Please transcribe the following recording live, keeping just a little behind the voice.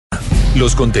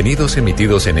Los contenidos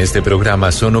emitidos en este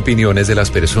programa son opiniones de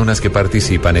las personas que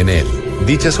participan en él.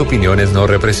 Dichas opiniones no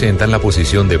representan la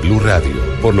posición de Blue Radio,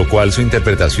 por lo cual su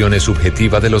interpretación es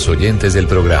subjetiva de los oyentes del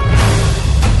programa.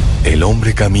 El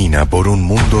hombre camina por un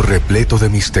mundo repleto de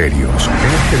misterios.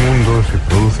 En este mundo se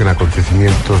producen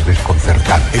acontecimientos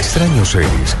desconcertantes. Extraños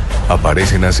seres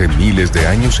aparecen hace miles de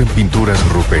años en pinturas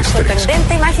rupestres.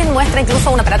 Sorprendente imagen muestra incluso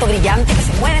un aparato brillante que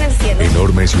se mueve en el cielo.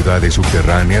 Enormes ciudades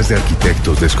subterráneas de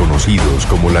arquitectos desconocidos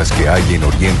como las que hay en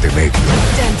Oriente Medio.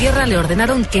 Ya en tierra le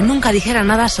ordenaron que nunca dijera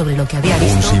nada sobre lo que había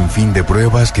visto. Un sinfín de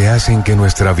pruebas que hacen que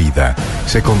nuestra vida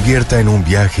se convierta en un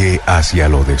viaje hacia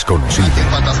lo desconocido.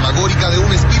 La fantasmagórica de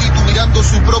un espíritu mirando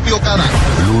su propio cadáver.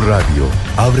 Blue Radio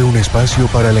abre un espacio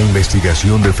para la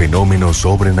investigación de fenómenos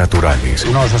sobrenaturales.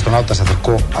 Uno de los astronautas se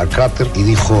acercó al cráter y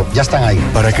dijo, ya están ahí.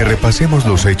 Para que repasemos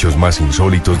los hechos más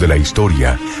insólitos de la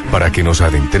historia, para que nos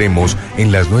adentremos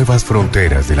en las nuevas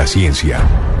fronteras de la ciencia.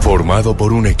 Formado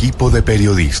por un equipo de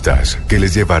periodistas que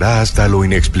les llevará hasta lo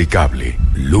inexplicable.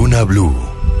 Luna BLU,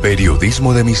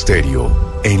 periodismo de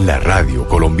misterio en la radio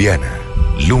colombiana.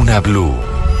 Luna BLU,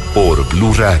 por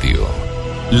Blue Radio,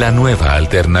 la nueva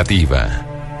alternativa.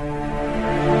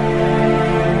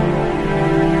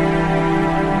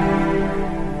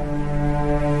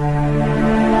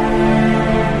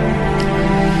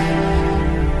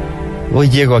 Hoy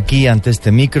llego aquí ante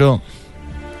este micro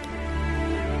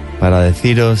para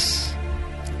deciros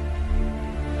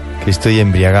que estoy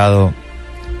embriagado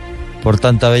por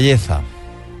tanta belleza.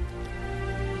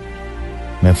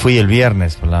 Me fui el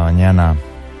viernes por la mañana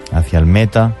hacia el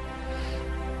Meta,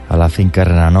 a la finca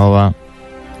Renanova,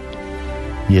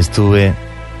 y estuve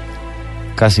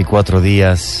casi 4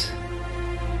 días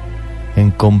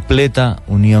en completa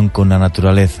unión con la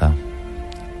naturaleza.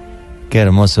 Qué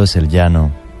hermoso es el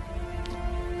llano,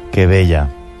 qué bella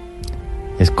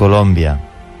es Colombia.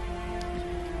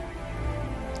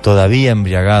 Todavía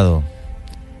embriagado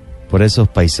por esos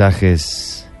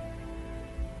paisajes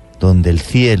donde el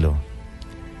cielo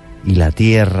y la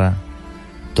tierra,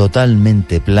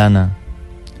 totalmente plana,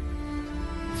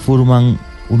 forman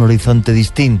un horizonte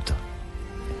distinto.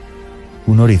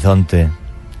 Un horizonte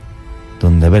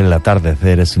donde ver el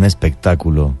atardecer es un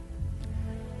espectáculo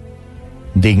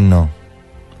digno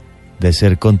de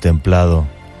ser contemplado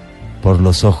por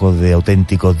los ojos de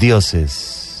auténticos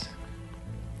dioses.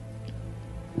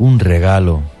 Un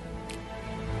regalo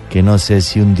que no sé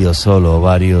si un dios solo o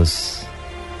varios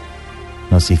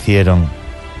nos hicieron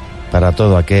para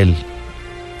todo aquel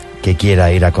que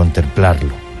quiera ir a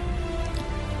contemplarlo.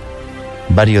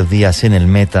 Varios días en el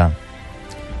Meta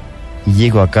y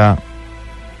llego acá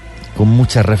con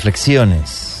muchas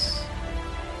reflexiones.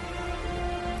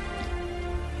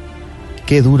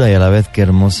 Qué dura y a la vez qué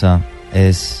hermosa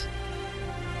es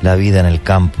la vida en el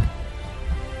campo.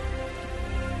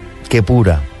 Qué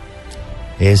pura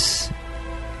es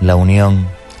la unión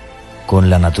con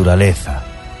la naturaleza.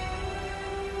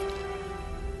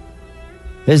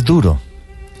 Es duro,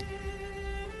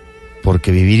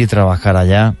 porque vivir y trabajar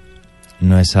allá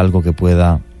no es algo que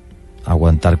pueda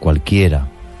aguantar cualquiera.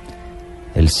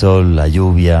 El sol, la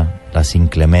lluvia, las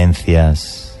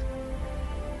inclemencias,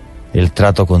 el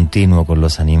trato continuo con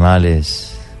los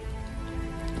animales.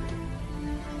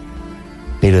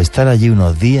 Pero estar allí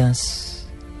unos días,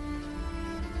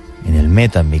 en el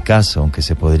Meta en mi caso, aunque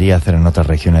se podría hacer en otras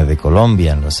regiones de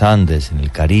Colombia, en los Andes, en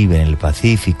el Caribe, en el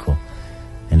Pacífico,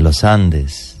 en los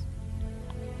Andes,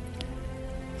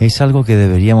 es algo que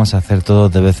deberíamos hacer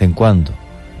todos de vez en cuando,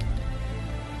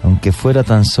 aunque fuera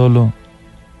tan solo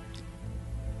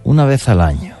una vez al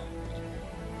año.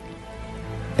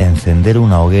 Encender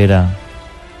una hoguera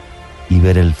y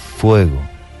ver el fuego,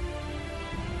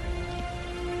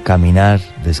 caminar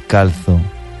descalzo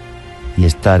y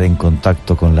estar en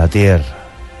contacto con la tierra,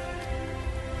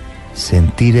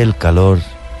 sentir el calor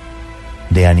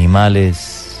de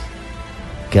animales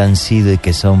que han sido y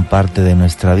que son parte de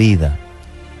nuestra vida.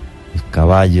 Los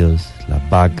caballos, las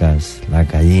vacas, las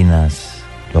gallinas,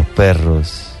 los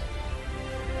perros.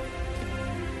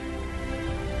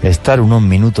 Estar unos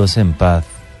minutos en paz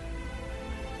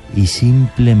y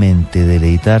simplemente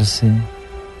deleitarse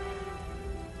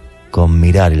con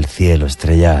mirar el cielo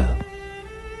estrellado.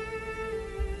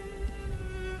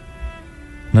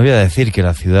 No voy a decir que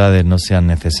las ciudades no sean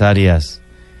necesarias,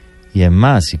 y es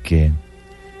más, y que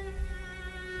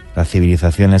las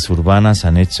civilizaciones urbanas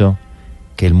han hecho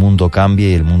que el mundo cambie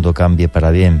y el mundo cambie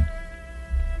para bien.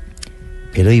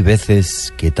 Pero hay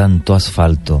veces que tanto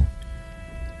asfalto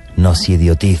nos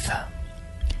idiotiza.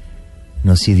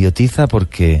 Nos idiotiza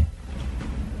porque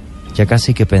ya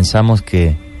casi que pensamos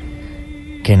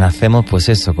que que nacemos pues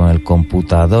eso, con el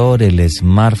computador, el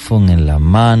smartphone en las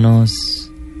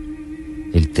manos,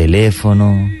 el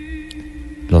teléfono,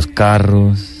 los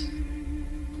carros,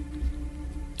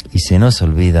 y se nos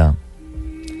olvida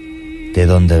de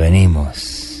dónde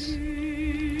venimos.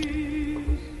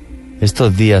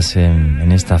 Estos días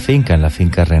en esta finca, en la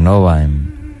finca Reviva,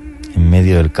 en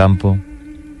medio del campo,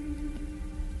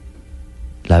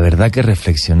 la verdad que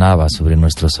reflexionaba sobre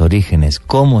nuestros orígenes,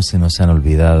 cómo se nos han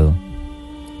olvidado.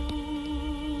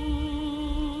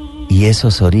 Y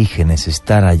esos orígenes,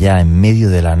 estar allá en medio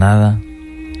de la nada,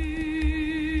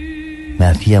 me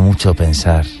hacía mucho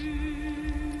pensar.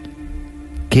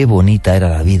 Qué bonita era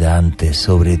la vida antes,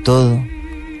 sobre todo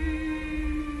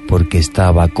porque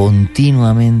estaba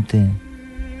continuamente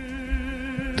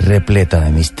repleta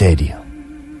de misterio.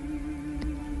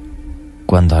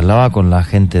 Cuando hablaba con la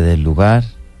gente del lugar,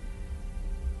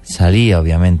 salía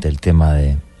obviamente el tema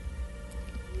de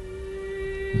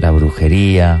la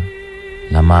brujería,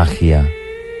 la magia,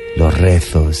 los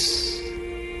rezos.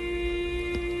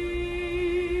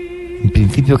 En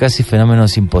principio casi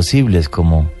fenómenos imposibles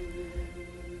como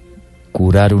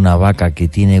curar una vaca que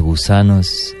tiene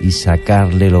gusanos y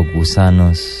sacarle los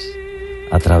gusanos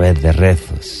a través de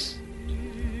rezos.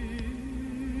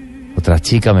 Otra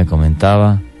chica me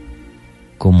comentaba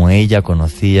cómo ella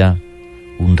conocía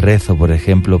un rezo, por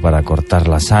ejemplo, para cortar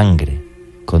la sangre,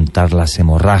 contar las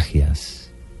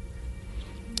hemorragias,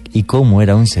 y cómo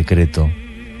era un secreto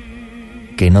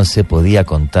que no se podía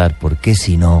contar porque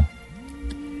si no,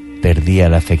 perdía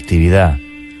la efectividad.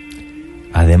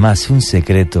 Además, un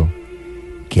secreto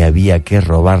que había que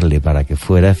robarle para que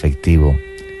fuera efectivo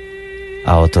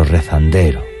a otro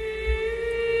rezandero.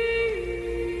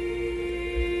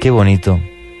 Qué bonito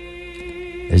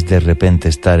es de repente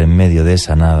estar en medio de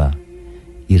esa nada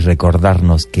y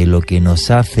recordarnos que lo que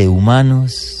nos hace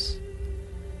humanos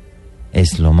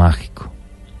es lo mágico,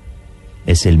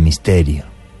 es el misterio.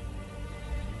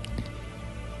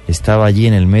 Estaba allí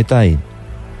en el Meta y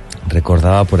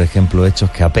recordaba, por ejemplo,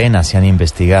 hechos que apenas se han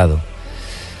investigado.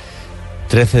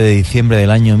 13 de diciembre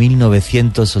del año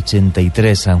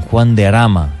 1983, San Juan de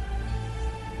Arama.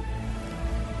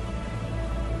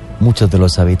 Muchos de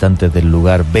los habitantes del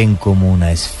lugar ven como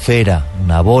una esfera,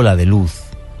 una bola de luz,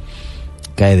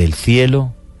 cae del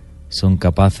cielo. Son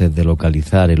capaces de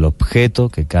localizar el objeto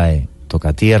que cae,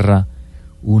 toca tierra,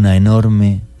 una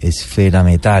enorme esfera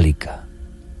metálica.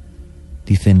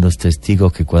 Dicen los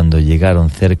testigos que cuando llegaron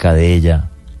cerca de ella,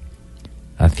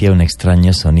 hacía un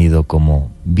extraño sonido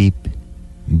como bip,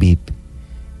 bip,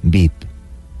 bip.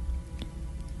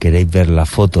 ¿Queréis ver la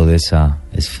foto de esa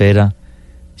esfera?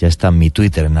 Ya está en mi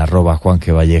Twitter, en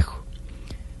 @JuanGVallejo.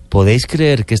 ¿Podéis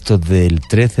creer que esto es del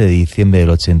 13 de diciembre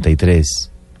del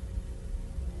 83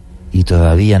 y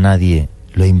todavía nadie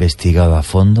lo ha investigado a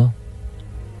fondo?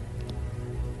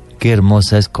 Qué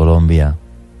hermosa es Colombia,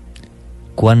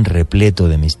 cuán repleto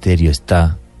de misterio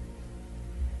está.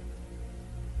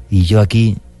 Y yo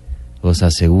aquí os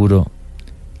aseguro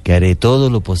que haré todo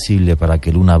lo posible para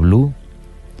que Luna BLU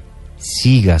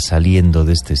siga saliendo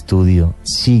de este estudio,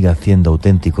 siga haciendo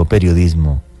auténtico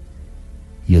periodismo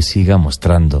y os siga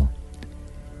mostrando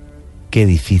qué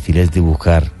difícil es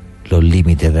dibujar los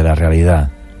límites de la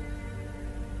realidad.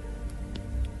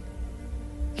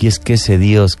 Y es que ese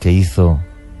Dios que hizo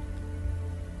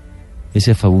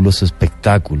ese fabuloso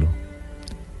espectáculo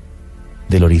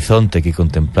del horizonte que he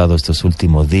contemplado estos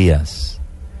últimos días,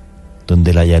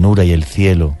 donde la llanura y el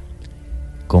cielo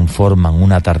conforman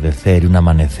un atardecer y un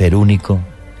amanecer único,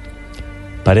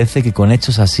 parece que con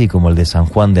hechos así como el de San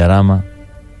Juan de Arama,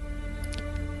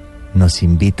 nos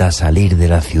invita a salir de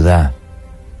la ciudad.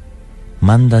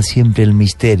 Manda siempre el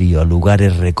misterio a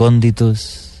lugares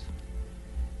recónditos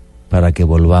para que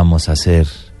volvamos a ser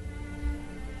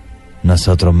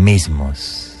nosotros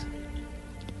mismos.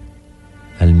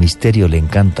 Al misterio le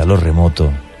encanta lo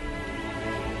remoto,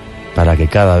 para que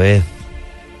cada vez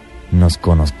nos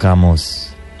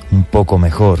conozcamos un poco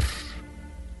mejor.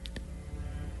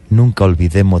 Nunca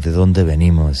olvidemos de dónde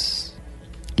venimos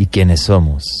y quiénes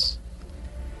somos.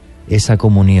 Esa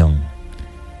comunión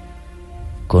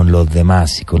con los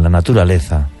demás y con la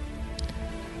naturaleza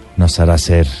nos hará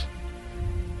ser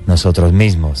nosotros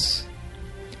mismos.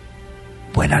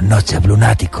 Buenas noches,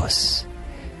 lunáticos.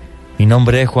 Mi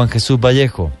nombre es Juan Jesús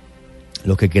Vallejo.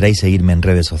 Lo que queráis seguirme en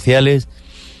redes sociales,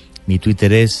 mi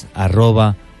Twitter es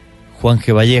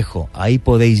 @JuanGVallejo. Ahí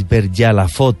podéis ver ya la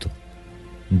foto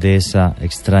de esa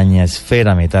extraña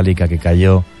esfera metálica que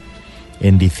cayó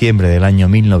en diciembre del año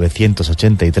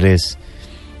 1983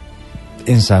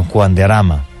 en San Juan de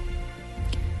Arama.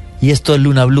 Y esto es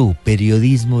Luna BLU,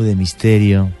 periodismo de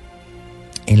misterio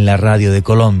en la radio de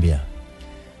Colombia.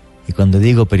 Y cuando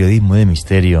digo periodismo de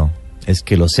misterio, es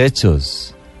que los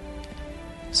hechos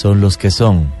son los que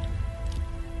son,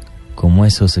 como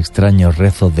esos extraños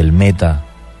rezos del meta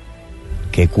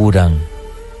que curan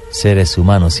seres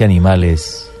humanos y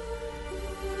animales,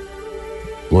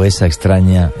 o esa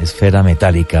extraña esfera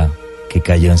metálica que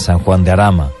cayó en San Juan de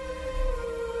Arama.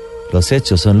 Los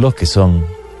hechos son los que son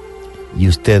y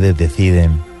ustedes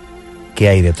deciden qué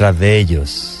hay detrás de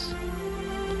ellos.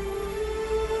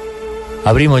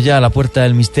 Abrimos ya la puerta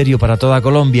del misterio para toda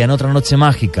Colombia en otra noche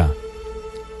mágica.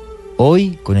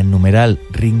 Hoy con el numeral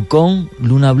Rincón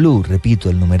Luna BLU. Repito,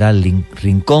 el numeral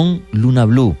Rincón Luna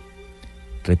BLU.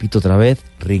 Repito otra vez,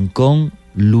 Rincón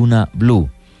Luna BLU.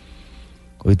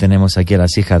 Hoy tenemos aquí a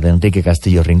las hijas de Enrique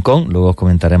Castillo Rincón. Luego os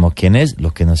comentaremos quién es,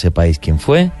 los que no sepáis quién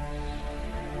fue.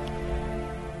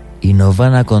 Y nos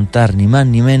van a contar ni más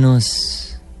ni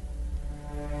menos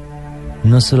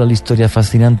no solo la historia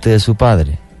fascinante de su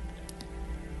padre,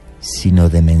 sino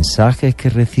de mensajes que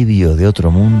recibió de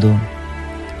otro mundo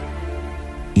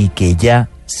y que ya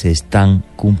se están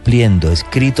cumpliendo,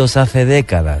 escritos hace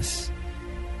décadas.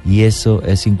 Y eso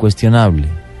es incuestionable.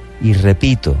 Y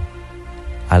repito,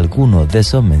 algunos de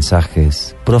esos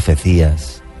mensajes,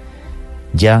 profecías,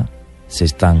 ya se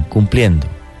están cumpliendo.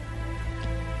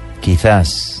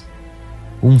 Quizás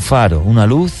un faro, una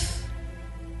luz,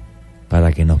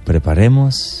 para que nos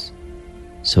preparemos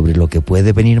sobre lo que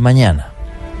puede venir mañana.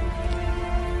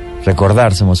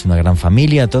 Recordar, somos una gran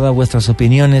familia, todas vuestras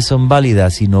opiniones son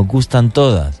válidas y nos gustan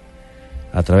todas.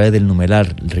 A través del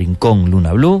numeral Rincón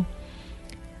Luna BLU,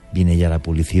 viene ya la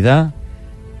publicidad,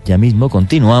 ya mismo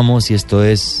continuamos y esto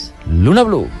es Luna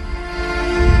BLU.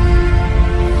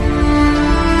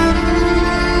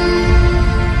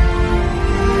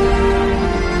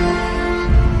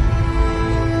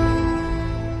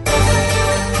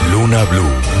 Luna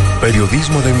BLU,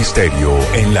 periodismo de misterio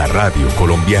en la radio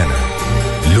colombiana.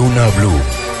 Luna BLU,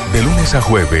 de lunes a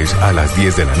jueves a las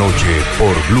 10 de la noche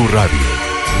por Blue Radio,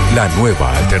 la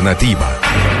nueva alternativa.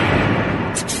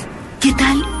 ¿Qué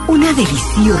tal una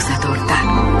deliciosa torta?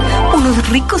 Unos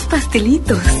ricos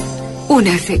pastelitos,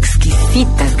 unas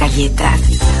exquisitas galletas,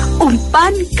 un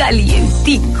pan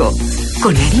calientico,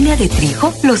 con harina de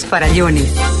trigo, los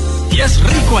farallones. Y es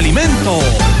rico alimento,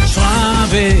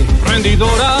 suave,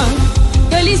 rendidora,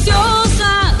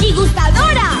 deliciosa y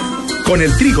gustadora. Con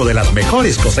el trigo de las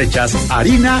mejores cosechas,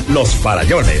 harina Los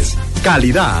Farallones.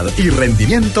 Calidad y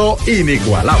rendimiento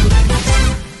inigualable.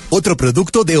 Otro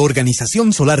producto de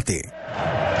Organización Solarte.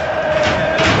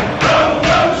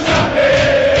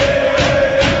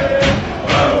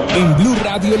 En Blue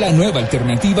Radio, la nueva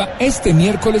alternativa, este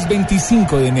miércoles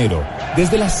 25 de enero,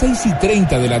 desde las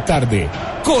 6:30 de la tarde,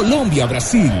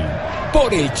 Colombia-Brasil,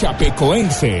 por el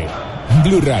Chapecoense.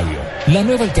 Blue Radio, la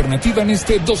nueva alternativa en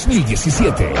este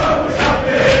 2017.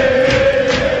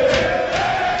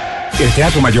 El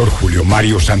Teatro Mayor Julio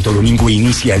Mario Santo Domingo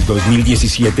inicia el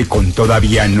 2017 con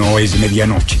Todavía no es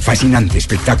medianoche. Fascinante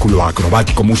espectáculo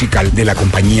acrobático musical de la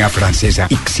compañía francesa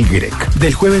XY.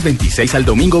 Del jueves 26 al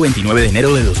domingo 29 de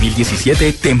enero de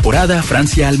 2017, temporada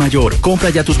Francia al Mayor. Compra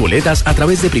ya tus boletas a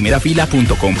través de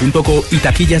primerafila.com.co y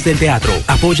taquillas del teatro.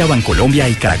 Apoya Bancolombia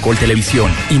y Caracol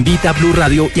Televisión. Invita a Blue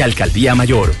Radio y Alcaldía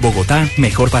Mayor. Bogotá,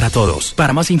 mejor para todos.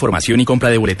 Para más información y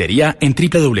compra de boletería en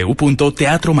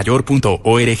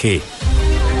www.teatromayor.org.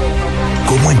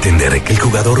 ¿Cómo entender que el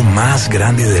jugador más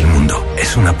grande del mundo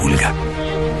es una pulga?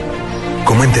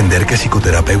 ¿Cómo entender que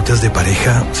psicoterapeutas de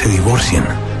pareja se divorcian?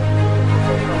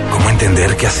 ¿Cómo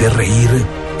entender que hacer reír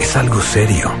es algo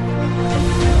serio?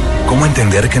 ¿Cómo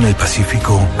entender que en el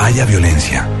Pacífico haya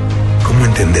violencia? ¿Cómo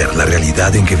entender la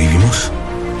realidad en que vivimos?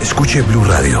 Escuche Blue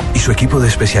Radio y su equipo de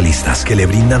especialistas que le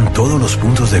brindan todos los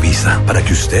puntos de vista para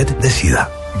que usted decida.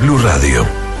 Blue Radio,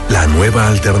 la nueva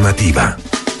alternativa.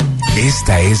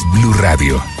 Esta es Blue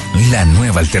Radio, la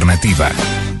nueva alternativa.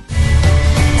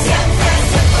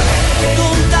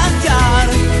 Contagiar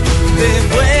de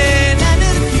buena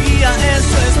energía,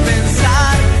 eso es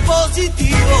pensar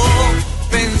positivo,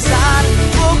 pensar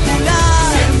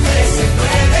popular. Siempre se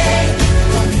puede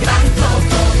con Banco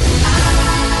Popular.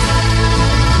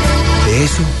 De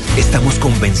eso estamos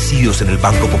convencidos en el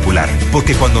Banco Popular,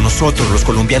 porque cuando nosotros los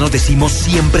colombianos decimos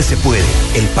siempre se puede,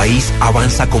 el país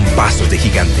avanza con pasos de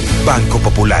gigante. Banco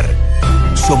Popular.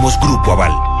 Somos Grupo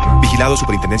Aval. Vigilado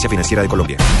Superintendencia Financiera de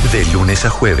Colombia. De lunes a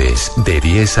jueves, de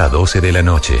 10 a 12 de la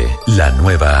noche, la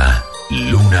nueva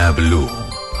Luna BLU.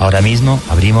 Ahora mismo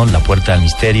abrimos la puerta al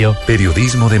misterio.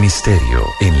 Periodismo de misterio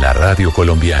en la radio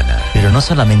colombiana. Pero no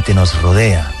solamente nos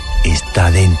rodea, está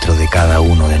dentro de cada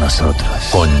uno de nosotros.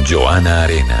 Con Joana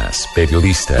Arenas,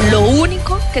 periodista. Lo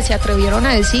único que se atrevieron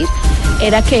a decir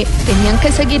era que tenían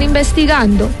que seguir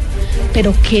investigando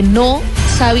pero que no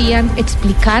sabían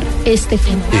explicar este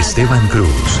fenómeno. Esteban Cruz,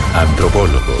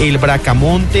 antropólogo. El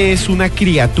bracamonte es una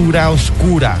criatura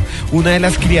oscura, una de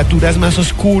las criaturas más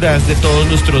oscuras de todos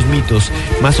nuestros mitos,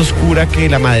 más oscura que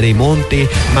la madre monte,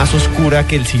 más oscura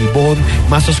que el silbón,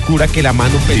 más oscura que la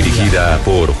mano peluda. Dirigida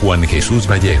por Juan Jesús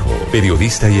Vallejo,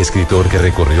 periodista y escritor que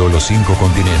recorrió los 5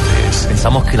 continentes.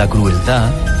 Pensamos que la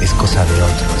crueldad es cosa de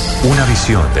otros. Una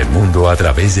visión del mundo a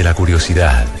través de la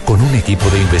curiosidad, con un equipo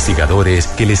de investigadores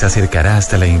que les acercará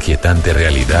hasta la inquietante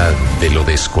realidad de lo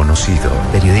desconocido.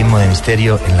 Periodismo de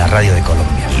misterio en la radio de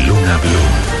Colombia. Luna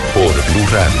BLU, por Blue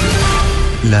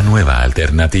Radio, la nueva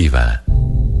alternativa.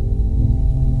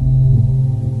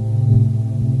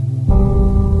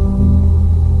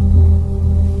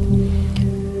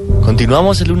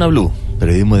 Continuamos en Luna BLU,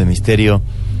 periodismo de misterio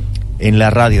en la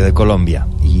radio de Colombia.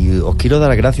 Y os quiero dar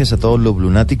las gracias a todos los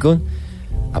blunáticos,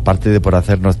 aparte de por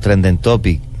hacernos trending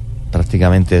topic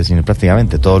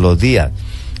prácticamente todos los días.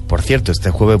 Por cierto, este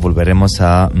jueves volveremos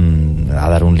a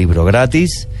dar un libro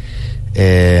gratis,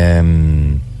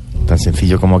 tan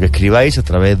sencillo como que escribáis a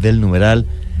través del numeral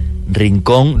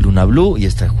Rincón Luna BLU, y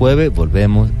este jueves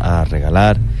volvemos a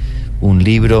regalar un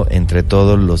libro entre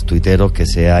todos los tuiteros que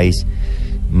seáis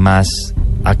más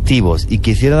activos. Y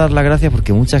quisiera dar las gracias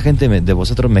porque mucha gente de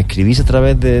vosotros me escribís a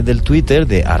través del Twitter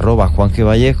de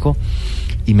 @JuanGVallejo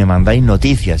y me mandáis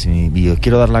noticias, y os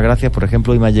quiero dar las gracias. Por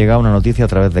ejemplo, hoy me ha llegado una noticia a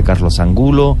través de Carlos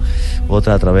Angulo,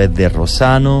 otra a través de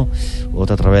Rosano,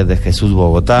 otra a través de Jesús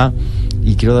Bogotá,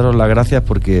 y quiero daros las gracias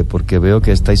porque veo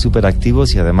que estáis súper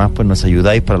activos y además pues nos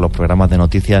ayudáis para los programas de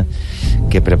noticias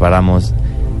que preparamos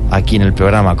aquí en el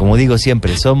programa. Como digo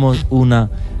siempre, somos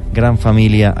una gran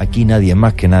familia, aquí nadie es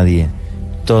más que nadie,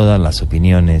 todas las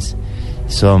opiniones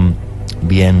son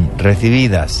bien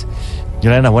recibidas.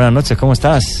 Yolanda, buenas noches, ¿cómo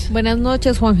estás? Buenas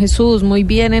noches, Juan Jesús, muy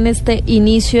bien en este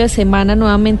inicio de semana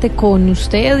nuevamente con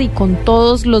usted y con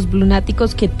todos los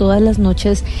blunáticos que todas las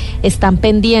noches están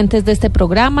pendientes de este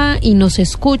programa y nos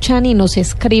escuchan y nos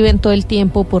escriben todo el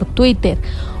tiempo por Twitter.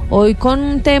 Hoy con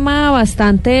un tema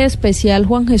bastante especial,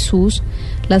 Juan Jesús,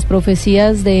 las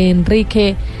profecías de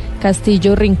Enrique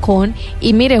Castillo Rincón.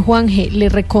 Y mire, Juanje, le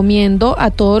recomiendo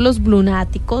a todos los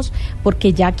blunáticos,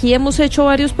 porque ya aquí hemos hecho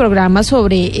varios programas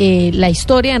sobre la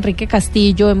historia de Enrique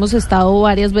Castillo, hemos estado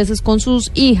varias veces con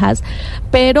sus hijas,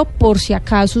 pero por si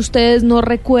acaso ustedes no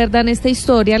recuerdan esta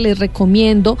historia, les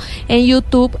recomiendo en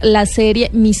YouTube la serie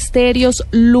Misterios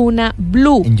Luna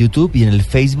BLU. En YouTube y en el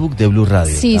Facebook de Blue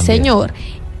Radio. Sí, también. Señor.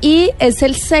 Y es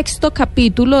el 6º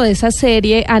capítulo de esa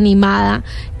serie animada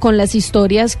con las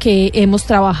historias que hemos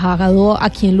trabajado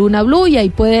aquí en Luna BLU, y ahí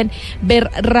pueden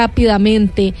ver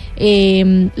rápidamente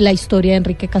la historia de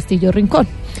Enrique Castillo Rincón.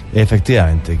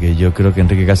 Efectivamente, que yo creo que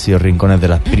Enrique Castillo Rincón es de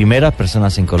las primeras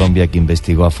personas en Colombia que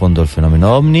investigó a fondo el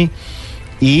fenómeno ovni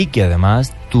y que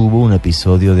además tuvo un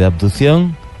episodio de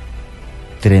abducción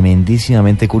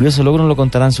tremendísimamente curioso. Luego nos lo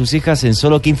contarán sus hijas en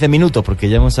solo 15 minutos, porque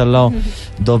ya hemos hablado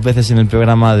 2 veces en el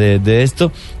programa de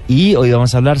esto, y hoy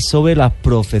vamos a hablar sobre las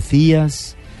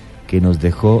profecías que nos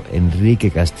dejó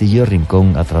Enrique Castillo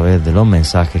Rincón a través de los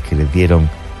mensajes que le dieron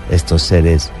estos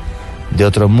seres de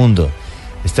otro mundo.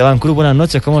 Esteban Cruz, buenas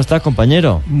noches, ¿cómo estás,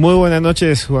 compañero? Muy buenas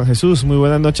noches, Juan Jesús, muy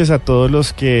buenas noches a todos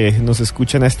los que nos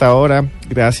escuchan a esta hora.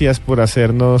 Gracias por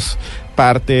hacernos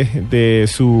parte de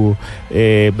su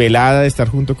velada, de estar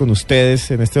junto con ustedes.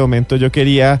 En este momento yo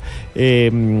quería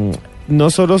no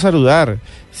solo saludar,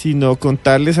 sino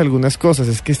contarles algunas cosas.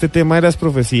 Es que este tema de las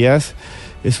profecías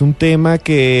es un tema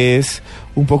que es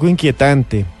un poco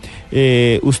inquietante.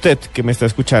 Usted que me está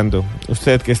escuchando,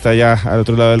 usted que está allá al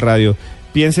otro lado del radio,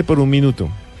 piense por un minuto,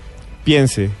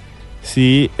 piense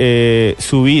si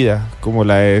su vida, como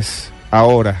la es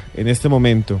ahora, en este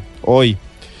momento, hoy,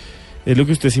 es lo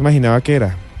que usted se imaginaba que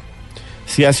era.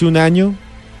 Si hace un año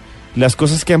las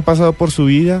cosas que han pasado por su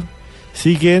vida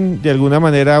siguen de alguna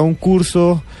manera un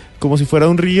curso como si fuera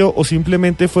un río, o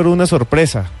simplemente fuera una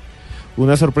sorpresa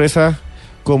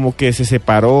como que se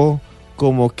separó,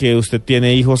 como que usted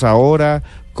tiene hijos ahora,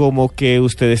 como que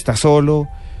usted está solo.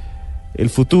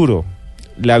 El futuro,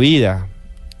 la vida,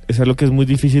 es algo que es muy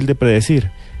difícil de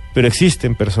predecir, pero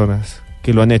existen personas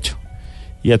que lo han hecho.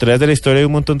 Y a través de la historia hay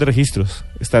un montón de registros.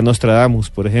 Está Nostradamus,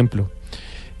 por ejemplo.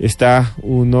 Está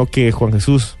uno que Juan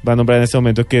Jesús va a nombrar en este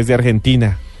momento, que es de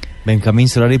Argentina. Benjamín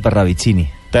Solari Parravicini.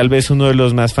 Tal vez uno de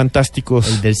los más fantásticos.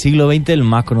 El del siglo XX, el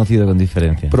más conocido con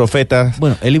diferencia. Profetas.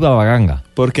 Bueno, él iba a Baganga.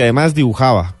 Porque además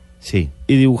dibujaba. Sí.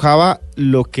 Y dibujaba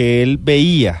lo que él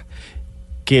veía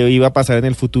que iba a pasar en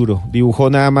el futuro. Dibujó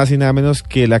nada más y nada menos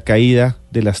que la caída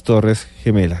de las Torres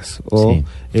Gemelas, o sí,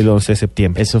 el 11 de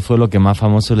septiembre. Eso fue lo que más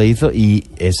famoso le hizo, y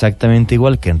exactamente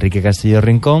igual que Enrique Castillo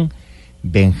Rincón,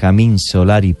 Benjamín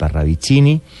Solari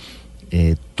Parravicini,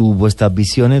 tuvo estas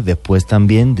visiones después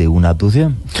también de una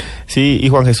abducción. Sí, y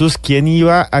Juan Jesús, ¿quién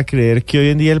iba a creer que hoy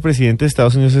en día el presidente de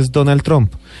Estados Unidos es Donald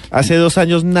Trump? Hace 2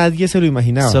 años nadie se lo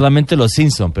imaginaba. Solamente los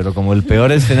Simpsons, pero como el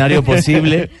peor escenario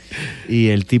posible, y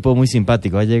el tipo muy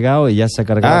simpático ha llegado y ya se ha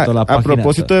cargado todas las páginas. A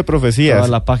propósito de profecías. Todas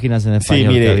las páginas en español.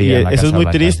 Sí, mire, que había en la eso es muy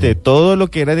Casa triste. Blanca, sí. Todo lo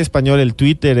que era en español, el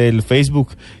Twitter, el Facebook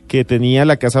que tenía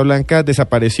la Casa Blanca,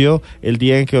 desapareció el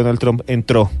día en que Donald Trump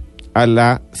entró a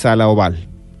la sala oval,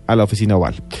 a la oficina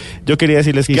oval. Yo quería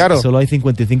decirles, sí, claro, solo hay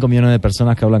 55 millones de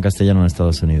personas que hablan castellano en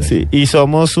Estados Unidos. Sí, y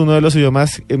somos uno de los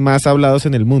idiomas más hablados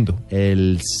en el mundo.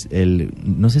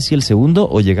 No sé si el segundo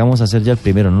o llegamos a ser ya el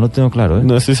primero, no lo tengo claro, ¿eh?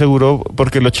 No estoy seguro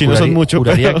porque los chinos son muchos.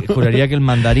 Juraría que el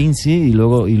mandarín sí, y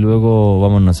luego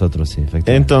vamos nosotros, sí,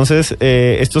 efectivamente. Entonces,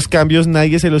 estos cambios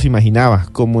nadie se los imaginaba,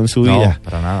 como en su vida. No,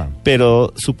 para nada.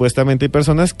 Pero supuestamente hay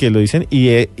personas que lo dicen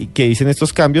y que dicen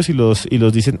estos cambios y los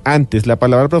dicen antes. La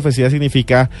palabra profecía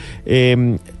significa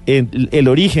el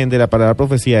origen de la palabra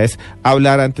profecía es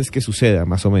hablar antes que suceda,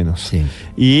 más o menos. Sí.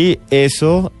 Y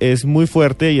eso es muy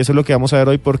fuerte y eso es lo que vamos a ver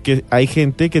hoy, porque hay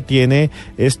gente que tiene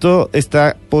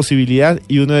esta posibilidad,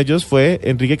 y uno de ellos fue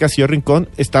Enrique Castillo Rincón.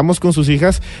 Estamos con sus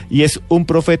hijas y es un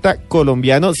profeta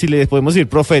colombiano, si le podemos decir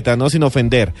profeta, no sin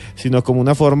ofender, sino como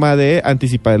una forma de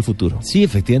anticipar el futuro. Sí,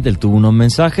 efectivamente, él tuvo unos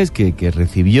mensajes que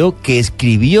recibió, que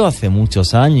escribió hace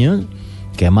muchos años,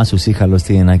 que además sus hijas los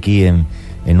tienen aquí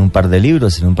en un par de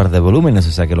libros, en un par de volúmenes,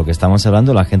 o sea que lo que estamos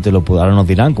hablando la gente ahora nos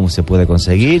dirán cómo se puede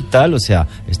conseguir, tal, o sea,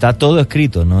 está todo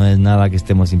escrito, no es nada que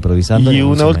estemos improvisando. Y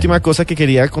una última cosa que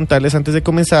quería contarles antes de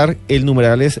comenzar, el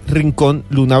numeral es Rincón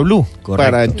Luna BLU.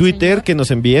 Correcto. Para en Twitter que nos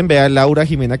envíen, vea, Laura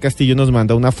Jimena Castillo nos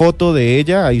manda una foto de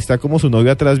ella, ahí está como su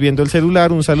novio atrás viendo el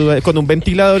celular, un saludo con un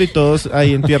ventilador y todos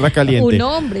ahí en tierra caliente. Un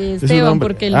hombre, Esteban,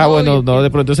 porque el bueno, no, de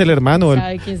pronto es el hermano,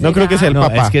 no creo que sea el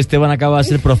papá. Es que Esteban acaba de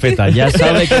ser profeta, ya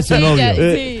sabe que es su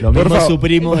novio. Sí. Lo mismo su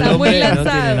primo, el hombre, no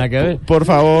tiene nada que ver. Por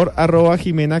favor,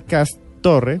 @Jimena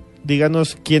Castorre,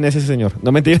 díganos quién es ese señor.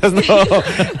 No, mentiras, no.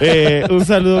 Un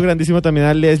saludo grandísimo también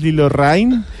a Leslie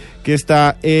Lorraine, que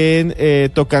está en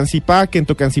Tocancipá, que en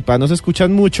Tocancipá nos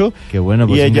escuchan mucho. Qué bueno,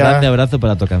 pues un grande abrazo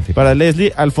para Tocancipá. Para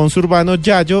Leslie, Alfonso Urbano,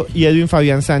 Yayo y Edwin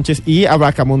Fabián Sánchez y a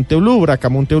Bracamonte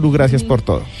BLU, gracias por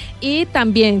todo. Y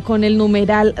también con el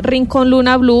numeral Rincón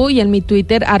Luna BLU y en mi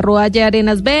Twitter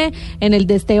 @YArenasB, en el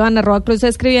de Esteban @Cruz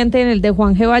Escribiente, en el de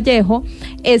Juan G. Vallejo,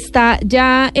 está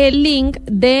ya el link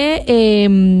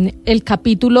de el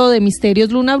capítulo de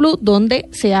Misterios Luna BLU, donde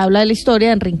se habla de la historia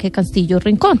de Enrique Castillo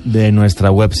Rincón. De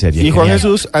nuestra web serie. Y Juan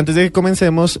Jesús, antes de que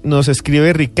comencemos, nos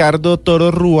escribe Ricardo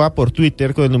Toro Rúa por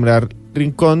Twitter con el numeral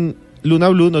Rincón Luna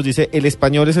BLU, nos dice: el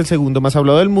español es el segundo más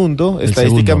hablado del mundo,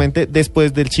 estadísticamente,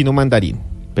 después del chino mandarín.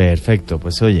 Perfecto,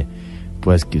 pues oye,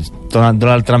 pues que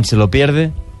Donald Trump se lo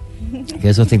pierde, que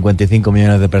esos 55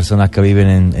 millones de personas que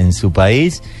viven en su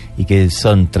país y que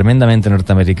son tremendamente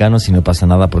norteamericanos y no pasa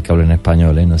nada porque hablen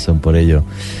español, no son por ello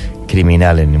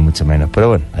criminales ni mucho menos, pero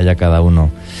bueno, allá cada uno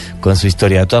con su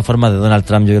historia. De todas formas, de Donald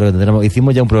Trump yo creo que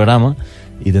hicimos ya un programa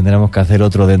y tendremos que hacer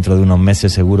otro dentro de unos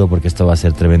meses seguro, porque esto va a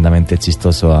ser tremendamente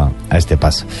chistoso a este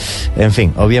paso. En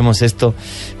fin, obviemos esto.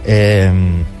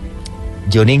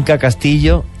 Yoninka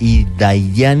Castillo y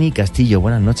Dayani Castillo,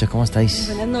 buenas noches, ¿cómo estáis?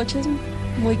 Buenas noches,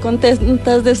 muy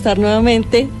contentas de estar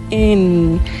nuevamente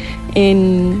en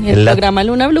el programa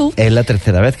Luna BLU. Es la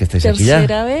tercera vez que estáis aquí ya.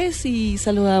 Tercera vez, y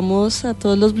saludamos a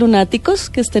todos los blunáticos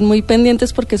que estén muy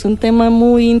pendientes porque es un tema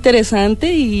muy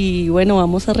interesante y bueno,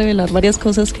 vamos a revelar varias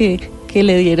cosas que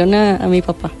le dieron a mi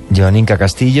papá. Yoninka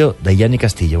Castillo, Dayani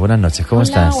Castillo, buenas noches, ¿cómo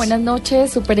estás? Hola, buenas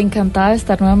noches, súper encantada de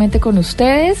estar nuevamente con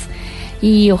ustedes.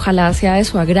 Y ojalá sea de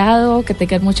su agrado, que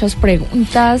tengan muchas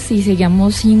preguntas y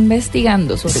sigamos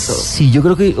investigando sobre todo. Sí, yo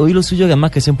creo que hoy lo suyo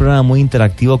además que sea un programa muy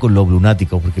interactivo con los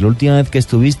blunáticos, porque la última vez que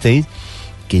estuvisteis,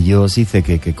 que yo os hice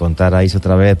que contarais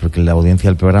otra vez, porque la audiencia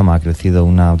del programa ha crecido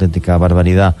una auténtica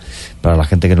barbaridad, para la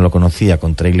gente que no lo conocía,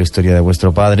 contaréis la historia de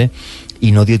vuestro padre,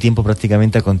 y no dio tiempo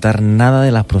prácticamente a contar nada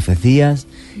de las profecías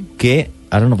que...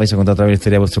 Ahora nos vais a contar otra vez la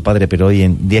historia de vuestro padre, pero hoy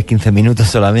en 10-15 minutos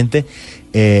solamente.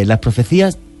 Las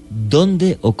profecías...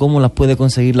 ¿Dónde o cómo las puede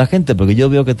conseguir la gente? Porque yo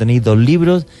veo que tenéis 2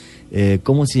 libros.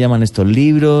 ¿Cómo se llaman estos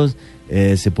libros?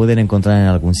 ¿Se pueden encontrar en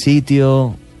algún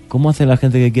sitio? ¿Cómo hace la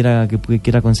gente que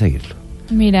quiera conseguirlo?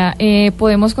 Mira,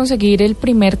 podemos conseguir el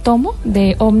primer tomo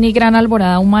de Omni Gran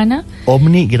Alborada Humana.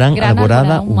 Omni Gran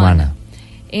Alborada Humana.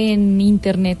 En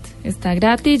internet está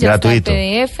gratis, ya gratuito. Está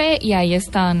el PDF y ahí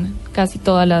están casi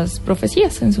todas las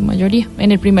profecías en su mayoría,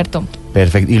 en el primer tomo.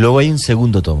 Perfecto. Y luego hay un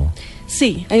segundo tomo.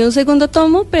 Sí, hay un segundo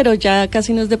tomo, pero ya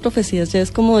casi no es de profecías, ya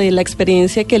es como de la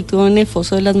experiencia que él tuvo en el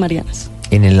Foso de las Marianas.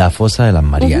 En la Fosa de las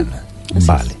Marianas.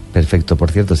 Vale. Perfecto.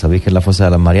 Por cierto, sabéis que en la fosa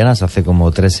de las Marianas hace como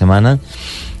 3 semanas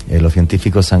los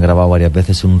científicos han grabado varias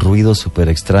veces un ruido súper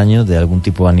extraño de algún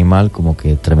tipo de animal como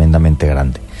que tremendamente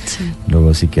grande. Sí.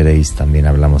 Luego, si queréis, también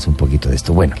hablamos un poquito de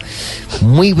esto. Bueno,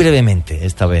 muy brevemente,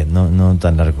 esta vez, no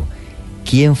tan largo.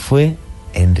 ¿Quién fue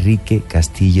Enrique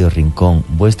Castillo Rincón,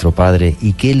 vuestro padre,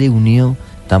 y qué le unió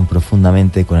tan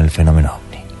profundamente con el fenómeno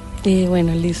ovni?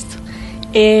 Bueno, listo.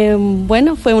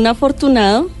 Bueno, fue un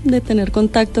afortunado de tener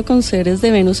contacto con seres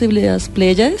de Venus y las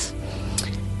Pléyades.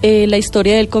 La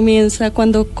historia de él comienza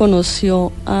cuando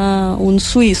conoció a un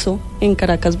suizo en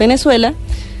Caracas, Venezuela.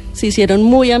 Se hicieron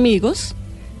muy amigos.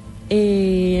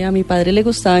 A mi padre le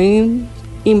gustaba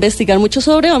investigar mucho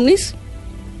sobre ovnis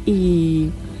y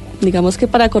digamos que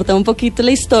para cortar un poquito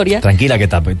la historia... Tranquila, que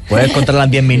puedes contarla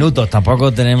en 10 minutos,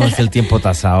 tampoco tenemos el tiempo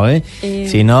tasado, ¿eh?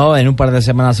 Si no, en un par de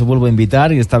semanas os vuelvo a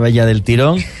invitar y esta vez ya del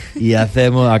tirón y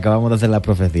acabamos de hacer la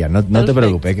profecía. No te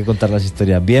preocupes, hay que contar las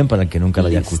historias bien para el que nunca lo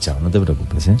haya escuchado, no te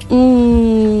preocupes, ¿eh?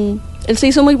 Él se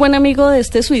hizo muy buen amigo de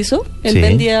este suizo, él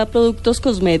vendía productos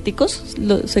cosméticos,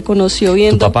 se conoció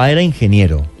viendo... Tu papá era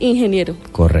ingeniero. Ingeniero.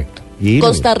 Correcto.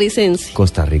 Costarricense.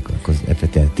 Costa Rica,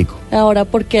 efectivamente. Ahora,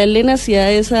 porque a él le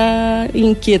nacía esa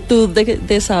inquietud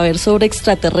de saber sobre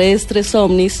extraterrestres,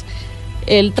 ovnis,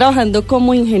 él trabajando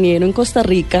como ingeniero en Costa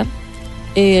Rica,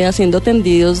 haciendo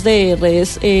tendidos de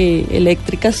redes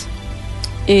eléctricas,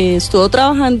 estuvo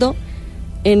trabajando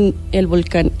en el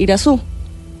volcán Irazú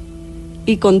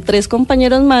y con 3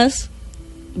 compañeros más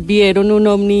vieron un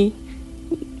ovni,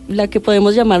 la que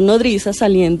podemos llamar nodriza,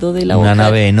 saliendo de la una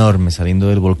nave enorme saliendo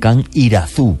del volcán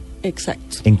Irazú.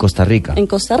 Exacto. En Costa Rica. En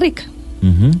Costa Rica.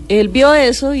 Él vio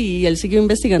eso y él siguió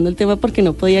investigando el tema porque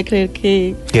no podía creer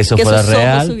que eso fuera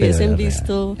real, ojos hubiesen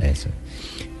visto. Eso.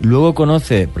 Luego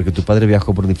conoce, porque tu padre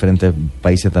viajó por diferentes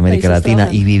países de América Latina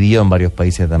y vivió en varios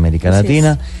países de América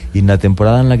Latina, y en la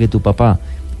temporada en la que tu papá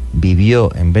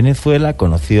vivió en Venezuela,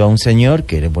 conoció a un señor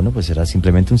que, bueno, pues era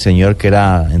simplemente un señor que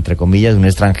era, entre comillas, un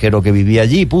extranjero que vivía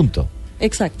allí, punto.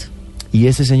 Exacto. ¿Y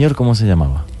ese señor cómo se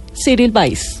llamaba? Cyril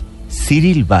Weiss.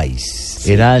 Cyril Weiss.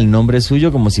 Sí. Era el nombre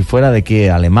suyo como si fuera de qué,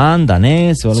 alemán,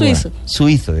 danés o algo. Suizo.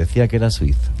 Suizo, decía que era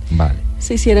suizo. Vale.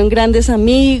 Se hicieron grandes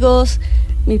amigos.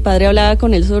 Mi padre hablaba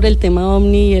con él sobre el tema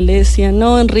ovni y él le decía,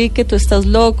 no, Enrique, tú estás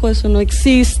loco, eso no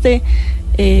existe.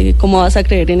 ¿Cómo vas a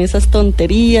creer en esas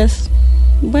tonterías?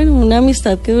 Bueno, una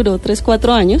amistad que duró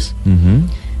 3-4 años.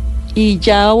 Y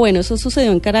ya, bueno, eso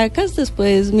sucedió en Caracas.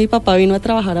 Después mi papá vino a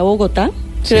trabajar a Bogotá,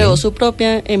 creó su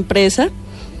propia empresa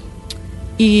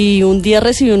y un día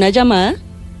recibió una llamada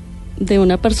de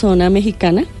una persona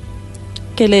mexicana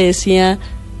que le decía,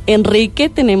 Enrique,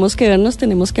 tenemos que vernos,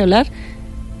 tenemos que hablar.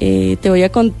 Te voy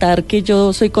a contar que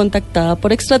yo soy contactada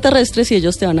por extraterrestres y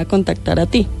ellos te van a contactar a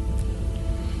ti.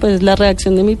 Pues la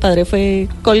reacción de mi padre fue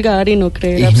colgar y no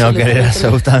creer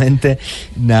absolutamente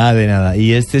nada de nada.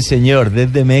 Y este señor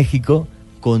desde México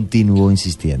continuó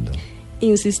insistiendo.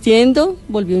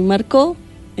 Volvió y marcó,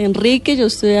 Enrique, yo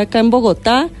estoy acá en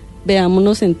Bogotá,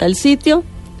 veámonos en tal sitio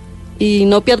y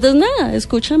no pierdes nada,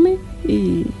 escúchame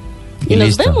y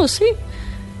nos vemos, sí.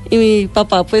 Y mi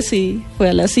papá pues sí, fue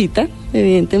a la cita,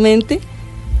 evidentemente,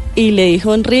 y le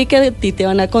dijo, Enrique, a ti te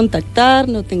van a contactar,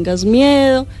 no tengas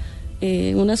miedo.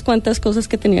 Unas cuantas cosas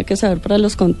que tenía que saber para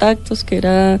los contactos, que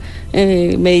era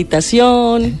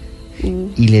meditación.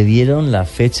 Y le dieron la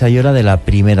fecha y hora de la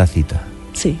primera cita.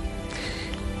 Sí.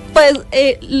 Pues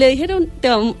le dijeron,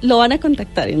 lo van a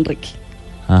contactar, Enrique.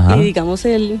 Ajá. Y digamos,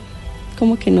 él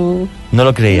como que no... No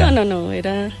lo creía. No,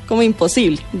 era como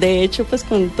imposible. De hecho, pues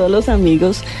con todos los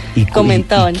amigos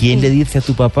comentaban. ¿Y quién le dice a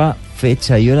tu papá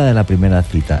fecha y hora de la primera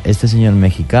cita? ¿Este señor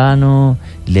mexicano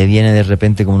le viene de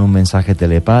repente como un mensaje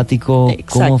telepático?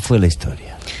 Exacto. ¿Cómo fue la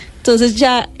historia? Entonces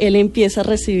ya él empieza a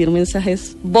recibir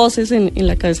mensajes, voces en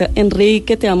la cabeza,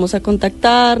 Enrique, te vamos a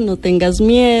contactar, no tengas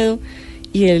miedo.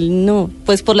 Y él no,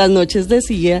 pues por las noches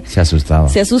decía... Se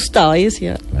asustaba y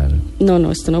decía, claro. No,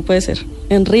 esto no puede ser.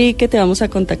 Enrique, te vamos a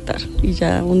contactar. Y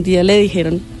ya un día le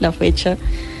dijeron la fecha,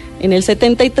 en el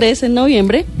 73, en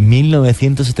noviembre.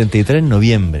 1973,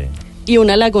 noviembre. Y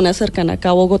una laguna cercana acá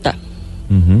a Bogotá.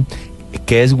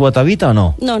 ¿Qué es Guatavita o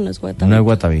no? No es Guatavita. No es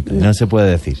Guatavita, no se puede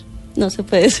decir. No se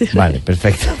puede decir. Vale,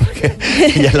 perfecto, porque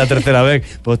ya es la tercera vez.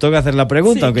 Pues tengo que hacer la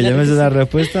pregunta, aunque claro, ya me sé la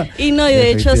respuesta. Y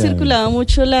de hecho ha circulado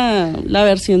mucho la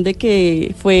versión de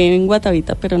que fue en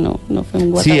Guatavita, pero no fue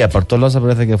en Guatavita. Sí, por todos lados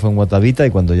aparece que fue en Guatavita,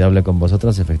 y cuando ya hablé con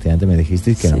vosotras, efectivamente me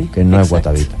dijisteis que no es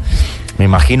Guatavita. Me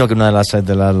imagino que una de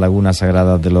las lagunas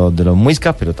sagradas de los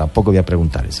muiscas, pero tampoco voy a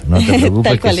preguntar eso. No te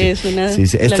preocupes. Tal cual es una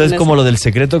Esto es como lo del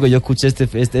secreto que yo escuché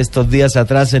estos días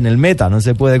atrás en el Meta. No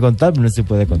se puede contar, pero no se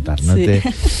puede contar.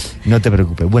 No te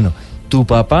preocupes. Bueno, tu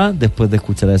papá, después de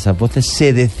escuchar esas voces,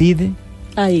 se decide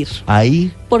a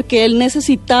ir. Porque él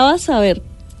necesitaba saber,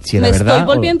 si era ¿me verdad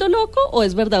estoy volviendo loco o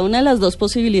es verdad? Una de las dos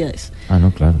posibilidades.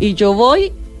 No, claro. Y yo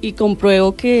voy y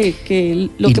compruebo que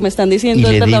lo que me están diciendo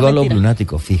es verdad. Y le digo a los mentira.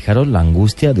 lunáticos, fijaros la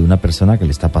angustia de una persona que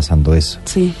le está pasando eso.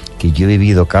 Sí. Que yo he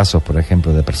vivido casos, por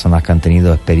ejemplo, de personas que han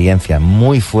tenido experiencias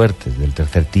muy fuertes del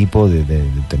tercer tipo, de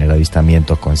tener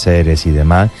avistamientos con seres y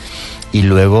demás, y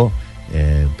luego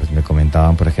pues me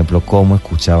comentaban, por ejemplo, cómo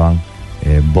escuchaban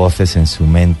voces en su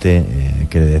mente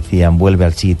que le decían vuelve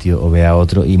al sitio o ve a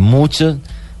otro, y muchos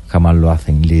jamás lo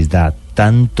hacen, les da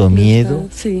tanto miedo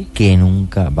que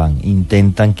nunca van,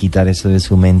 intentan quitar eso de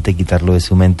su mente, quitarlo de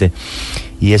su mente,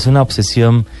 y es una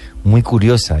obsesión muy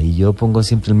curiosa, y yo pongo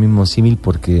siempre el mismo símil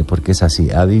porque es así.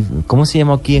 ¿Cómo se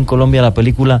llama aquí en Colombia la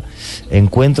película?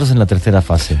 Encuentros en la tercera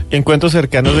fase. Encuentros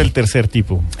cercanos del tercer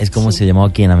tipo. Es como se llamó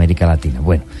aquí en América Latina.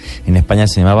 Bueno, en España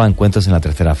se llamaba Encuentros en la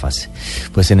tercera fase.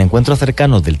 Pues en Encuentros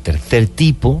cercanos del tercer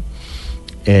tipo,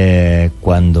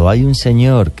 cuando hay un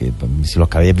señor, que si los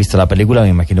que habéis visto la película, me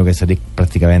imagino que seréis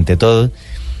prácticamente todos,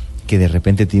 que de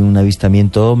repente tiene un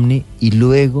avistamiento ovni y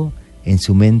luego en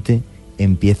su mente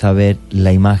empieza a ver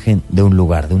la imagen de un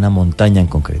lugar, de una montaña en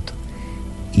concreto,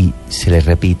 y se le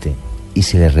repite, y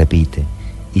se le repite,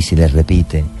 y se le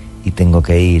repite, y tengo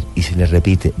que ir, y se le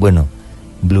repite. Bueno,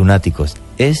 Blunáticos,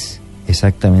 es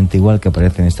exactamente igual que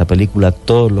aparece en esta película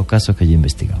todos los casos que yo he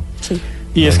investigado. Sí.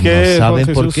 Y es que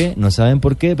no saben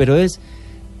por qué, pero es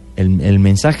el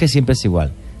mensaje siempre es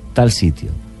igual: tal sitio,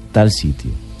 tal sitio,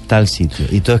 tal sitio.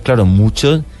 Y entonces, claro,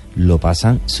 muchos lo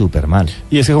pasan súper mal.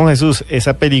 Y es que, Juan Jesús,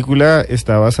 esa película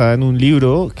está basada en un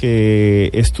libro que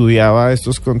estudiaba a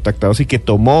estos contactados y que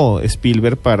tomó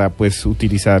Spielberg para pues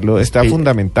utilizarlo. Está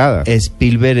fundamentada.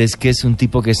 Spielberg es que es un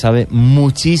tipo que sabe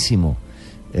muchísimo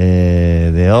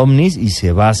de ovnis, y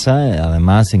se basa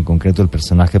además en concreto el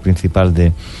personaje principal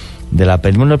de la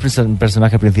película, no el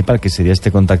personaje principal que sería este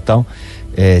contactado,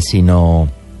 sino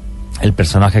el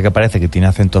personaje que aparece, que tiene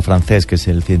acento francés, que es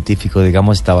el científico,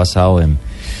 digamos, está basado en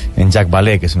Jacques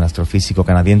Vallée, que es un astrofísico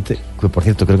canadiense, que por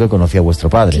cierto creo que conocía a vuestro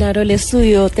padre. Claro, él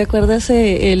estudió, ¿te acuerdas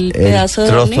el pedazo de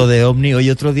trozo de ovni?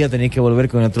 Hoy otro día tenéis que volver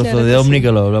con el trozo de ovni,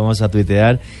 que lo vamos a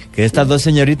tuitear, que estas dos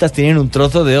señoritas tienen un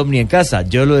trozo de ovni en casa.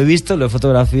 Yo lo he visto, lo he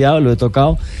fotografiado, lo he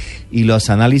tocado, y los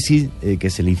análisis que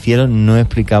se le hicieron no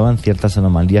explicaban ciertas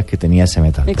anomalías que tenía ese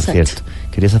metal. Exacto. Por cierto.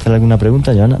 ¿Querías hacer alguna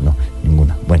pregunta, Joana? No,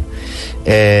 ninguna. Bueno,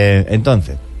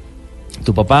 entonces,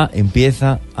 tu papá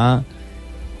empieza a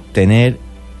tener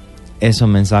esos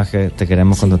mensajes: te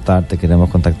queremos contactar, te queremos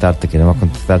contactar, te queremos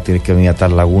contactar, tienes que venir a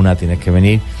tal laguna, tienes que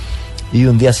venir. Y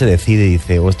un día se decide y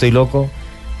dice, o estoy loco,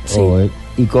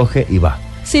 y coge y va.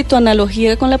 Sí, tu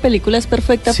analogía con la película es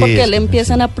perfecta, porque le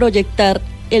empiezan a proyectar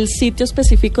el sitio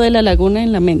específico de la laguna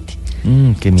en la mente. Qué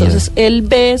miedo. Entonces él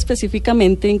ve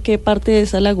específicamente en qué parte de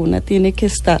esa laguna tiene que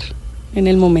estar en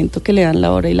el momento que le dan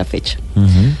la hora y la fecha.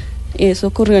 Eso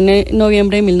ocurrió en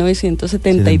noviembre de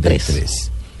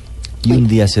 1973. Y un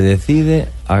día se decide,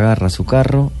 agarra su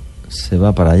carro, se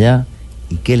va para allá.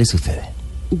 ¿Y qué le sucede?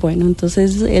 Bueno,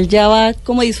 entonces él ya va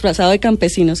como disfrazado de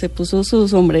campesino, se puso su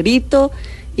sombrerito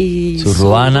y su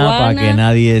ruana, para que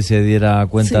nadie se diera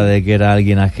cuenta de que era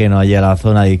alguien ajeno allá a la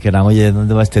zona, y que eran, oye,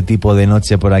 ¿dónde va este tipo de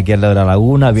noche por aquí al lado de la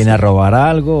laguna? ¿Viene a robar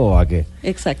algo o a qué?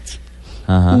 Exacto.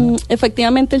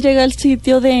 Efectivamente él llega al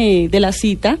sitio de la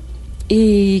cita,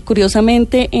 y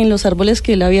curiosamente en los árboles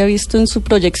que él había visto en su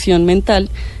proyección mental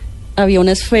había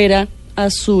una esfera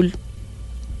azul,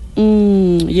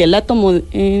 y él la tomó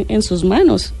en sus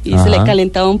manos y se le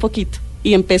calentaba un poquito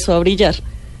y empezó a brillar.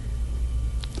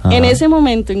 En ese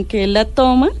momento en que él la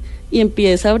toma y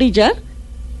empieza a brillar,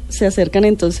 se acercan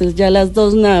entonces ya las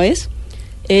dos naves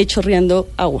chorreando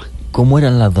agua. ¿Cómo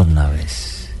eran las dos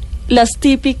naves? Las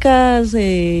típicas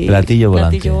de platillo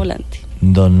volante.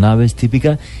 Dos naves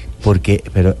típicas,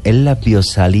 pero ¿él las vio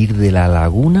salir de la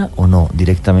laguna o no?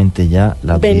 Directamente ya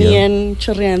las venían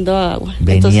chorreando agua.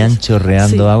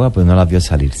 Chorreando agua, pues no las vio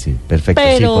salir, sí. Perfecto.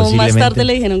 Pero sí, más tarde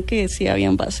le dijeron que sí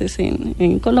habían bases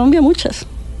en Colombia, muchas.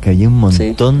 Que hay un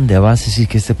montón de bases, y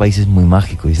que este país es muy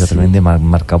mágico y está tremendamente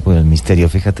marcado por el misterio.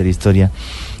 Fíjate la historia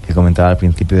que comentaba al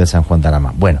principio de San Juan de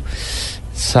Arama. Bueno,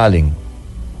 salen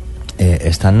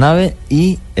estas naves,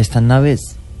 y estas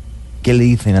naves, ¿qué le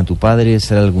dicen a tu padre?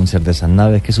 ¿Será algún ser de esas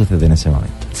naves? ¿Qué sucede en ese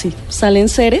momento? Sí, salen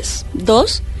seres,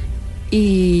 dos,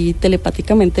 y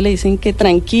telepáticamente le dicen que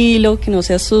tranquilo, que no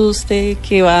se asuste,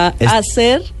 que va a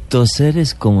hacer... ¿Estos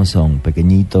seres cómo son?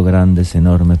 ¿Pequeñitos, grandes,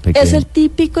 enormes, pequeños? Es el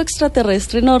típico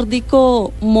extraterrestre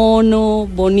nórdico, mono,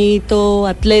 bonito,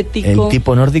 atlético. El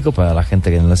tipo nórdico, para la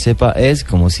gente que no lo sepa, es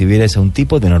como si vieras a un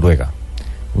tipo de Noruega.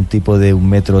 un tipo de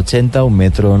 1,80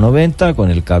 m, 1,90 m,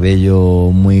 con el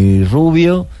cabello muy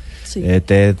rubio,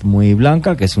 tez muy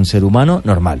blanca, que es un ser humano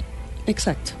normal.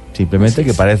 Exacto. Simplemente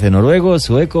que parece noruego,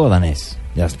 sueco o danés.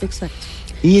 Ya está. Exacto.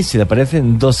 Y se le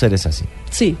aparecen dos seres así.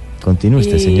 Sí. Continúe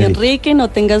usted, señor. Enrique, no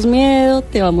tengas miedo,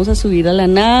 te vamos a subir a la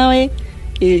nave.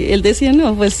 Y él decía,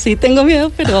 no, pues sí tengo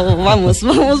miedo, pero vamos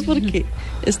porque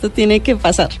esto tiene que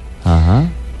pasar. Ajá.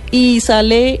 Y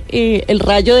sale el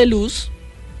rayo de luz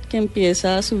que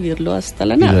empieza a subirlo hasta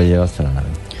la nave. Y lo lleva hasta la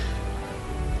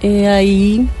nave.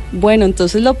 Ahí, bueno,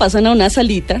 entonces lo pasan a una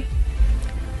salita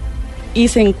y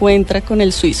se encuentra con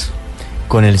el suizo.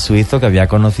 Con el suizo que había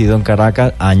conocido en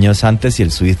Caracas años antes, y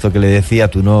el suizo que le decía,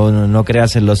 tú no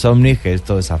creas en los ovnis, que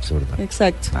esto es absurdo.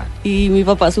 Exacto. Vale. Y mi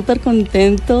papá súper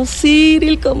contento.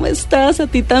 Cyril, ¿cómo estás? A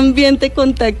ti también te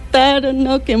contactaron,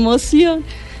 ¿no? ¡Qué emoción!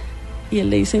 Y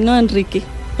él le dice, no, Enrique,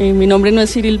 mi nombre no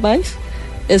es Cyril Weiss,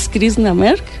 es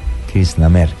Krishnamerk.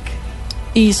 Krishnamerk.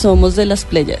 Y somos de las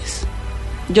Pléyades.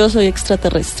 Yo soy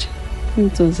extraterrestre.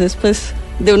 Entonces, pues,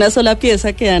 de una sola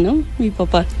pieza queda, ¿no? Mi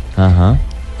papá. Ajá.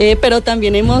 Pero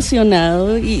también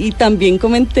emocionado y también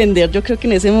como entender, yo creo que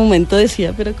en ese momento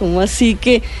decía, pero ¿cómo así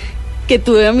que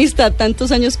tuve amistad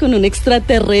tantos años con un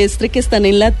extraterrestre que están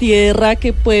en la Tierra,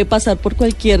 que puede pasar por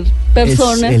cualquier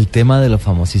persona? Es el tema de los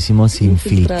famosísimos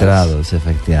infiltrados,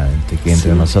 efectivamente, que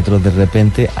entre nosotros de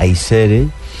repente hay seres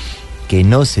que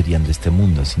no serían de este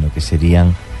mundo, sino que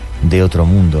serían de otro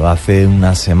mundo. Hace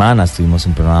unas semanas tuvimos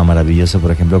un programa maravilloso, por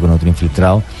ejemplo, con otro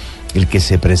infiltrado, el que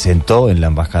se presentó en la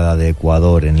Embajada de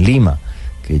Ecuador en Lima,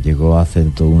 que llegó a hacer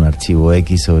todo un archivo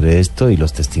X sobre esto, y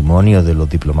los testimonios de los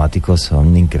diplomáticos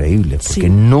son increíbles, porque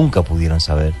nunca pudieron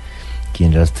saber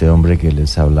quién era este hombre que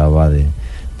les hablaba de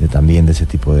también de ese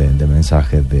tipo de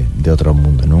mensajes de otro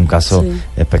mundo. En un caso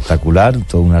espectacular,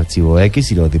 todo un archivo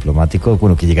X, y los diplomáticos,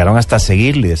 bueno, que llegaron hasta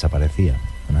seguirle y desaparecía.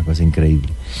 Una cosa increíble,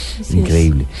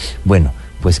 increíble. Bueno,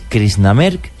 pues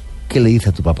Krishnamerk, ¿qué le dice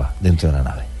a tu papá dentro de la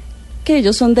nave? Que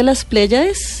ellos son de las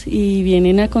Pléyades y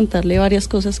vienen a contarle varias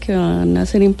cosas que van a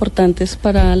ser importantes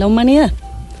para la humanidad.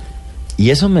 Y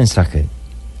esos mensajes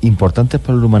importantes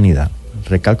para la humanidad,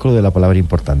 recálculo de la palabra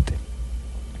importante,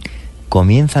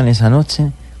 ¿comienzan esa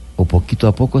noche o poquito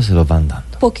a poco se los van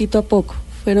dando? Poquito a poco.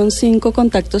 Fueron 5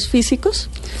 contactos físicos.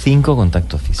 5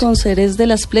 contactos físicos. Con seres de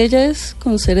las Pléyades,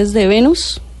 con seres de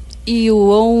Venus, y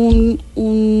hubo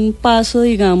un paso,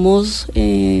 digamos,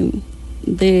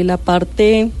 de la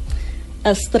parte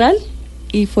astral,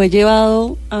 y fue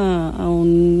llevado a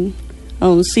un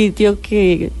sitio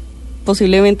que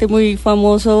posiblemente muy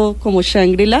famoso como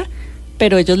Shangri-La,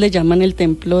 pero ellos le llaman el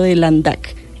templo de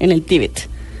Landak en el Tíbet.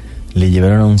 Le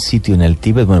llevaron a un sitio en el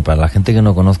Tíbet. Bueno, para la gente que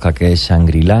no conozca qué es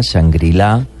Shangri-La,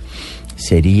 Shangri-La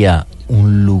sería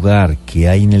un lugar que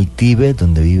hay en el Tíbet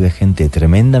donde vive gente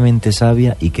tremendamente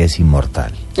sabia y que es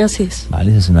inmortal. Así es.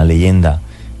 ¿Vale? Esa es una leyenda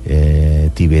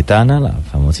tibetana, la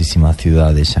famosísima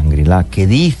ciudad de Shangri-La, que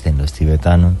dicen los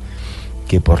tibetanos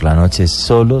que por la noche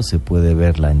solo se puede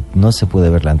ver no se puede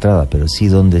ver la entrada, pero sí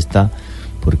dónde está,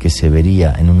 porque se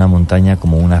vería en una montaña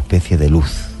como una especie de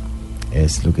luz.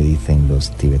 Es lo que dicen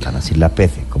los tibetanos, y la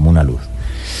especie como una luz.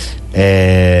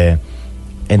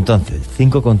 Entonces,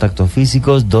 5 contactos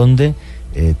físicos donde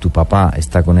tu papá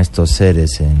está con estos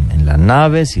seres en las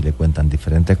naves y le cuentan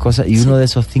diferentes cosas, y uno de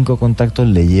esos 5 contactos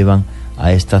le llevan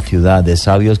a esta ciudad de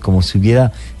sabios, como si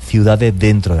hubiera ciudades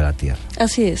dentro de la Tierra.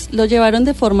 Así es, lo llevaron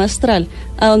de forma astral.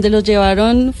 A donde los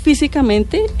llevaron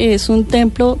físicamente es un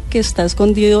templo que está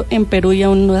escondido en Perú y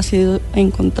aún no ha sido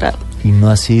encontrado. Y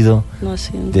no ha sido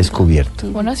descubierto.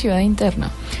 Una ciudad interna.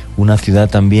 Una ciudad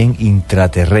también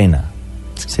intraterrena.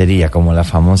 Sería como la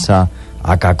famosa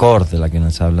Acacor, de la que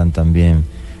nos hablan también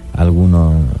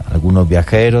algunos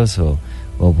viajeros, o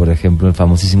por ejemplo el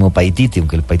famosísimo Paititi,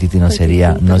 aunque el Paititi no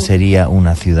sería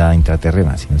una ciudad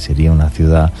intraterrena, sino sería una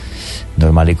ciudad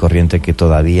normal y corriente que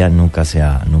todavía nunca se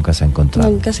ha encontrado.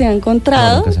 Nunca se ha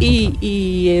encontrado,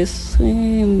 y es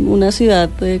una ciudad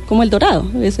como El Dorado,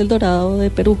 es El Dorado de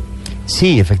Perú.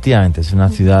 Sí, efectivamente, es una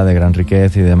ciudad de gran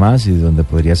riqueza y demás, y donde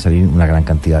podría salir una gran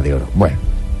cantidad de oro. Bueno.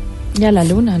 Y a la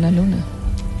luna. A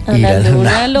la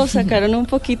luna lo sacaron un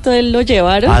poquito, él lo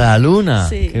llevaron. ¿A la luna?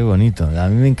 Sí. Qué bonito. A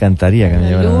mí me encantaría que me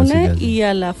llevaran a la luna y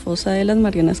a la fosa de las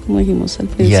Marianas, como dijimos al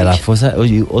principio. Y a la fosa...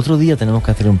 Oye, otro día tenemos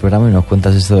que hacer un programa y nos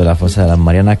cuentas esto de la fosa de las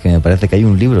Marianas, que me parece que hay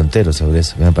un libro entero sobre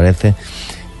eso, que me parece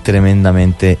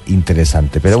tremendamente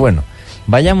interesante. Pero bueno,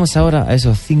 vayamos ahora a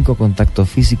esos 5 contactos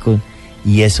físicos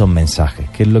y esos mensajes,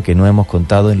 que es lo que no hemos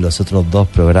contado en los otros 2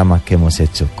 programas que hemos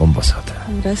hecho con vosotras.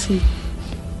 Ahora sí.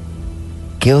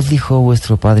 ¿Qué os dijo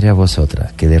vuestro padre a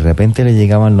vosotras? ¿Que de repente le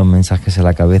llegaban los mensajes a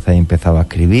la cabeza y empezaba a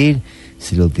escribir?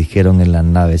 se lo dijeron en las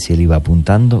naves y él iba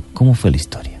apuntando. ¿Cómo fue la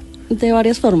historia? De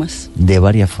varias formas. De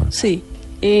varias formas. Sí.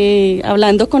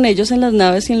 Hablando con ellos en las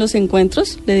naves y en los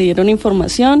encuentros, le dieron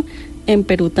información. En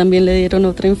Perú también le dieron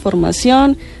otra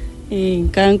información. En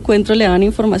cada encuentro le daban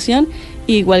información.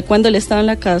 Igual cuando él estaba en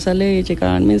la casa le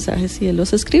llegaban mensajes y él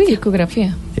los escribía.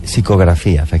 Psicografía.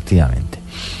 Psicografía, efectivamente.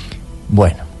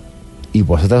 Bueno, y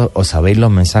vosotros os sabéis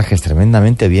los mensajes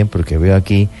tremendamente bien, porque veo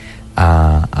aquí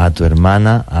a tu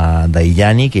hermana, a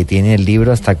Dayani, que tiene el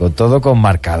libro hasta con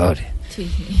marcadores. Sí.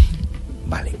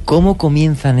 Vale, ¿cómo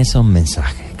comienzan esos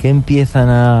mensajes? ¿Qué empiezan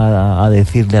a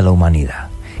decirle a la humanidad?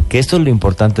 Que esto es lo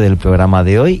importante del programa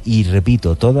de hoy, y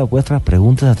repito, todas vuestras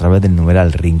preguntas a través del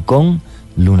numeral Rincón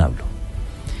Luna BLU.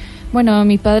 Bueno, a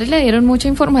mi padre le dieron mucha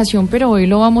información, pero hoy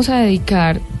lo vamos a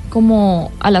dedicar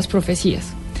como a las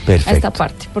profecías. Perfecto. A esta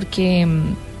parte, porque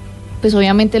pues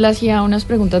obviamente él hacía unas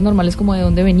preguntas normales como de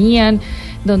dónde venían,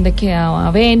 dónde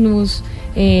quedaba Venus,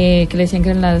 que le decían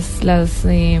que eran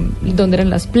dónde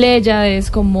eran las Pléyades,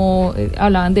 como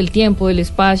hablaban del tiempo, del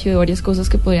espacio, de varias cosas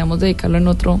que podríamos dedicarlo en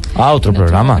otro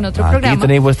programa. En otro Aquí programa.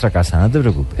 tenéis vuestra casa, no te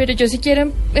preocupes. Pero yo sí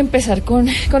quiero empezar con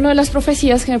lo de las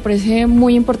profecías, que me parece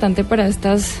muy importante para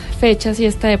estas fechas y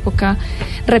esta época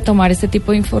retomar este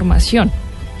tipo de información.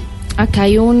 Acá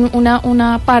hay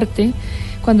una parte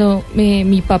cuando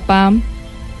mi papá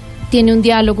tiene un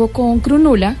diálogo con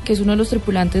Crunula, que es uno de los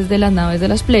tripulantes de las naves de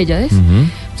las Pléyades.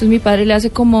 Entonces mi padre le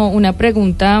hace como una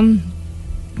pregunta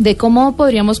de cómo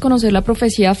podríamos conocer la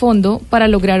profecía a fondo para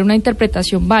lograr una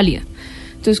interpretación válida.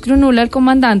 Entonces Crunula, el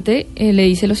comandante, le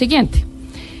dice lo siguiente: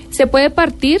 se puede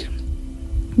partir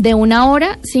de una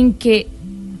hora sin que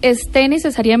esté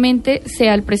necesariamente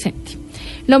sea el presente.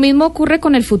 Lo mismo ocurre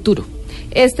con el futuro.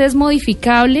 Este es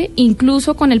modificable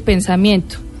incluso con el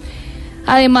pensamiento,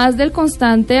 además del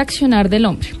constante accionar del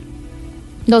hombre.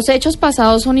 Los hechos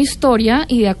pasados son historia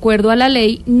y de acuerdo a la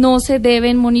ley no se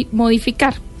deben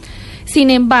modificar. Sin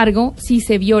embargo, si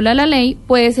se viola la ley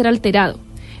puede ser alterado,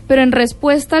 pero en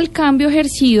respuesta al cambio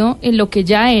ejercido en lo que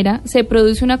ya era, se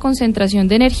produce una concentración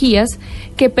de energías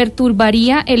que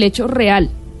perturbaría el hecho real,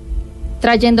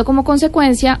 trayendo como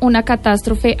consecuencia una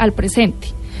catástrofe al presente,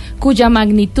 cuya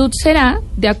magnitud será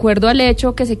de acuerdo al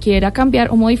hecho que se quiera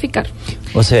cambiar o modificar.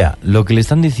 O sea, lo que le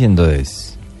están diciendo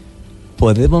es: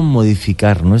 podemos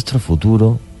modificar nuestro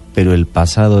futuro, pero el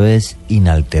pasado es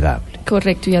inalterable.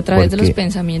 Correcto, y a través de los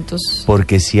pensamientos.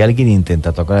 Porque si alguien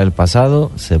intenta tocar el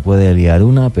pasado, se puede liar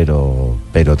una, pero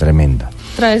tremenda.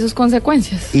 Trae sus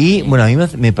consecuencias. Y bueno, a mí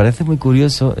me parece muy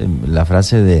curioso la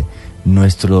frase de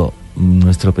nuestro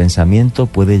pensamiento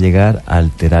puede llegar a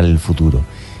alterar el futuro.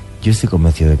 Yo estoy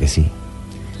convencido de que sí.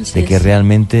 De que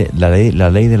realmente la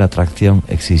ley de la atracción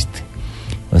existe.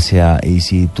 O sea, y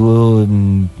si tú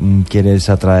quieres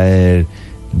atraer,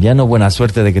 ya no buena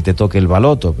suerte de que te toque el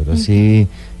baloto, pero sí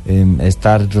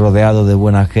estar rodeado de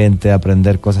buena gente,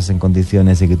 aprender cosas en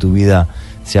condiciones y que tu vida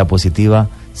sea positiva,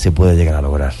 se puede llegar a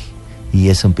lograr. Y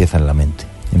eso empieza en la mente,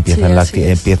 empieza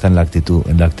en la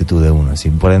actitud de uno. Así,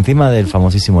 por encima del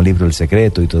famosísimo libro El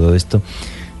Secreto y todo esto,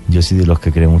 yo soy de los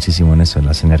que creo muchísimo en eso, en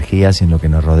las energías y en lo que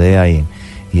nos rodea y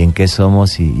en qué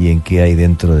somos y en qué hay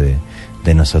dentro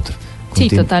de nosotros. Sí,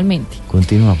 totalmente.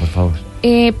 Continúa, por favor.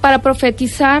 Para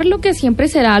profetizar lo que siempre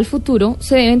será al futuro,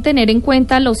 se deben tener en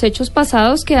cuenta los hechos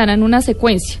pasados que darán una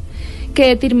secuencia,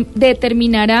 que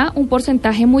determinará un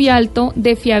porcentaje muy alto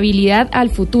de fiabilidad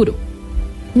al futuro.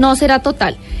 No será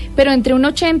total, pero entre un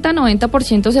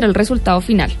 80-90% será el resultado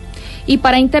final. Y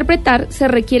para interpretar se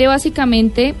requiere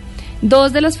básicamente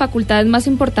dos de las facultades más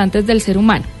importantes del ser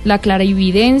humano: la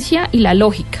clarividencia y la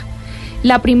lógica.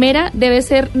 La primera debe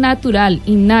ser natural,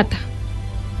 innata.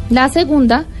 La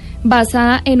segunda,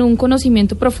 basada en un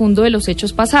conocimiento profundo de los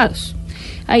hechos pasados.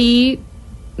 Ahí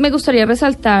me gustaría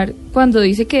resaltar cuando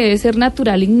dice que debe ser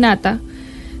natural, innata,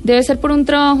 debe ser por un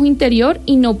trabajo interior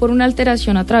y no por una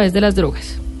alteración a través de las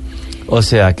drogas. O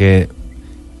sea que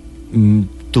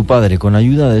tu padre, con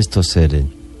ayuda de estos seres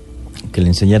que le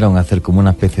enseñaron a hacer como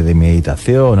una especie de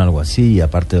meditación, algo así, y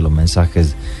aparte de los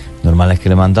mensajes normales que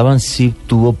le mandaban, sí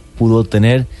pudo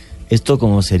tener esto,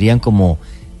 como serían como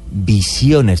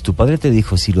visiones. ¿Tu padre te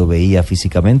dijo si lo veía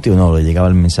físicamente o no? ¿Le llegaba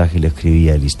el mensaje y lo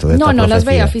escribía y listo? No las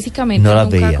veía físicamente, no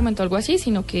nunca veía. Comentó algo así,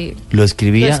 sino que lo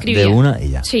escribía de una y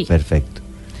ya. Sí. Perfecto.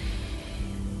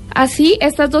 Así,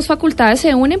 estas dos facultades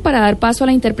se unen para dar paso a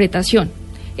la interpretación.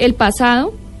 El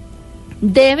pasado,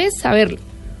 debes saberlo,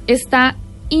 está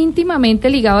íntimamente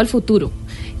ligado al futuro.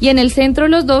 Y en el centro de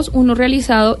los dos, uno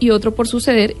realizado y otro por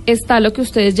suceder, está lo que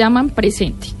ustedes llaman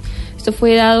presente. Esto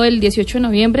fue dado el 18 de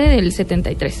noviembre del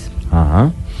 73.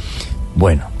 Ajá.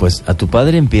 Bueno, pues a tu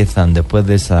padre empiezan, después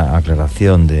de esa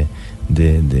aclaración de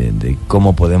de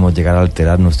cómo podemos llegar a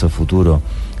alterar nuestro futuro,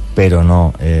 pero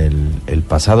no el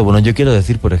pasado. Bueno, yo quiero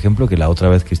decir, por ejemplo, que la otra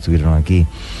vez que estuvieron aquí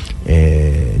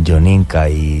Joninka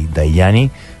y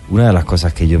Dayani, una de las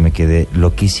cosas que yo me quedé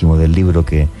loquísimo del libro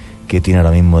que tiene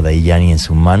ahora mismo Dayani en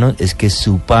sus manos es que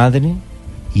su padre,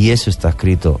 y eso está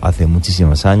escrito hace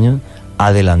muchísimos años,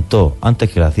 adelantó antes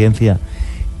que la ciencia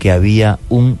que había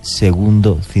un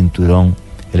segundo cinturón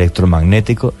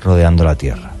electromagnético rodeando la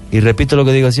Tierra. Y repito lo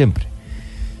que digo siempre,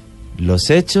 los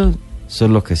hechos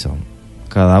son los que son,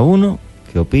 cada uno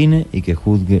que opine y que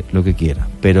juzgue lo que quiera,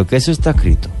 pero que eso está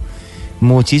escrito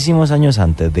muchísimos años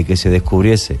antes de que se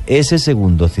descubriese ese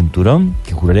segundo cinturón,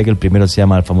 que juraría que el primero se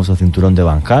llama el famoso cinturón de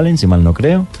Van Halen, si mal no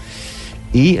creo,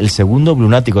 y el segundo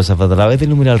lunático. O sea, a través del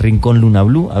numeral Rincón Luna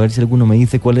BLU, a ver si alguno me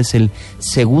dice cuál es el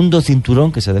segundo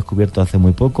cinturón que se ha descubierto hace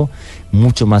muy poco,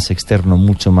 mucho más externo,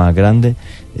 mucho más grande,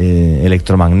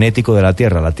 electromagnético de la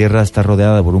Tierra. La Tierra está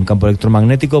rodeada por un campo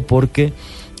electromagnético porque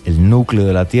el núcleo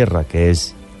de la Tierra, que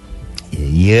es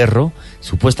hierro,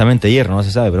 supuestamente hierro, no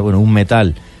se sabe, pero bueno, un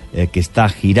metal que está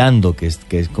girando, que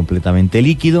es completamente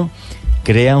líquido,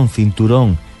 crea un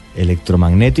cinturón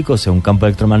electromagnético, o sea, un campo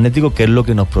electromagnético que es lo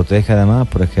que nos protege además,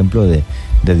 por ejemplo, de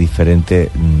diferentes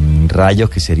rayos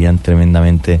que serían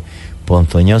tremendamente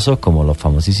ponzoñosos, como los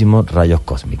famosísimos rayos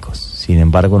cósmicos. Sin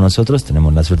embargo, nosotros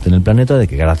tenemos la suerte en el planeta de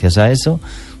que gracias a eso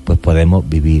pues podemos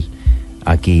vivir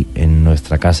aquí en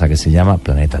nuestra casa que se llama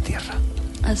Planeta Tierra.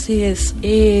 Así es.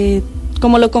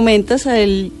 Como lo comentas, a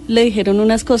él le dijeron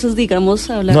unas cosas,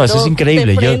 digamos, hablando. No, eso es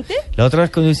increíble. Yo, la otra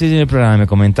vez cuando estuve en el programa me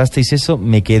comentasteis eso,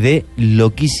 me quedé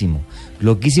loquísimo.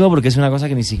 Loquísimo porque es una cosa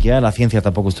que ni siquiera la ciencia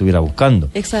tampoco estuviera buscando.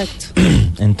 Exacto.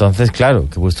 Entonces, claro,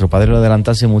 que vuestro padre lo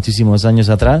adelantase muchísimos años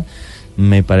atrás,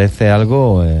 me parece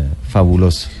algo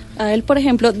fabuloso. A él, por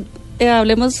ejemplo,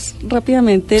 hablemos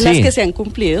rápidamente de las que se han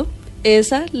cumplido.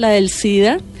 Esa, la del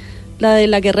SIDA, la de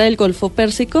la guerra del Golfo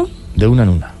Pérsico. De una en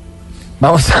una.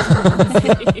 Vamos a...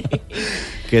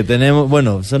 que tenemos,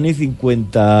 bueno, son y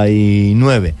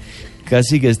 59.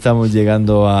 Casi que estamos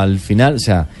llegando al final. O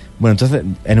sea, bueno, entonces,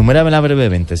 enuméramela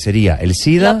brevemente. Sería el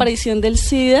SIDA. La aparición del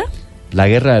SIDA. La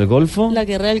guerra del Golfo. La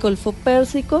guerra del Golfo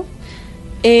Pérsico.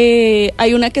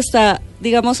 Hay una que está,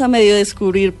 digamos, a medio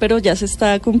descubrir, pero ya se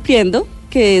está cumpliendo,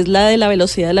 que es la de la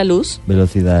velocidad de la luz.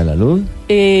 Velocidad de la luz.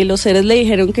 Los seres le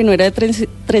dijeron que no era de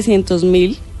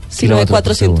 300.000, sino de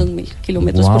 400.000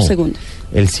 kilómetros por segundo.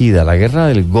 El SIDA, la guerra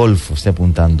del Golfo, estoy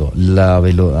apuntando.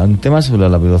 Un tema sobre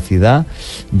la velocidad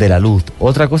de la luz.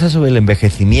 Otra cosa sobre el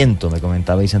envejecimiento, me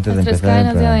comentabais antes de empezar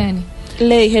el programa.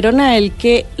 Le dijeron a él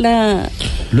que el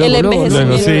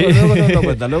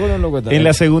envejecimiento... Luego nos lo cuenta. En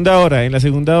la segunda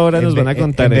hora nos van a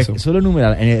contar eso. Solo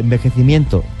numeral, en el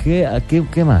envejecimiento,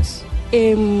 ¿qué más?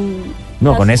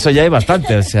 No, con eso ya hay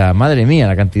bastante, o sea, madre mía,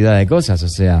 la cantidad de cosas, o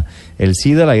sea, el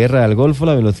SIDA, la guerra del Golfo,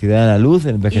 la velocidad de la luz,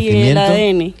 el envejecimiento... Y el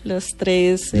ADN, los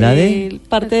tres,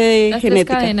 parte de las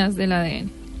genética. Las cadenas del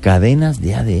ADN. Cadenas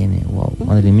de ADN, wow,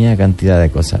 madre mía, cantidad de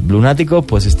cosas. Lunáticos,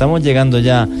 pues estamos llegando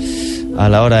ya a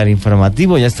la hora del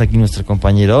informativo, ya está aquí nuestro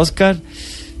compañero Óscar.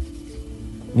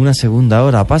 Una segunda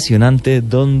hora apasionante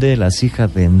donde las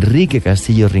hijas de Enrique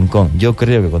Castillo Rincón, yo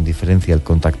creo que con diferencia el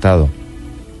contactado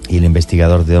y el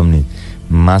investigador de OVNI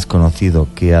más conocido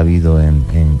que ha habido en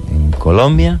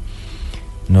Colombia,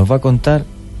 nos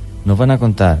van a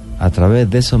contar a través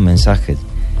de esos mensajes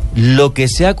lo que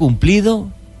se ha cumplido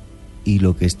y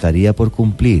lo que estaría por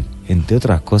cumplir, entre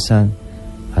otras cosas,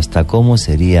 hasta cómo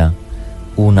sería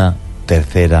una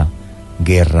tercera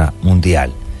guerra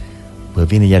mundial. Pues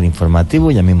viene ya el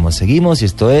informativo, ya mismo seguimos y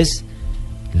esto es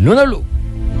Luna BLU.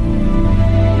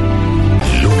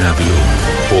 Luna BLU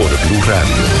por Blue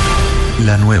Radio,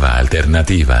 la nueva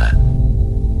alternativa.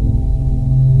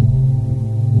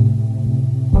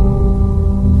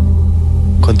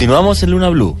 Continuamos en Luna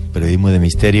BLU, periodismo de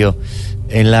misterio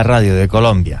en la radio de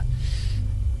Colombia.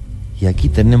 Y aquí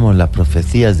tenemos las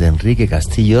profecías de Enrique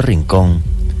Castillo Rincón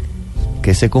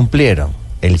que se cumplieron.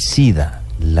 El SIDA,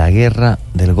 la guerra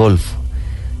del Golfo,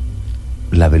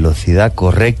 la velocidad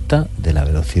correcta de la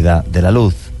velocidad de la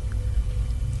luz,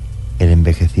 el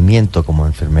envejecimiento como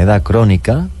enfermedad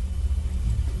crónica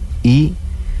y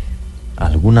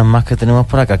algunas más que tenemos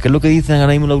por acá. ¿Qué es lo que dicen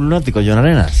ahora mismo los lunáticos, John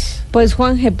Arenas? Pues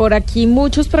Juanje, por aquí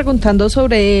muchos preguntando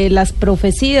sobre las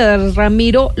profecías.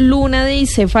 Ramiro Luna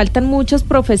dice, faltan muchas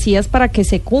profecías para que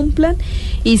se cumplan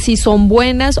y si son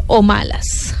buenas o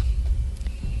malas.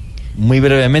 Muy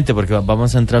brevemente, porque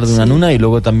vamos a entrar de una en una y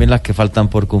luego también las que faltan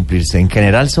por cumplirse. ¿En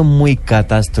general son muy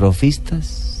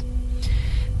catastrofistas?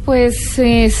 Pues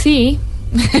sí,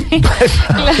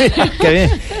 Qué bien.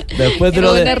 Después de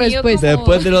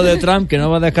Después lo de Trump, que no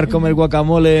va a dejar comer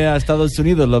guacamole a Estados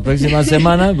Unidos la próxima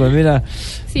semana, pues mira.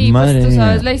 Sí, madre pues tú mía.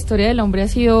 sabes, la historia del hombre ha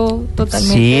sido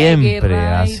totalmente Siempre de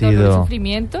guerra ha y dolor y sido.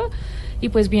 sufrimiento, y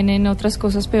pues vienen otras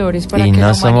cosas peores para Y que no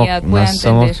la somos, humanidad pueda no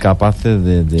somos entender capaces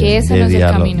que ese no es el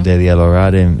camino. de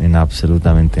dialogar en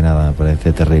absolutamente nada. Me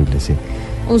parece terrible, sí.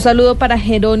 Un saludo para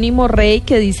Jerónimo Rey,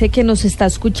 que dice que nos está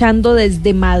escuchando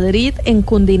desde Madrid, en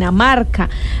Cundinamarca.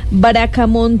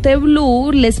 Bracamonte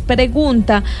Blue les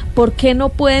pregunta por qué no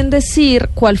pueden decir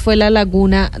cuál fue la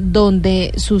laguna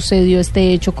donde sucedió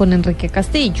este hecho con Enrique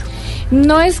Castillo.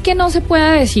 No es que no se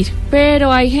pueda decir,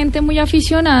 pero hay gente muy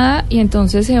aficionada y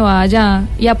entonces se va allá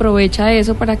y aprovecha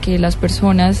eso para que las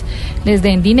personas les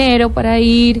den dinero para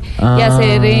ir y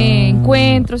hacer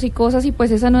encuentros y cosas, y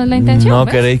pues esa no es la intención. No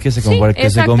 ¿ves? queréis que se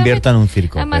convierta en un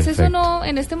circo. Además, Perfecto. eso no,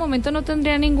 en este momento no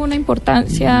tendría ninguna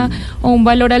importancia o un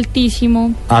valor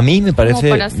altísimo. A mí me parece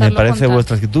contando.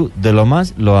 vuestra actitud de lo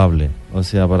más loable. O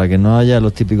sea, para que no haya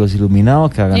los típicos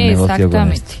iluminados que hagan negocio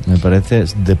con esto. Me parece,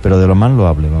 pero de lo más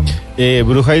loable, vamos.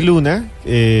 Bruja y Luna,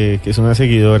 que es una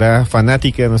seguidora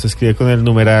fanática, nos escribe con el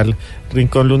numeral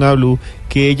Rincón Luna BLU,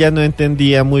 que ella no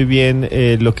entendía muy bien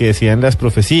lo que decían las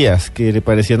profecías, que le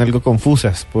parecían algo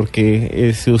confusas,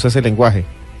 porque se usa ese lenguaje.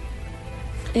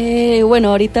 Bueno,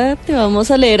 ahorita te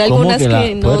vamos a leer algunas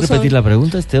que no ¿Puedes repetir la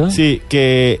pregunta, Esteban? Sí,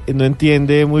 que no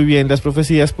entiende muy bien las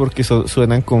profecías porque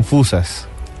suenan confusas.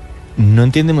 No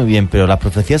entiende muy bien, pero las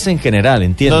profecías en general,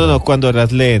 entiendo. No, cuando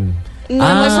las leen. No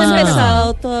hemos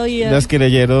empezado todavía. Las que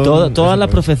leyeron. Todas las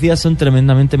profecías son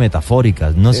tremendamente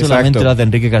metafóricas, no solamente las de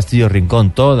Enrique Castillo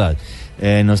Rincón, todas.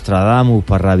 Nostradamus,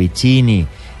 Parravicini,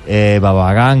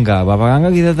 Babaganga.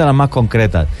 Babaganga quizás de las más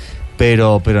concretas.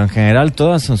 Pero en general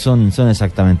todas son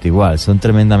exactamente igual, son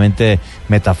tremendamente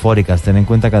metafóricas. Ten en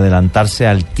cuenta que adelantarse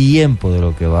al tiempo de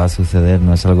lo que va a suceder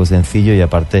no es algo sencillo, y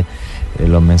aparte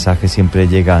los mensajes siempre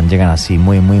llegan así,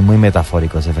 muy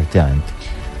metafóricos, efectivamente.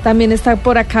 También está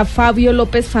por acá Fabio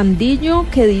López Fandillo,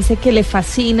 que dice que le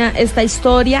fascina esta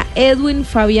historia. Edwin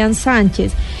Fabián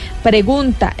Sánchez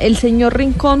pregunta, ¿el señor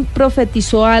Rincón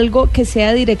profetizó algo que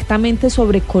sea directamente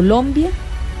sobre Colombia?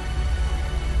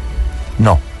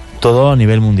 No. Todo a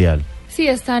nivel mundial. Sí,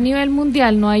 está a nivel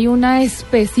mundial, no hay una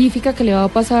específica que le va a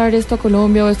pasar esto a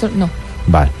Colombia o esto, no.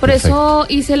 Vale, Por perfecto. eso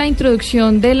hice la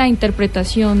introducción de la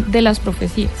interpretación de las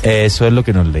profecías. Eso es lo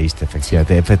que nos leíste,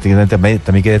 efectivamente. Efectivamente, también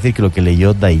hay que decir que lo que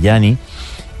leyó Dayani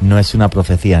no es una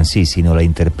profecía en sí, sino la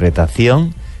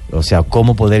interpretación, o sea,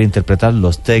 cómo poder interpretar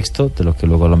los textos, de los que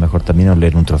luego a lo mejor también nos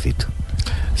leen un trocito.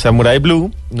 Samurai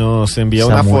Blue nos envía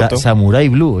una foto. Samurai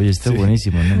Blue, oye, está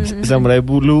buenísimo, ¿no? Samurai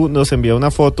Blue nos envía una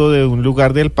foto de un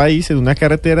lugar del país, en una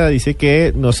carretera. Dice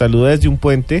que nos saluda desde un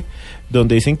puente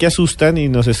donde dicen que asustan y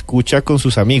nos escucha con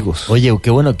sus amigos. Oye, qué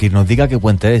bueno que nos diga qué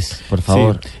puente es, por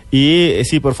favor. Sí. Y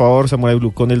sí, por favor, Samurai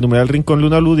Blue, con el numeral Rincón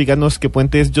Luna Blue, díganos qué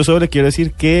puente es. Yo solo le quiero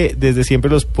decir que desde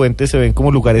siempre los puentes se ven como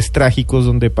lugares trágicos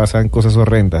donde pasan cosas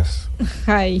horrendas.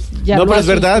 Ay, ya no, lo pero es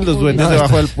asusto, verdad, los duendes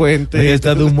debajo del puente.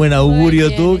 Estás de un buen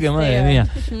augurio tú, que madre mía.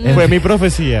 Fue mi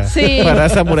profecía para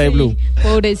Samurai Blue.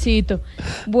 Pobrecito.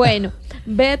 Bueno,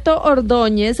 Beto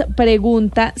Ordóñez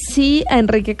pregunta si a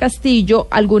Enrique Castillo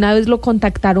alguna vez lo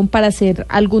contactaron para hacer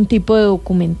algún tipo de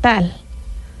documental.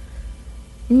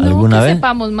 No ¿Alguna que vez?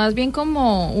 sepamos, más bien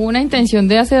como una intención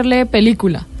de hacerle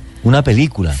película. ¿Una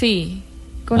película? Sí,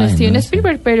 con Ay, Steven no sé.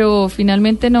 Spielberg, pero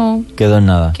finalmente no Quedó en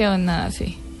nada. quedó en nada,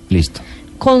 sí. Listo.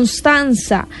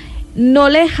 Constanza, ¿no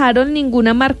le dejaron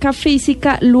ninguna marca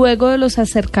física luego de los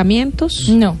acercamientos?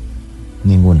 No.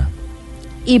 Ninguna.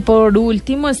 Y por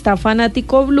último está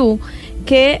Fanático Blue,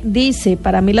 que dice,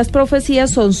 para mí las profecías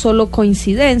son solo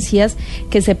coincidencias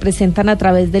que se presentan a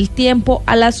través del tiempo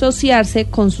al asociarse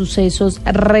con sucesos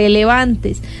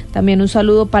relevantes. También un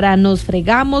saludo para Nos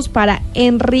Fregamos, para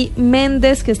Henry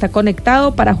Méndez, que está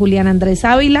conectado, para Julián Andrés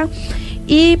Ávila,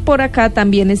 y por acá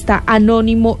también está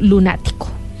Anónimo Lunático.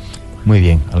 Muy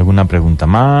bien. ¿Alguna pregunta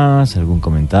más? ¿Algún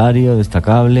comentario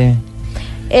destacable?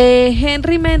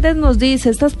 Henry Méndez nos dice,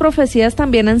 ¿estas profecías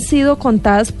también han sido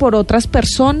contadas por otras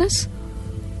personas?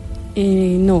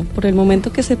 No, por el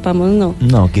momento que sepamos, no.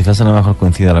 No, quizás a lo mejor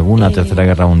coincida alguna, Tercera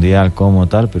Guerra Mundial, como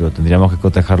tal, pero tendríamos que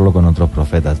cotejarlo con otros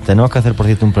profetas. Tenemos que hacer, por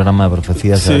cierto, un programa de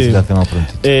profecías, a ver si lo hacemos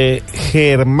pronto.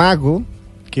 Germago,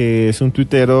 que es un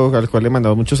tuitero al cual le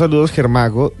mandamos muchos saludos,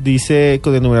 Germago, dice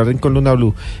con el numeral Rincón Luna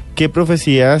Blue, ¿qué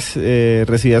profecías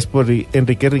recibidas por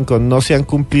Enrique Rincón no se han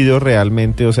cumplido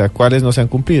realmente? O sea, ¿cuáles no se han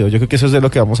cumplido? Yo creo que eso es de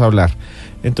lo que vamos a hablar.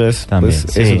 Entonces, también,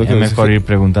 pues, sí, eso es lo que mejor ir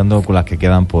preguntando con las que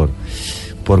quedan por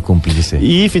cumplirse.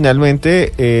 Y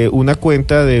finalmente, una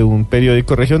cuenta de un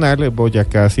periódico regional,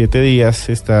 Boyacá 7 Días,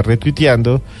 está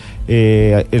retuiteando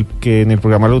que en el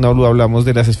programa Luna BLU hablamos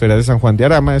de las esferas de San Juan de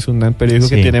Arama. Es un periódico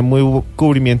que tiene muy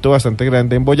cubrimiento bastante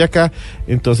grande en Boyacá.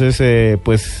 Entonces,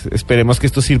 pues esperemos que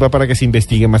esto sirva para que se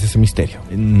investigue más ese misterio.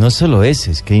 No solo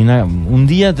ese, es que hay un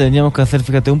día tendríamos que hacer,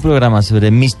 fíjate, un programa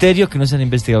sobre misterios que no se han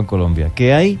investigado en Colombia.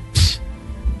 ¿Qué hay?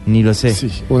 Ni lo sé.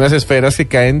 Sí, unas esferas que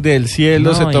caen del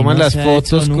cielo, se toman las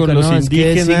fotos con los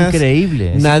indígenas. Es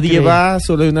increíble. Nadie va,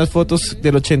 solo hay unas fotos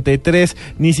del 83.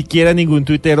 Ni siquiera ningún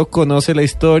tuitero conoce la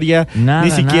historia. Ni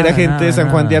siquiera gente de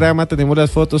San Juan de Arama tenemos las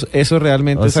fotos. Eso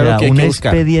realmente es algo que hay que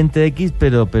buscar. Un expediente X,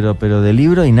 pero de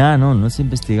libro y nada, no se ha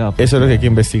investigado. Eso es lo que hay que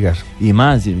investigar. Y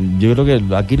más, yo creo que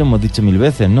aquí lo hemos dicho 1000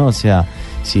 veces, ¿no? O sea,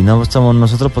 si no estamos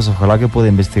nosotros, pues ojalá que pueda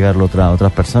investigarlo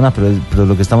otras personas, pero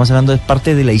lo que estamos hablando es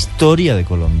parte de la historia de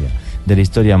Colombia, de la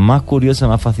historia más curiosa,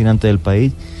 más fascinante del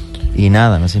país, y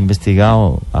nada, no se ha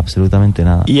investigado absolutamente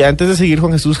nada. Y antes de seguir,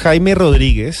 Juan Jesús, Jaime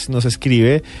Rodríguez nos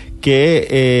escribe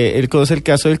que él conoce el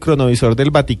caso del cronovisor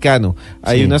del Vaticano.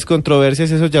 Hay unas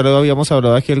controversias, eso ya lo habíamos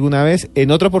hablado aquí alguna vez.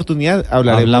 En otra oportunidad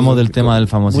hablamos del tema del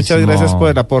famosísimo. Muchas gracias por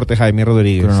el aporte, Jaime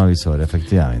Rodríguez. Cronovisor,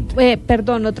 efectivamente.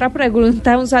 Perdón, otra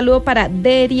pregunta, un saludo para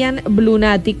Derian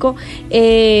Blunático.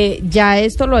 Ya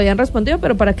esto lo habían respondido,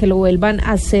 pero para que lo vuelvan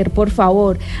a hacer, por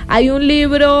favor. Hay un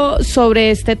libro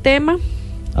sobre este tema.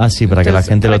 Ah, sí, para que la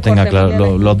gente lo tenga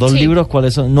claro. Los dos libros,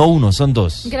 ¿cuáles son? No uno, son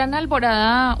dos. Gran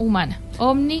Alborada Humana.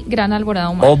 OVNI, Gran Alborada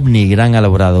Humana. OVNI, Gran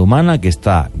Alborada Humana, que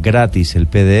está gratis el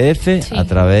PDF a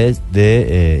través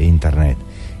de internet.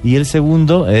 Y el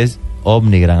segundo es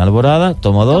OVNI, Gran Alborada,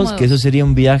 tomo 2, que eso sería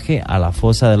un viaje a la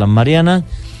fosa de las Marianas,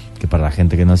 que para la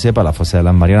gente que no sepa, la fosa de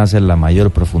las Marianas es la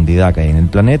mayor profundidad que hay en el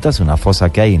planeta, es una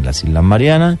fosa que hay en las Islas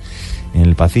Marianas, en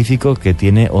el Pacífico, que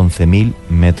tiene 11.000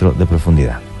 metros de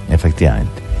profundidad.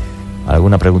 Efectivamente.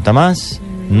 ¿Alguna pregunta más?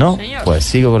 ¿No? Señor. Pues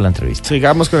sigo con la entrevista.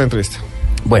 Sigamos con la entrevista.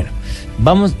 Bueno,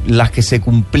 vamos, las que se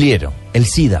cumplieron. El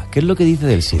SIDA, ¿qué es lo que dice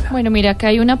del SIDA? Bueno, mira, acá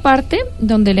hay una parte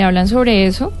donde le hablan sobre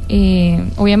eso.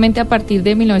 Obviamente a partir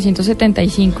de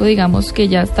 1975, digamos que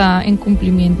ya está en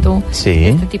cumplimiento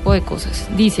este tipo de cosas.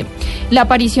 Dice, la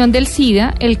aparición del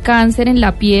SIDA, el cáncer en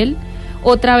la piel,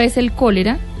 otra vez el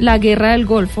cólera, la guerra del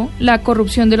Golfo, la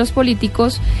corrupción de los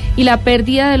políticos y la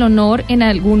pérdida del honor en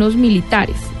algunos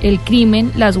militares, el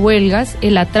crimen, las huelgas,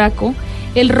 el atraco,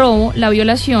 el robo, la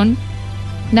violación,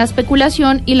 la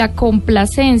especulación y la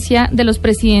complacencia de los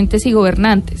presidentes y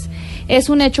gobernantes. Es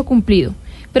un hecho cumplido.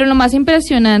 Pero lo más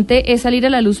impresionante es salir a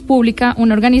la luz pública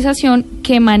una organización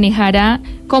que manejará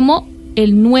como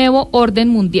el nuevo orden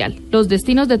mundial, los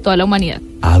destinos de toda la humanidad.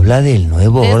 ¿Habla del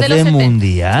nuevo Desde orden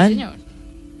mundial? Sí, señor.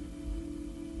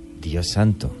 Dios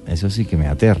santo, eso sí que me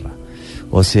aterra.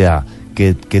 O sea,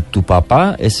 que tu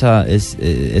papá,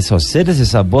 esos seres,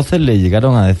 esas voces le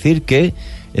llegaron a decir que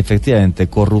efectivamente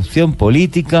corrupción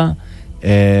política,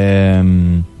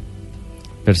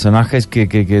 personajes que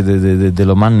de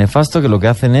lo más nefasto, que lo que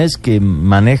hacen es que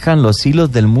manejan los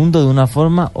hilos del mundo de una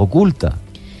forma oculta.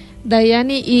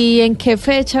 Dayani, ¿y en qué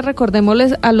fecha,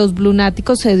 recordémosles a los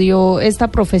blunáticos, se dio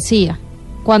esta profecía?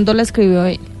 ¿Cuándo la escribió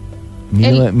él?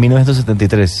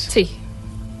 1973. Sí.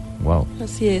 Wow.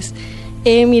 Así es.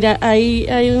 Mira, hay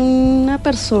una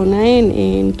persona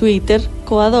en Twitter,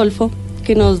 Coadolfo,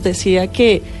 que nos decía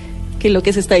que lo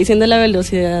que se está diciendo de la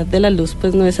velocidad de la luz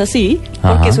pues no es así,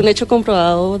 porque es un hecho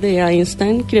comprobado de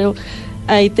Einstein, creo.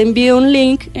 Ahí te envío un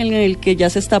link en el que ya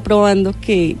se está probando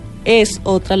que es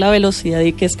otra la velocidad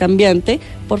y que es cambiante,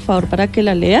 por favor, para que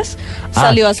la leas.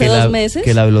 Salió hace 2 meses.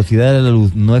 Que la velocidad de la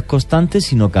luz no es constante,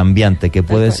 sino cambiante, que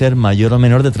puede ser mayor o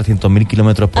menor de 300.000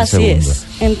 kilómetros por segundo. Así es.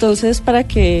 Entonces, para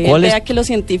que vea que los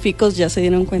científicos ya se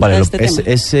dieron cuenta de este tema.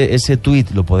 Ese tweet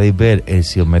lo podéis ver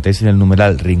si os metéis en el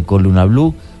numeral Rincón Luna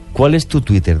BLU. ¿Cuál es tu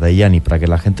Twitter, Dayani, para que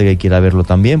la gente que quiera verlo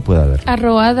también pueda verlo?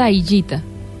 @Daillita.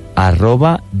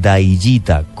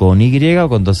 @Daillita, ¿con Y o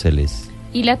con 2 L's?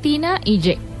 Y latina y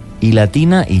Y. Y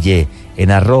latina y Y.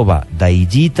 En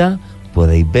 @Daillita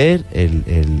podéis ver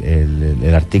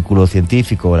el artículo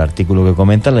científico o el artículo que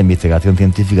comenta la investigación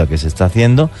científica que se está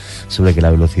haciendo sobre que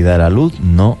la velocidad de la luz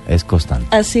no es constante.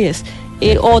 Así es.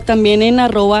 O también en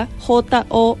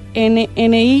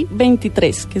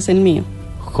 @JONNI23, que es el mío.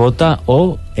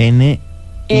 JONNI23.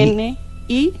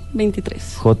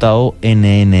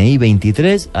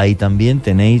 JONNI23, ahí también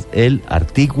tenéis el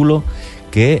artículo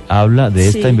que habla de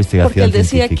esta investigación porque él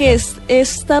decía científica. Que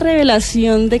esta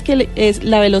revelación de que es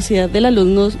la velocidad de la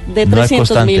luz de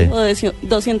 300.000 o de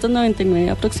 299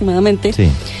 aproximadamente,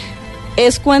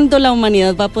 es cuando la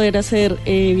humanidad va a poder hacer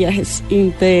viajes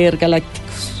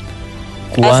intergalácticos.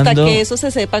 Hasta que eso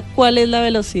se sepa cuál es la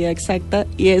velocidad exacta,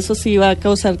 y eso sí va a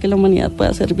causar que la humanidad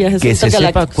pueda hacer viajes ¿Que se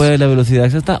intergalácticos. sepa cuál es la velocidad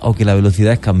exacta o que la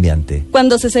velocidad es cambiante?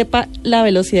 Cuando se sepa la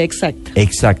velocidad exacta.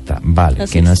 Exacta, vale,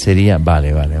 Así que es. no sería...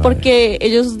 Vale. Porque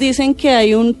ellos dicen que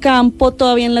hay un campo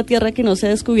todavía en la Tierra que no se ha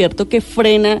descubierto que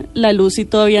frena la luz y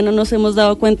todavía no nos hemos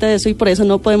dado cuenta de eso, y por eso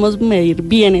no podemos medir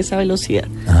bien esa velocidad.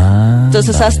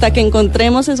 Entonces hasta que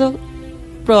encontremos eso,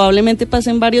 probablemente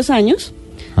pasen varios años,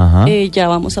 ya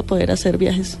vamos a poder hacer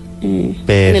viajes en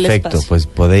el Perfecto, espacio. pues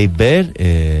podéis ver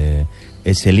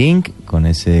ese link con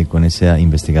esa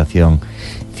investigación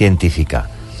científica.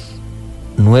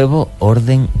 Nuevo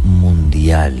orden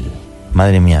mundial.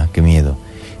 Madre mía, qué miedo.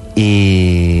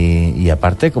 Y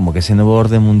aparte, como que ese nuevo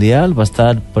orden mundial va a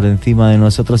estar por encima de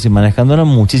nosotros y manejándonos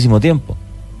muchísimo tiempo.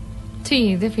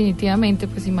 Sí, definitivamente,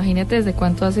 pues imagínate desde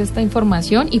cuánto hace esta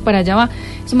información, y para allá va.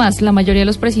 Es más, la mayoría de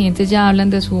los presidentes ya hablan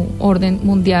de su orden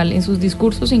mundial en sus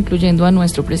discursos, incluyendo a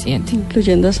nuestro presidente.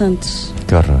 Incluyendo a Santos.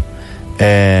 Qué horror.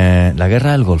 La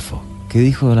guerra del Golfo. ¿Qué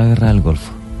dijo de la guerra del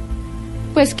Golfo?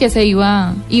 Pues que se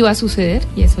iba a suceder,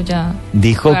 y eso ya...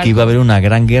 Dijo que iba a haber una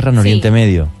gran guerra en Oriente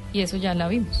Medio. Y eso ya la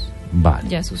vimos. Vale.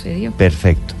 Ya sucedió.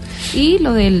 Perfecto. Y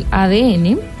lo del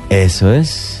ADN... Eso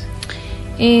es...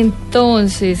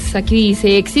 Entonces, aquí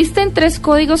dice, existen 3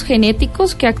 códigos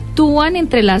genéticos que actúan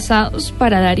entrelazados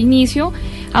para dar inicio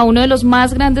a uno de los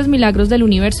más grandes milagros del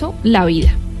universo, la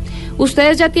vida.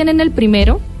 Ustedes ya tienen el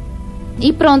primero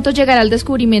y pronto llegará el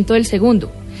descubrimiento del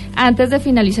segundo, antes de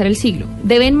finalizar el siglo.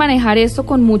 Deben manejar esto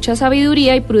con mucha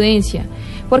sabiduría y prudencia,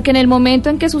 porque en el momento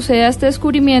en que suceda este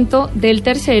descubrimiento del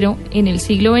tercero, en el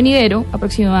siglo venidero,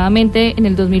 aproximadamente en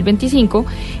el 2025,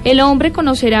 el hombre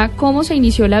conocerá cómo se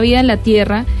inició la vida en la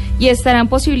Tierra y estará en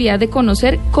posibilidad de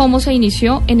conocer cómo se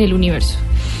inició en el universo.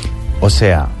 O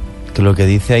sea, que lo que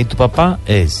dice ahí tu papá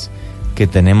es que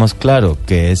tenemos claro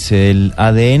que es el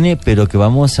ADN, pero que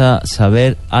vamos a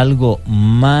saber algo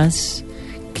más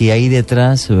que hay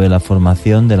detrás sobre la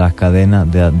formación de las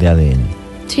cadenas de ADN.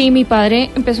 Sí, mi padre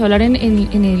empezó a hablar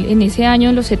en ese año,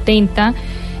 en los 70,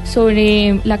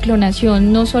 sobre la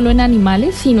clonación no solo en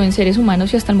animales, sino en seres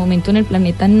humanos, y hasta el momento en el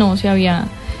planeta no se había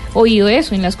oído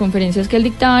eso. En las conferencias que él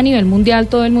dictaba a nivel mundial,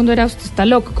 todo el mundo era, usted está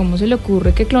loco, ¿cómo se le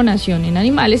ocurre que clonación en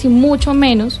animales y mucho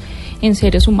menos en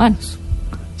seres humanos?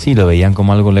 Sí, lo veían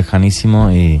como algo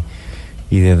lejanísimo, y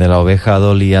desde la oveja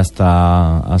Dolly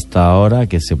hasta ahora,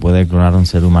 que se puede clonar un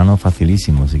ser humano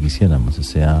facilísimo si quisiéramos, o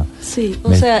sea... Sí,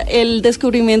 o sea, el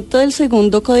descubrimiento del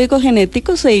segundo código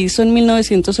genético se hizo en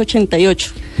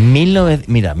 1988.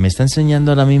 Mira, me está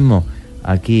enseñando ahora mismo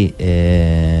aquí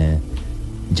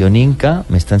Joninka,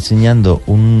 me está enseñando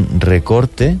un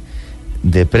recorte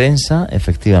de prensa,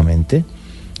 efectivamente.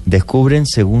 Descubren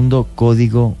segundo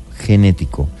código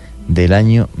genético del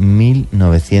año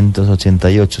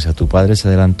 1988, o sea, tu padre se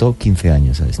adelantó 15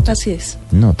 años a esto. Así es.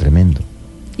 No, tremendo.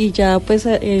 Y ya pues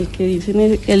el que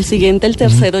dicen el siguiente, el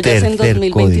tercero, ya es en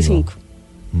 2025. Código.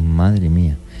 Madre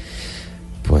mía.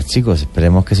 Pues chicos,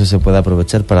 esperemos que eso se pueda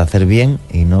aprovechar para hacer bien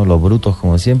y no los brutos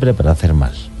como siempre para hacer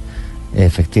mal.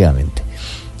 Efectivamente.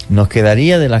 Nos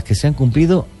quedaría de las que se han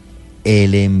cumplido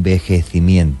el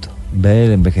envejecimiento. Ver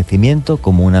el envejecimiento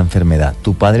como una enfermedad.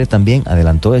 Tu padre también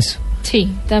adelantó eso.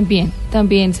 Sí, también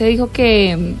se dijo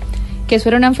que eso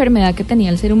era una enfermedad que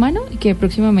tenía el ser humano y que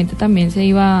próximamente también se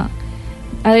iba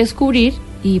a descubrir,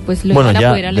 y pues lo iban a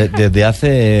poder alejar. Desde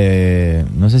hace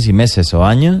no sé si meses o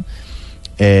años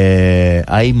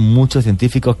hay muchos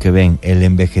científicos que ven el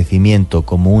envejecimiento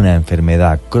como una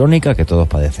enfermedad crónica que todos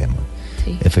padecemos.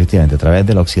 Sí. Efectivamente, a través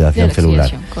de la oxidación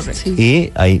celular. Correcto. Y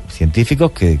hay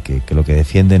científicos que lo que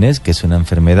defienden es que es una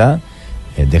enfermedad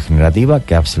degenerativa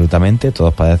que absolutamente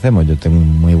todos padecemos. Yo tengo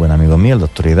un muy buen amigo mío, el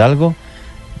doctor Hidalgo,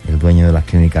 el dueño de las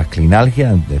clínicas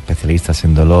Clinalgia, de especialistas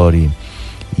en dolor y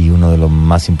uno de los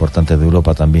más importantes de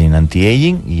Europa también en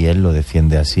anti-aging, y él lo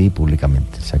defiende así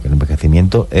públicamente. O sea, que el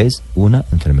envejecimiento es una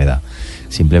enfermedad.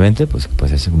 Simplemente pues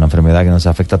es una enfermedad que nos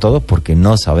afecta a todos porque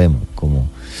no sabemos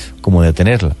cómo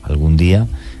detenerla. Algún día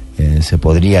se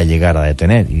podría llegar a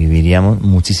detener y viviríamos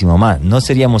muchísimo más. No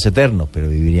seríamos eternos, pero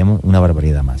viviríamos una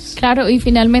barbaridad más. Claro, y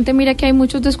finalmente mira que hay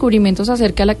muchos descubrimientos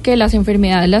acerca de que las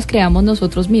enfermedades las creamos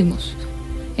nosotros mismos,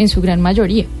 en su gran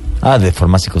mayoría. De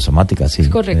forma psicosomática, sí. Es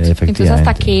correcto. Entonces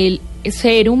hasta que el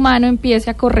ser humano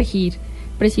empiece a corregir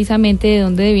precisamente de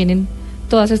dónde vienen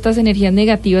todas estas energías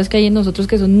negativas que hay en nosotros,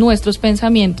 que son nuestros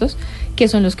pensamientos, que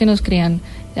son los que nos crean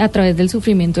a través del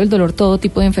sufrimiento, del dolor, todo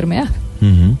tipo de enfermedad.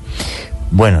 Uh-huh.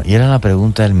 Bueno, y era la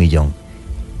pregunta del millón.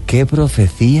 ¿Qué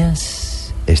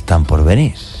profecías están por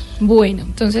venir? Bueno,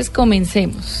 entonces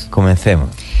comencemos. Comencemos.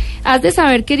 Has de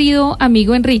saber, querido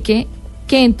amigo Enrique,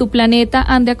 que en tu planeta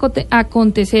han de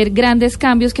acontecer grandes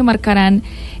cambios que marcarán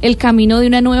el camino de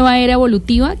una nueva era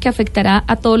evolutiva que afectará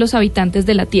a todos los habitantes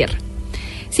de la Tierra,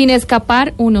 sin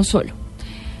escapar uno solo.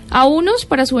 A unos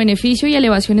para su beneficio y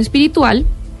elevación espiritual,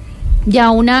 y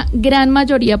a una gran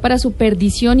mayoría para su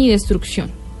perdición y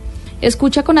destrucción.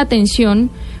 Escucha con atención,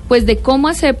 pues de cómo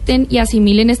acepten y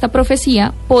asimilen esta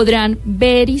profecía, podrán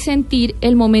ver y sentir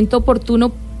el momento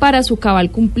oportuno para su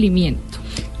cabal cumplimiento.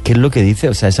 ¿Qué es lo que dice?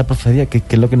 O sea, esa profecía, ¿qué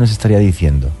es lo que nos estaría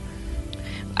diciendo?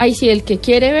 Ay, sí, el que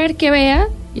quiere ver, que vea,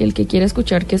 y el que quiere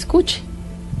escuchar, que escuche.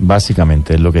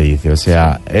 Básicamente es lo que dice, o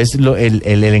sea, sí. Es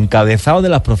el encabezado de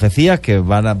las profecías que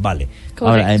van a... Vale, correcto.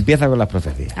 Ahora empieza con las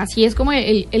profecías. Así es como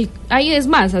ahí es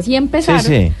más, así empezaron. Sí,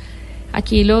 sí.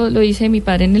 Aquí lo dice mi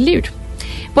padre en el libro.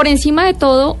 Por encima de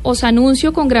todo, os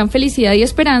anuncio con gran felicidad y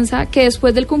esperanza que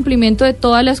después del cumplimiento de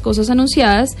todas las cosas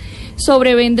anunciadas,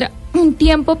 sobrevendrá un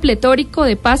tiempo pletórico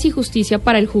de paz y justicia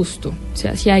para el justo. O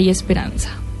sea, si hay esperanza.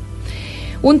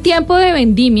 Un tiempo de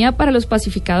vendimia para los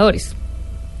pacificadores.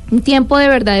 Un tiempo de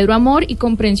verdadero amor y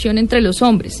comprensión entre los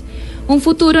hombres. Un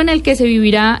futuro en el que se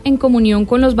vivirá en comunión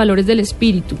con los valores del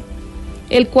espíritu,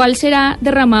 el cual será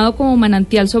derramado como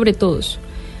manantial sobre todos,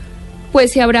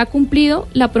 pues se habrá cumplido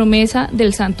la promesa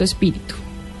del Santo Espíritu.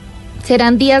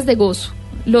 Serán días de gozo.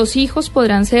 Los hijos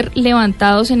podrán ser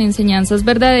levantados en enseñanzas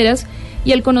verdaderas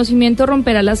y el conocimiento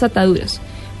romperá las ataduras,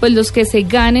 pues los que se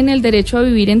ganen el derecho a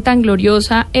vivir en tan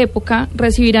gloriosa época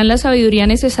recibirán la sabiduría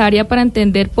necesaria para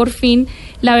entender por fin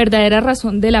la verdadera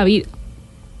razón de la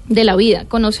vida,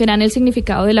 conocerán el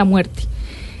significado de la muerte.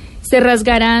 Se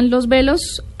rasgarán los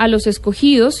velos a los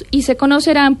escogidos y se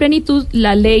conocerá en plenitud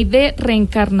la ley de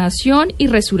reencarnación y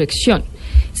resurrección.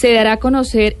 Se dará a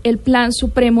conocer el plan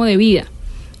supremo de vida,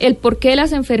 el porqué de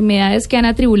las enfermedades que han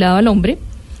atribulado al hombre.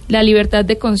 La libertad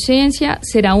de conciencia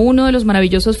será uno de los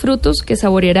maravillosos frutos que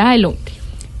saboreará el hombre.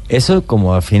 Eso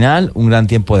como al final un gran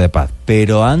tiempo de paz.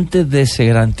 Pero antes de ese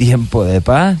gran tiempo de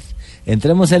paz,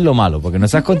 entremos en lo malo, porque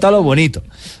nos has contado lo bonito.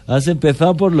 Has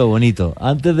empezado por lo bonito.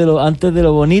 Antes de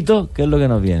lo bonito, ¿qué es lo que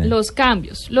nos viene? Los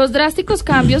cambios. Los drásticos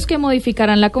cambios que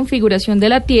modificarán la configuración de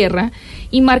la Tierra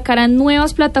y marcarán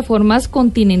nuevas plataformas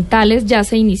continentales ya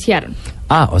se iniciaron.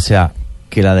 O sea,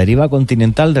 que la deriva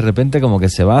continental de repente como que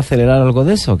se va a acelerar algo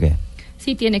de eso, ¿o qué?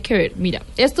 Sí, tiene que ver. Mira,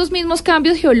 estos mismos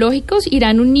cambios geológicos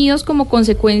irán unidos como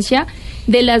consecuencia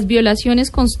de las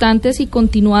violaciones constantes y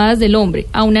continuadas del hombre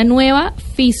a una nueva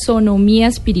fisonomía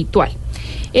espiritual.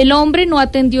 El hombre no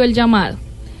atendió el llamado,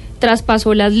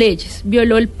 traspasó las leyes,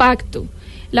 violó el pacto.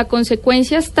 La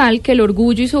consecuencia es tal que el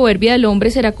orgullo y soberbia del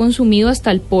hombre será consumido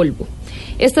hasta el polvo.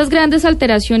 Estas grandes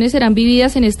alteraciones serán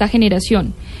vividas en esta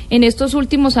generación, en estos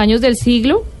últimos años del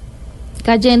siglo,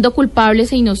 cayendo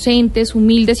culpables e inocentes,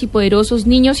 humildes y poderosos,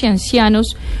 niños y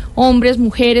ancianos, hombres,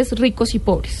 mujeres, ricos y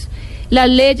pobres. Las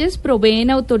leyes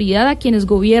proveen autoridad a quienes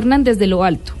gobiernan desde lo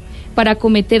alto para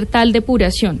cometer tal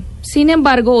depuración. Sin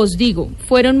embargo, os digo,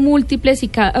 fueron múltiples y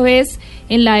cada vez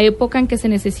en la época en que se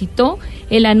necesitó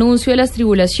el anuncio de las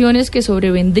tribulaciones que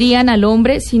sobrevendrían al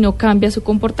hombre si no cambia su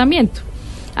comportamiento.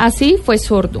 Así fue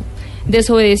sordo,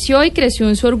 desobedeció y creció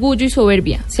en su orgullo y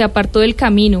soberbia, se apartó del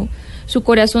camino, su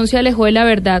corazón se alejó de la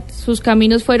verdad, sus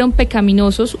caminos fueron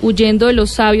pecaminosos, huyendo de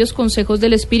los sabios consejos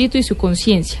del espíritu y su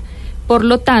conciencia. Por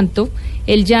lo tanto,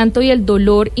 el llanto y el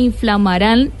dolor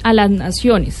inflamarán a las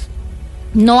naciones.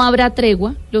 No habrá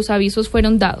tregua, los avisos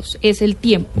fueron dados, es el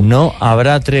tiempo. No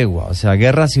habrá tregua, o sea,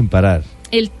 guerra sin parar.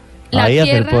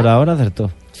 Por ahora acertó.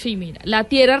 Sí, mira, la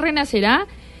tierra renacerá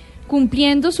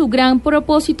cumpliendo su gran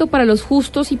propósito para los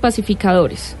justos y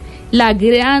pacificadores. La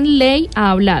gran ley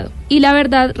ha hablado, y la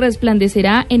verdad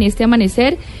resplandecerá en este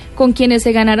amanecer con quienes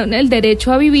se ganaron el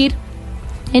derecho a vivir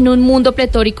en un mundo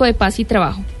pletórico de paz y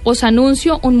trabajo. Os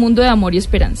anuncio un mundo de amor y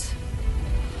esperanza.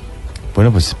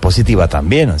 Bueno, pues positiva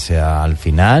también, o sea, al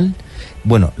final...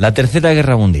 Bueno, la Tercera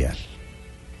Guerra Mundial.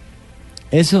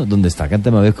 Eso, ¿dónde está? Que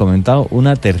antes me habéis comentado,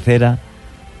 una Tercera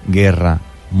Guerra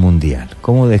Mundial.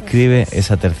 ¿Cómo describe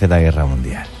esa Tercera Guerra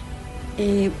Mundial?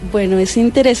 Bueno, es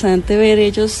interesante ver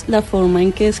ellos la forma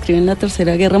en que describen la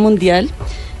Tercera Guerra Mundial.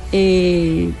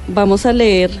 Vamos a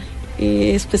leer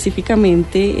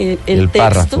específicamente el texto.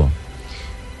 Párrafo.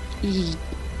 Y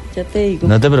ya te digo.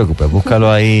 No te preocupes, búscalo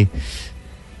ahí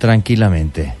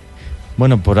tranquilamente.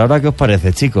 Bueno, por ahora, ¿qué os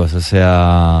parece, chicos? O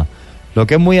sea, lo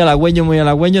que es muy halagüeño,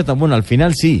 bueno, al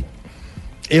final sí.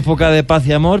 Época de paz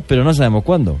y amor, pero no sabemos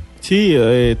cuándo. Sí,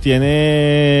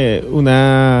 tiene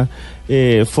una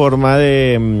forma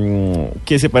de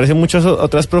que se parece mucho a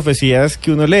otras profecías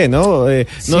que uno lee, ¿no?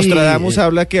 Sí, Nostradamus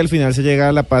habla que al final se llega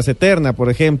a la paz eterna, por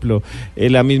ejemplo.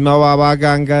 La misma Baba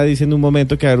Ganga dice en un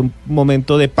momento que va a haber un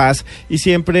momento de paz y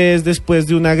siempre es después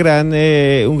de un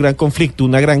gran conflicto,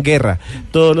 una gran guerra.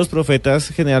 Todos los profetas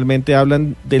generalmente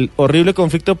hablan del horrible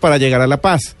conflicto para llegar a la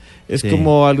paz. Es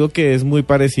como algo que es muy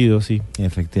parecido, sí.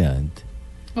 Efectivamente.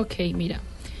 Ok, mira.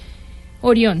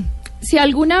 Orión, si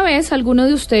alguna vez alguno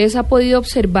de ustedes ha podido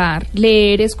observar,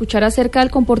 leer, escuchar acerca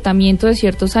del comportamiento de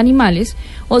ciertos animales,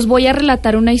 os voy a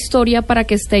relatar una historia para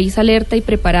que estéis alerta y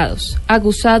preparados.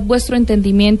 Aguzad vuestro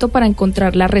entendimiento para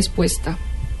encontrar la respuesta.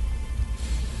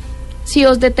 Si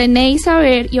os detenéis a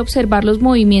ver y observar los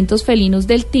movimientos felinos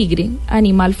del tigre,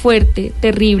 animal fuerte,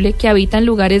 terrible, que habita en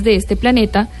lugares de este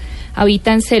planeta,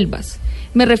 habita en selvas.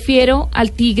 Me refiero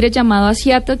al tigre llamado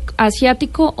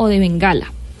asiático o de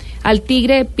Bengala, al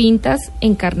tigre de pintas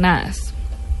encarnadas.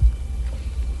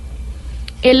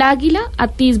 El águila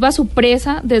atisba a su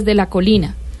presa desde la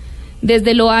colina,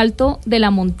 desde lo alto de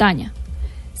la montaña.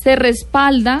 Se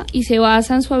respalda y se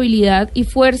basa en su habilidad y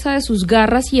fuerza de sus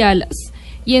garras y alas,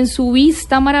 y en su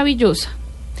vista maravillosa.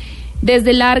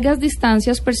 Desde largas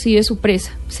distancias percibe su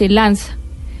presa, se lanza.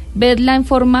 Vedla en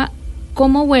forma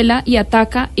cómo vuela y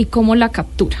ataca y cómo la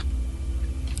captura.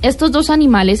 Estos dos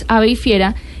animales, ave y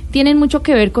fiera, tienen mucho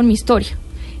que ver con mi historia.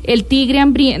 El tigre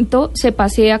hambriento se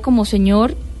pasea como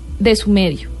señor de su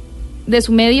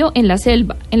medio en la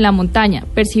selva, en la montaña,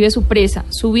 percibe su presa,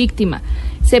 su víctima,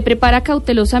 se prepara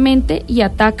cautelosamente y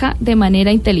ataca de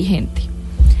manera inteligente.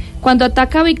 Cuando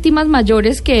ataca a víctimas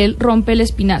mayores que él, rompe el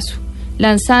espinazo,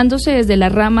 lanzándose desde la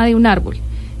rama de un árbol,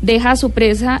 deja a su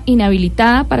presa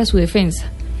inhabilitada para su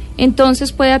defensa.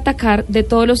 Entonces puede atacar de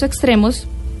todos los extremos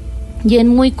y en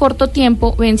muy corto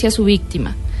tiempo vence a su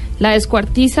víctima. La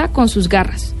descuartiza con sus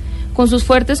garras, con sus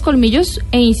fuertes colmillos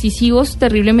e incisivos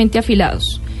terriblemente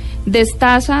afilados.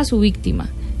 Destaza a su víctima,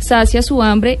 sacia su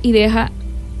hambre y deja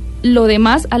lo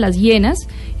demás a las hienas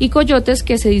y coyotes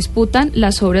que se disputan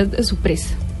las sobras de su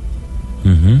presa.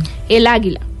 El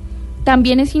águila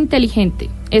también es inteligente,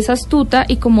 es astuta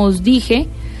y, como os dije,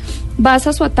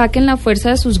 basa su ataque en la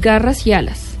fuerza de sus garras y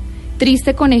alas.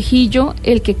 Triste conejillo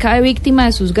el que cae víctima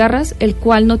de sus garras, el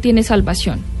cual no tiene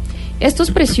salvación. Estos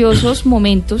preciosos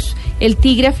momentos, el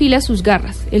tigre afila sus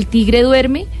garras. El tigre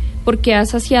duerme porque ha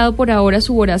saciado por ahora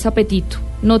su voraz apetito.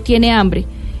 No tiene hambre,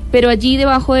 pero allí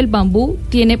debajo del bambú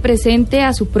tiene presente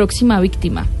a su próxima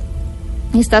víctima.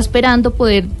 Está esperando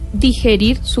poder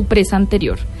digerir su presa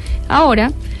anterior.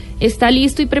 Ahora está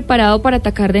listo y preparado para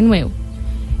atacar de nuevo.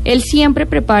 Él siempre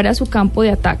prepara su campo de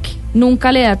ataque,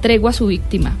 nunca le da tregua a su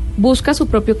víctima. Busca su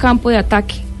propio campo de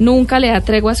ataque, nunca le da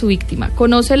tregua a su víctima.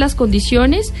 Conoce las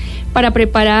condiciones para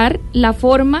preparar la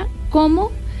forma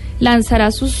como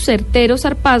lanzará sus certeros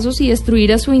zarpazos y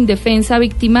destruir a su indefensa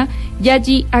víctima, y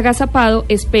allí, agazapado,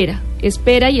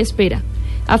 espera y espera.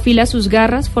 Afila sus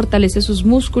garras, fortalece sus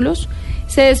músculos,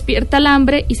 se despierta el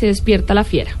hambre y se despierta la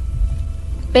fiera.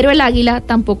 Pero el águila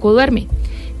tampoco duerme.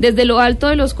 Desde lo alto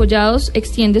de los collados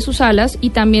extiende sus alas y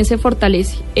también se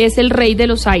fortalece. Es el rey de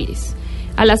los aires.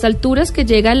 A las alturas que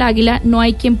llega el águila no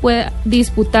hay quien pueda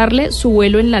disputarle su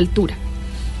vuelo en la altura.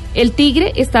 El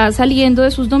tigre está saliendo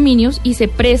de sus dominios y se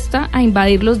presta a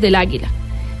invadir los del águila.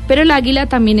 Pero el águila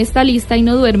también está lista y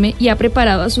no duerme y ha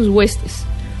preparado a sus huestes.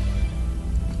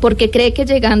 Porque cree que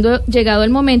llegado el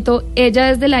momento, ella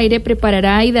desde el aire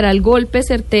preparará y dará el golpe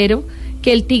certero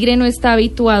que el tigre no está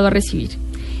habituado a recibir.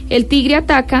 El tigre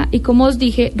ataca y, como os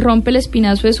dije, rompe el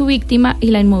espinazo de su víctima y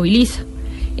la inmoviliza.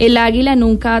 El águila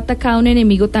nunca ha atacado a un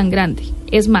enemigo tan grande.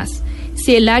 Es más,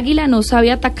 si el águila no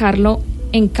sabe atacarlo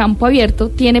en campo abierto,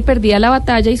 tiene perdida la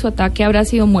batalla y su ataque habrá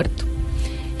sido muerto.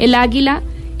 El águila,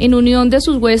 en unión de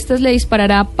sus huestes, le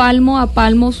disparará palmo a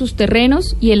palmo sus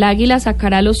terrenos, y el águila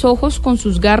sacará los ojos con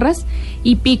sus garras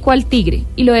y pico al tigre,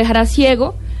 y lo dejará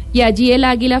ciego, y allí el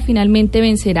águila finalmente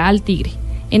vencerá al tigre,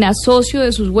 en asocio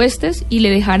de sus huestes, y le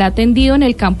dejará tendido en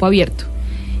el campo abierto,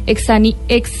 exánime,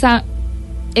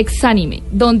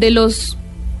 donde los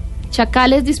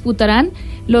chacales disputarán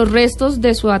los restos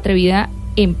de su atrevida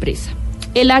empresa.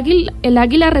 El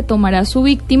águila retomará su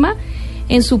víctima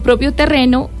en su propio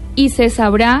terreno y se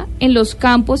sabrá en los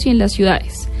campos y en las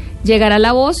ciudades. Llegará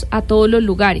la voz a todos los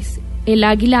lugares. El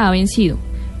águila ha vencido.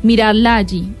 Miradla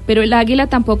allí, pero el águila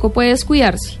tampoco puede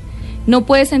descuidarse. No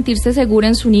puede sentirse segura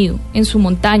en su nido, en su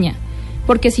montaña,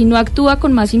 porque si no actúa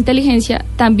con más inteligencia,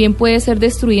 también puede ser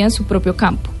destruida en su propio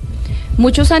campo.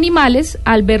 Muchos animales,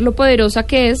 al ver lo poderosa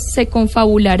que es, se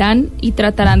confabularán y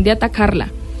tratarán de atacarla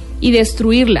y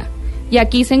destruirla. Y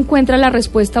aquí se encuentra la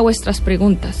respuesta a vuestras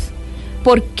preguntas.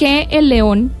 ¿Por qué el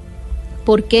león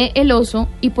 ¿Por qué el oso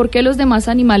y por qué los demás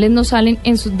animales no salen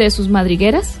de sus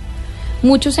madrigueras?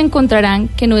 Muchos encontrarán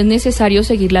que no es necesario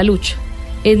seguir la lucha,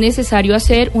 es necesario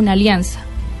hacer una alianza,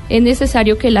 es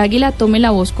necesario que el águila tome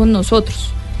la voz con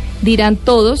nosotros. Dirán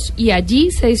todos y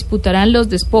allí se disputarán los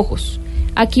despojos.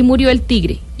 Aquí murió el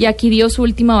tigre y aquí dio su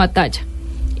última batalla.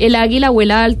 El águila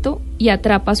vuela alto y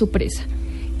atrapa a su presa.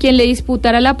 ¿Quién le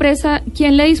disputará la presa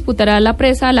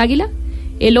al águila?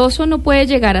 El oso no puede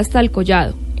llegar hasta el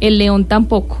collado, el león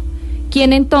tampoco.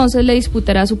 ¿Quién entonces le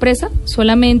disputará su presa?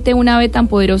 Solamente un ave tan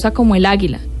poderosa como el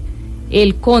águila,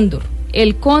 el cóndor.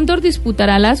 El cóndor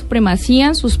disputará la supremacía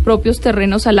en sus propios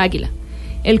terrenos al águila.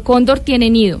 El cóndor tiene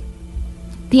nido,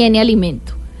 tiene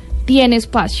alimento, tiene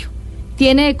espacio,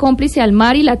 tiene de cómplice al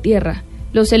mar y la tierra,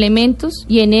 los elementos,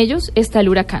 y en ellos está el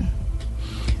huracán.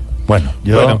 Bueno,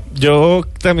 yo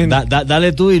también...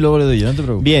 dale tú y luego le doy yo, no te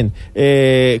preocupes.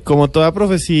 Bien, como toda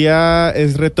profecía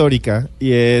es retórica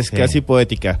y es casi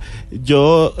poética.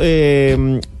 Yo,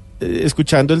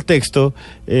 escuchando el texto,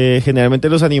 generalmente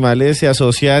los animales se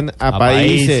asocian a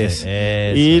países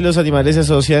y los animales se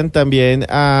asocian también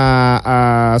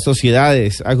a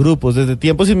sociedades, a grupos, desde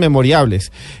tiempos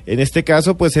inmemoriales. En este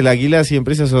caso, pues el águila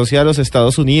siempre se asocia a los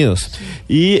Estados Unidos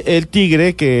y el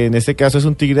tigre, que en este caso es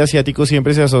un tigre asiático,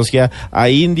 siempre se asocia a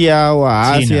India o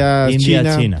a Asia,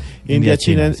 China, sí.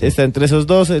 Está entre esos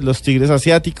dos, los tigres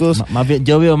asiáticos. Más bien,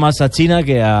 yo veo más a China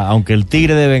que aunque el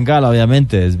tigre de Bengala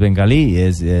obviamente es bengalí,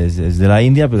 es de la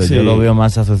India, pero yo lo veo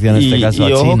más asociado en este caso a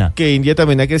China. Ojo que India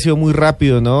también ha crecido muy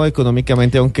rápido, ¿no?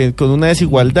 Económicamente, aunque con una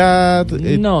desigualdad,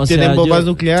 tienen bombas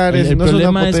nucleares. El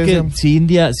problema es que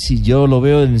si yo lo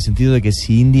veo en el sentido de que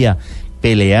si India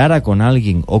peleara con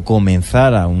alguien o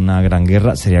comenzara una gran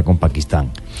guerra, sería con Pakistán.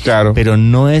 Claro. Pero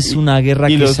no es una guerra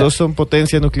y los dos son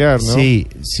potencia nuclear, ¿no?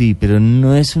 Sí, pero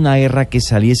no es una guerra que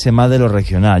saliese más de lo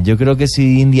regional. Yo creo que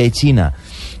si India y China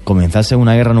comenzasen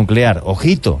una guerra nuclear,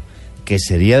 ojito, que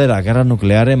sería de las guerras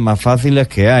nucleares más fáciles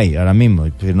que hay ahora mismo,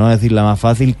 pero no decir la más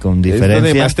fácil, con diferencia.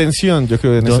 Es de más tensión, yo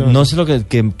creo. No sé lo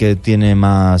que tiene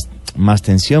más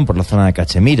tensión por la zona de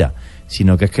Cachemira,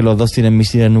 sino que es que los dos tienen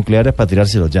misiles nucleares para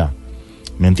tirárselos ya.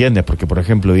 ¿Me entiendes? Porque, por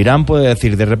ejemplo, Irán puede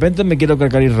decir, de repente me quiero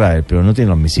cargar Israel, pero no tiene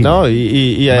los misiles. No,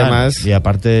 y además... Y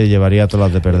aparte llevaría todas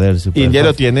las de perder. India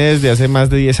lo tiene desde hace más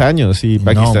de 10 años y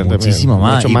Pakistán muchísimo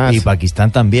también. Mucho más. Y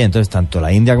Pakistán también. Entonces, tanto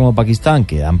la India como Pakistán,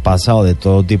 que han pasado de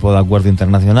todo tipo de acuerdo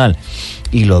internacional,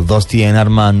 y los dos tienen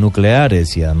armas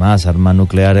nucleares y además armas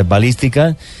nucleares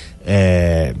balísticas,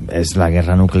 es la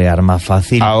guerra nuclear más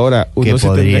fácil. Ahora, uno se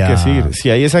tendría que decir, si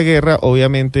hay esa guerra,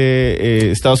 obviamente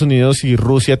Estados Unidos y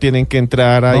Rusia tienen que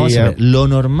entrar ahí. Vamos a ver, lo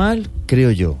normal, creo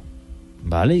yo,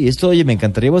 ¿vale? Y esto, oye, me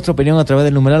encantaría vuestra opinión a través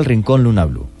del numeral Rincón Luna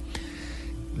BLU.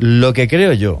 Lo que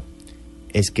creo yo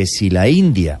es que si la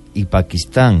India y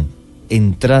Pakistán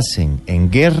entrasen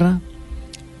en guerra,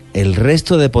 el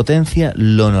resto de potencia,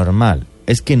 lo normal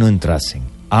es que no entrasen.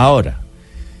 Ahora,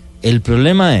 el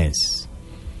problema es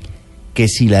que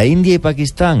si la India y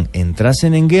Pakistán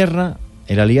entrasen en guerra,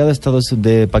 el aliado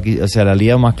el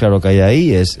aliado más claro que hay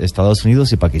ahí es Estados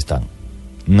Unidos y Pakistán.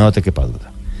 No te quepa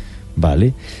duda.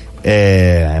 ¿Vale?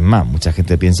 Además, mucha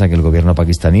gente piensa que el gobierno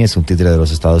pakistaní es un títere de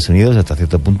los Estados Unidos, hasta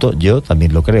cierto punto yo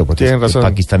también lo creo, porque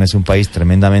Pakistán es un país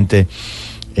tremendamente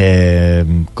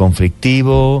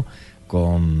conflictivo,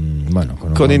 con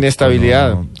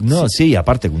inestabilidad.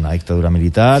 Aparte con una dictadura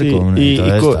militar.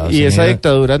 Y esa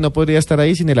dictadura no podría estar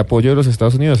ahí sin el apoyo de los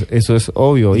Estados Unidos, eso es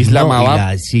obvio. Islamabad. Y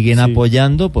la siguen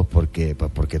apoyando porque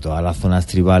todas las zonas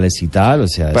tribales y tal,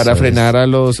 para frenar a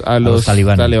los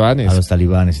talibanes. A los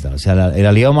talibanes y tal. O sea, el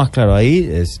aliado más claro ahí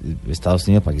es Estados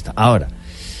Unidos y Pakistán. Ahora,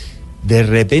 ¿de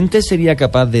repente sería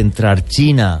capaz de entrar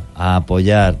China a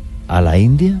apoyar a la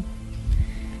India?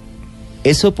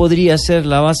 ¿Eso podría ser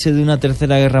la base de una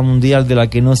tercera guerra mundial de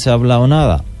la que no se ha hablado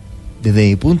nada? Desde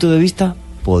mi punto de vista,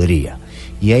 podría.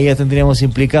 Y ahí ya tendríamos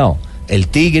implicado el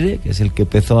tigre, que es el que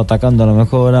empezó atacando a lo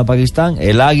mejor a Pakistán,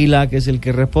 el águila, que es el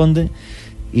que responde,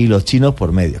 y los chinos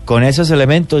por medio. Con esos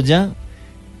elementos ya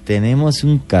tenemos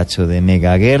un cacho de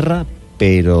megaguerra,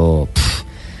 pero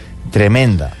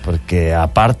tremenda, porque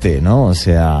aparte, ¿no? O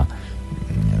sea,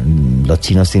 los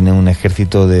chinos tienen un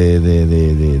ejército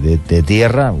de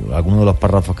tierra, algunos de los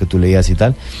párrafos que tú leías y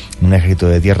tal, un ejército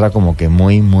de tierra como que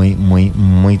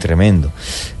muy tremendo.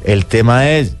 El tema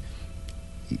es,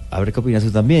 a ver qué opinas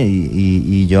tú también,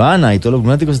 y Joana y todos los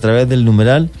lunáticos a través del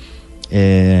numeral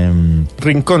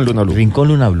Rincón Luna BLU. Rincón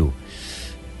Luna BLU.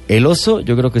 El oso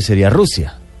yo creo que sería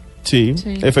Rusia. Sí,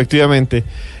 efectivamente.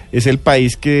 Es el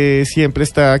país que siempre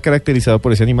está caracterizado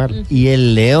por ese animal. Y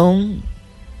el león,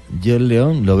 yo el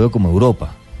león lo veo como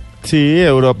Europa. Sí,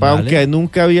 Europa, ¿vale? Aunque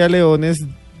nunca había leones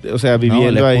o sea, viviendo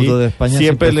el escudo ahí. de España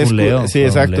siempre el fue un león. Sí,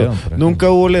 exacto. León, nunca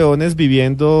hubo leones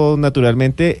viviendo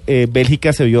naturalmente.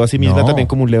 Bélgica se vio a sí misma también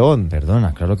como un león.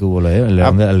 Perdona, claro que hubo león,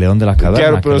 el león de las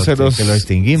cavernas. Claro, pero que lo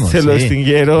extinguimos. Se lo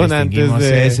extinguieron antes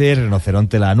de... ese,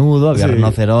 rinoceronte lanudo, había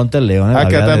rinocerontes, leones.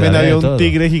 Acá también había un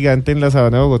tigre gigante en la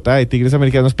sabana de Bogotá, y tigres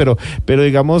americanos, pero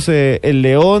digamos, el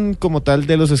león como tal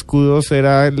de los escudos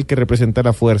era el que representa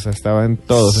la fuerza, estaba en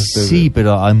todos. Sí,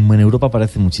 pero en Europa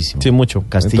aparece muchísimo. Sí, mucho.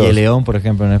 Castilla y León, por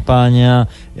ejemplo, en España,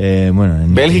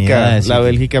 en Bélgica, la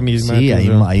Bélgica misma. Sí,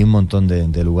 hay un montón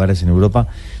de lugares en Europa.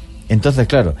 Entonces,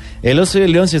 claro, el oso y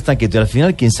el león se están quietos, y al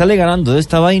final quien sale ganando de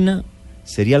esta vaina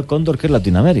sería el cóndor, que es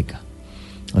Latinoamérica.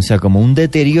 O sea, como un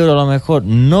deterioro a lo mejor,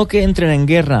 no que entren en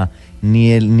guerra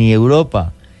ni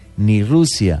Europa, ni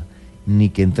Rusia, ni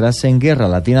que entrase en guerra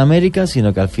Latinoamérica,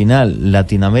 sino que al final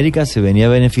Latinoamérica se venía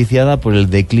beneficiada por el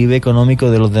declive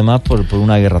económico de los demás por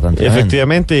una guerra tan tremenda.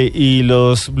 Efectivamente, y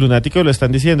los lunáticos lo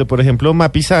están diciendo. Por ejemplo,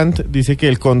 Mapisant dice que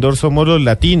el cóndor somos los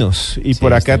latinos, y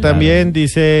por acá también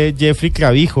dice Jeffrey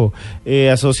Clavijo,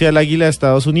 asocia al águila a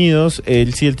Estados Unidos,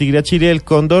 el tigre a Chile, el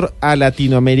cóndor a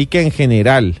Latinoamérica en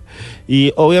general.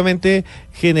 Y obviamente,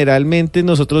 generalmente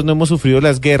nosotros no hemos sufrido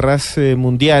las guerras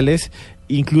mundiales.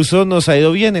 Incluso nos ha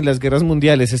ido bien en las guerras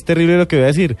mundiales. Es terrible lo que voy a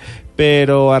decir,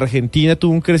 pero Argentina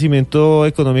tuvo un crecimiento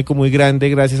económico muy grande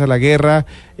gracias a la guerra.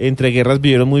 Entre guerras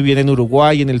vivieron muy bien en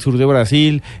Uruguay, en el sur de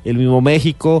Brasil, el mismo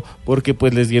México, porque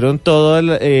pues les dieron toda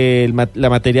la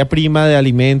materia prima de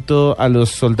alimento a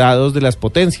los soldados de las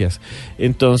potencias.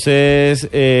 Entonces,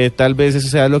 tal vez eso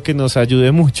sea lo que nos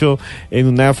ayude mucho en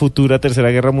una futura tercera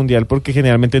guerra mundial, porque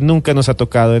generalmente nunca nos ha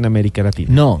tocado en América Latina.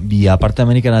 No, y aparte de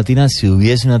América Latina, si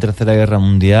hubiese una tercera guerra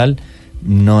mundial,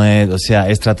 no es, o sea,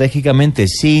 estratégicamente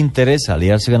sí interesa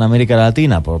aliarse con América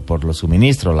Latina por los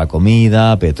suministros, la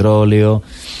comida, petróleo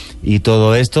y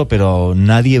todo esto, pero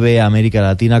nadie ve a América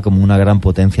Latina como una gran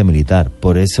potencia militar.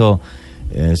 Por eso,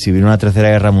 si hubiera una tercera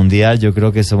guerra mundial, yo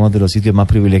creo que somos de los sitios más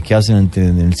privilegiados en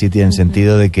el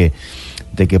sentido de que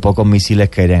pocos misiles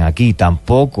caerían aquí.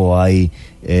 Tampoco hay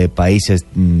países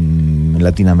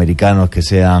latinoamericanos que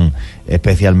sean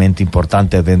especialmente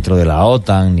importantes dentro de la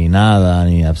OTAN, ni nada,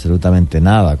 ni absolutamente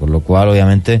nada, con lo cual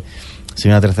obviamente si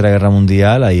hay una tercera guerra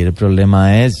mundial, ahí el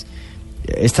problema es,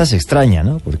 esta es extraña,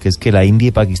 ¿no? Porque es que la India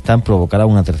y Pakistán provocaran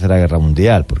una tercera guerra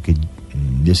mundial, porque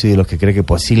yo soy de los que cree que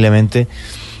posiblemente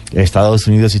Estados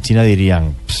Unidos y China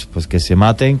dirían, pues que se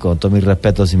maten, con todos mis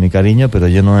respetos y mi cariño, pero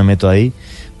yo no me meto ahí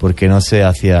porque no sé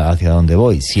hacia dónde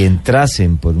voy. Si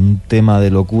entrasen por un tema de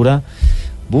locura,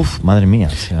 madre mía,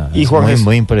 o sea, y es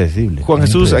muy impredecible. Juan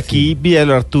Jesús, aquí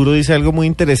Vidal Arturo dice algo muy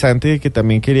interesante que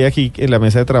también quería aquí en la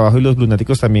mesa de trabajo y los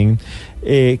lunáticos también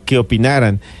que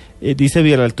opinaran. Dice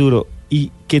Vidal Arturo,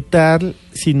 ¿y qué tal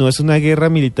si no es una guerra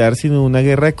militar, sino una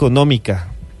guerra económica?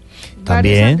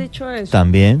 También,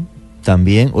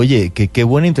 oye, qué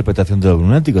buena interpretación de los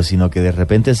lunáticos, sino que de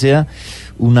repente sea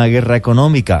una guerra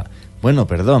económica. Bueno,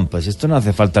 perdón, pues esto no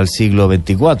hace falta el siglo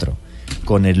XXIV.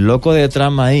 Con el loco de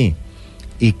Trump ahí,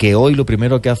 y que hoy lo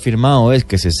primero que ha firmado es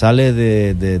que se sale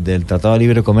del Tratado de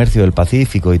Libre Comercio del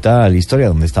Pacífico y tal, historia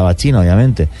donde estaba China,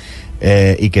 obviamente,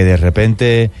 y que de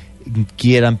repente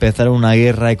quiera empezar una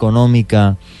guerra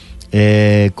económica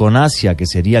con Asia, que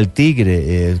sería el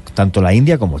tigre, tanto la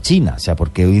India como China, o sea,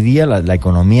 porque hoy día la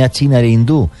economía china e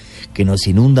hindú, que nos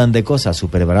inundan de cosas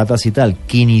súper baratas y tal,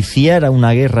 que iniciara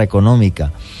una guerra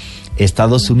económica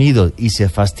Estados Unidos y se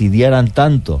fastidiaran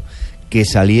tanto que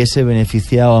saliese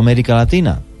beneficiado a América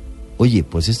Latina, oye,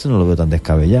 pues esto no lo veo tan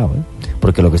descabellado,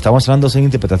 porque lo que estamos hablando son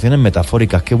interpretaciones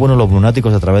metafóricas. Qué bueno los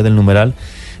lunáticos a través del numeral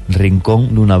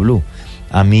Rincón Luna BLU.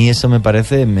 A mí eso me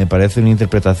parece una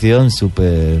interpretación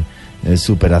súper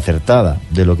acertada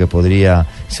de lo que podría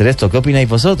ser esto. ¿Qué opináis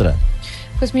vosotras?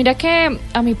 Pues mira que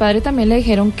a mi padre también le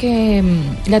dijeron que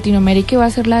Latinoamérica iba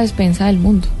a ser la despensa del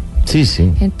mundo. Sí.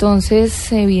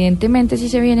 Entonces, evidentemente sí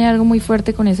se viene algo muy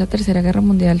fuerte con esa tercera guerra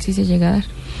mundial, si se llega a dar.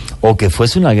 O que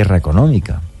fuese una guerra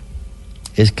económica.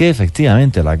 Es que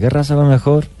efectivamente las guerras a lo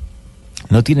mejor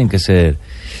no tienen que ser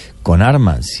con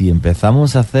armas. Si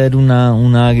empezamos a hacer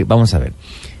vamos a ver,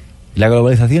 la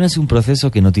globalización es un proceso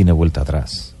que no tiene vuelta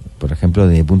atrás. Por ejemplo,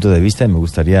 desde mi punto de vista, y me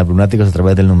gustaría, lunáticos, a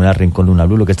través del numeral Rincón Luna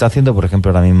BLU, lo que está haciendo, por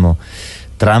ejemplo, ahora mismo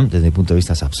Trump, desde mi punto de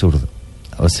vista, es absurdo.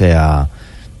 O sea,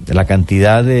 la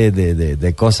cantidad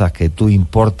de cosas que tú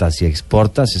importas y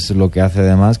exportas, eso es lo que hace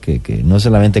además que no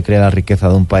solamente crea la riqueza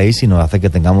de un país, sino hace que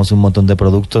tengamos un montón de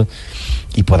productos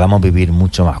y podamos vivir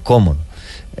mucho más cómodos.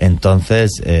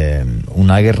 Entonces,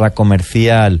 una guerra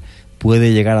comercial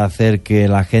puede llegar a hacer que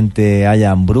la gente haya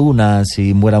hambrunas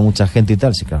y muera mucha gente y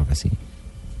tal. Sí, claro que sí.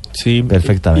 Sí,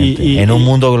 perfectamente. En un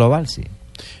mundo global, sí.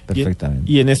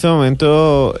 perfectamente. Y en este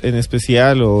momento en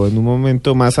especial o en un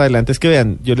momento más adelante, es que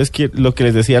vean, yo lo que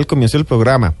les decía al comienzo del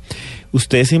programa,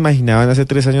 ¿ustedes se imaginaban hace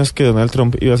 3 años que Donald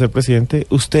Trump iba a ser presidente?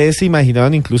 ¿Ustedes se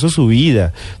imaginaban incluso su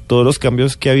vida, todos los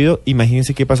cambios que ha habido?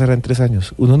 Imagínense qué pasará en 3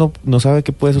 años. Uno no sabe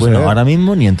qué puede suceder. Bueno, ahora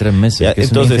mismo ni en 3 meses, ya, que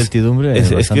entonces, es una incertidumbre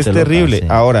es que es terrible. Loca,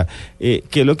 sí. Ahora, ¿qué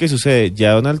es lo que sucede?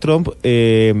 Ya Donald Trump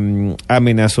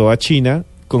amenazó a China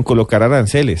con colocar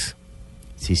aranceles.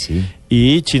 Sí.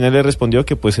 Y China le respondió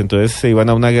que pues entonces se iban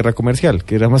a una guerra comercial,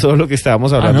 que era más o menos lo que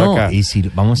estábamos hablando acá. Y si,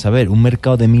 vamos a ver, un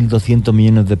mercado de 1.200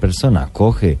 millones de personas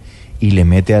coge y le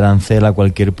mete arancel a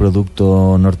cualquier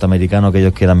producto norteamericano que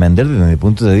ellos quieran vender, desde mi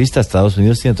punto de vista, Estados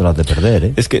Unidos tiene todas las de perder,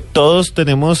 ¿eh? Es que todos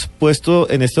tenemos puesto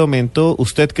en este momento,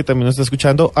 usted que también nos está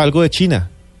escuchando, algo de China.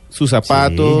 Sus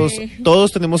zapatos,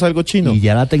 todos tenemos algo chino. Y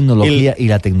ya la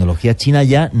tecnología china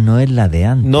ya no es la de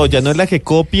antes. No, ya no es la que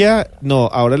copia, no,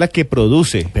 ahora es la que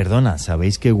produce. Perdona,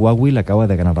 ¿sabéis que Huawei le acaba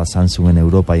de ganar a Samsung en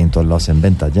Europa y en todos lados en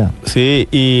ventas ya? Sí,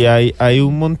 y hay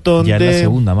un montón ya de es la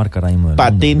segunda marca ahora mismo del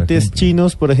patentes mundo,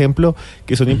 chinos, por ejemplo,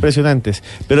 que son impresionantes.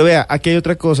 Pero vea, aquí hay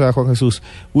otra cosa, Juan Jesús.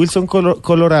 Wilson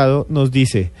Colorado nos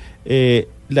dice,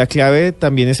 la clave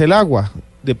también es el agua.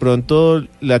 De pronto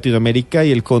Latinoamérica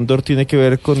y el cóndor tiene que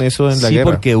ver con eso en la guerra.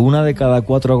 Sí, porque 1 de cada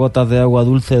 4 gotas de agua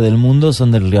dulce del mundo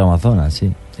son del río Amazonas,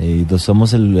 sí. Y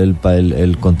somos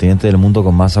el continente del mundo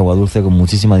con más agua dulce, con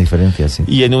muchísimas diferencias, sí.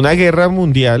 Y en una guerra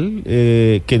mundial,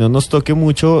 que no nos toque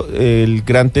mucho, el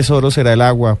gran tesoro será el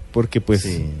agua, porque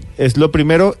pues es lo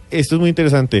primero, esto es muy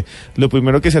interesante, lo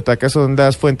primero que se ataca son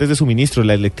las fuentes de suministro,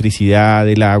 la electricidad,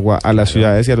 el agua, a las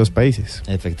ciudades y a los países.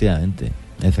 Efectivamente.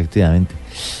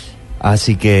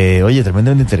 Así que, oye,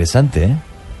 tremendamente interesante, ¿eh?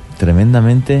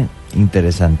 Tremendamente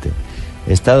interesante.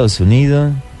 Estados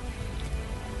Unidos,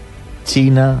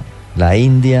 China, la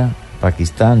India,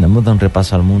 Pakistán. Hemos dado un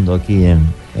repaso al mundo aquí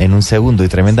en un segundo. Y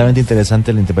tremendamente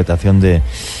interesante la interpretación de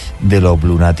los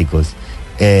lunáticos.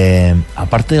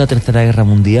 Aparte de la Tercera Guerra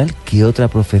Mundial, ¿qué otra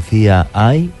profecía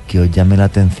hay que os llame la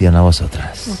atención a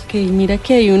vosotras? Ok, mira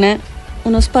que hay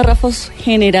unos párrafos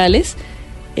generales.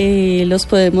 Los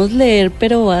podemos leer,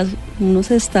 pero uno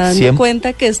se está dando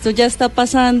cuenta que esto ya está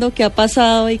pasando, que ha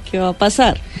pasado y que va a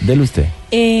pasar. Dele usted.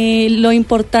 Lo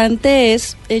importante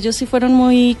es, ellos sí fueron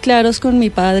muy claros con mi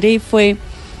padre y fue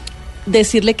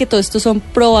decirle que todo esto son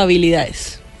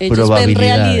probabilidades. Ellos ven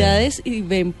realidades y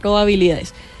ven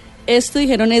probabilidades. Esto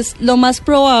dijeron es lo más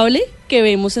probable que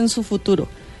vemos en su futuro.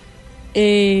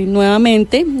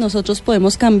 Nuevamente, nosotros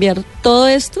podemos cambiar todo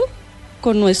esto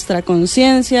con nuestra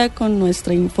conciencia, con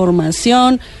nuestra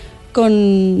información,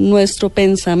 con nuestro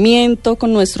pensamiento,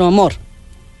 con nuestro amor.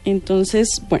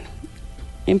 Entonces, bueno,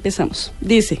 empezamos.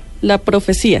 Dice, la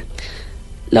profecía.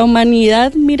 La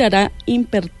humanidad mirará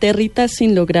impertérrita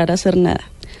sin lograr hacer nada.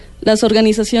 Las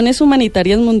organizaciones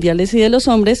humanitarias mundiales y de los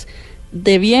hombres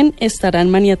de bien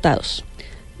estarán maniatados.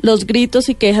 Los gritos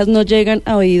y quejas no llegan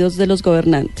a oídos de los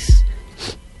gobernantes.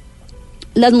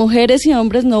 Las mujeres y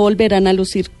hombres no volverán a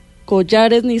lucir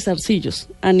collares ni zarcillos,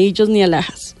 anillos ni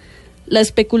alhajas. La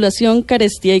especulación,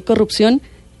 carestía y corrupción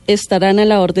estarán a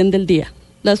la orden del día.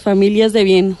 Las familias de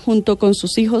bien, junto con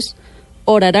sus hijos,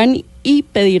 orarán y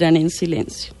pedirán en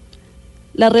silencio.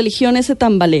 Las religiones se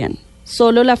tambalean,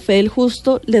 solo la fe del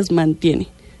justo les mantiene.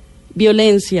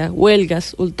 Violencia,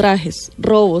 huelgas, ultrajes,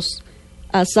 robos,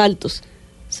 asaltos,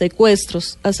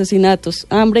 secuestros, asesinatos,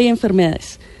 hambre y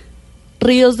enfermedades.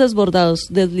 Ríos desbordados,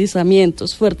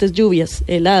 deslizamientos, fuertes lluvias,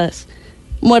 heladas,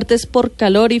 muertes por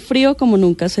calor y frío como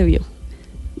nunca se vio.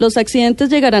 Los accidentes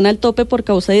llegarán al tope por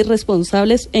causa de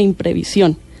irresponsables e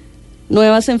imprevisión.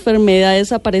 Nuevas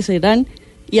enfermedades aparecerán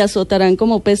y azotarán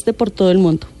como peste por todo el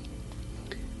mundo.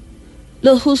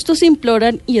 Los justos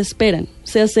imploran y esperan,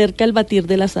 se acerca el batir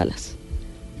de las alas,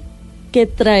 que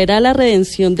traerá la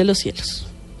redención de los cielos.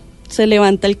 Se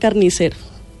levanta el carnicero.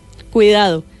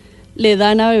 Cuidado, le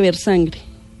dan a beber sangre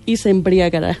y se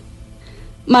embriagará.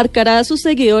 Marcará a sus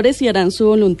seguidores y harán su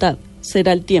voluntad.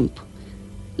 Será el tiempo.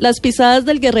 Las pisadas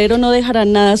del guerrero no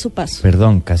dejarán nada a su paso.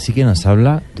 Perdón, casi que nos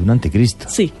habla de un anticristo.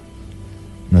 Sí.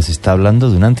 Nos está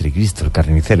hablando de un anticristo, el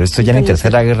carnicero. Esto ya en la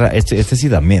Tercera Guerra, este sí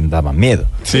también daba miedo.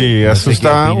 Sí,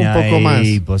 asustaba un poco más.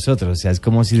 Y vosotros, o sea, es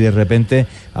como si de repente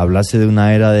hablase de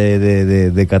una era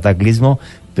de cataclismo,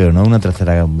 pero no de una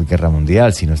Tercera Guerra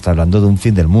Mundial, sino está hablando de un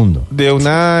fin del mundo. De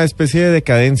una especie de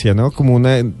decadencia, ¿no? Como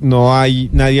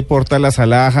nadie porta las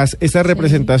alhajas. Esa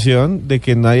representación de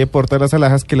que nadie porta las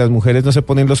alhajas, que las mujeres no se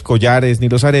ponen los collares ni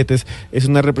los aretes, es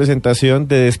una representación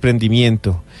de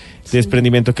desprendimiento. Sí.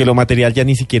 Desprendimiento, que lo material ya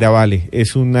ni siquiera vale.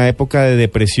 Es una época de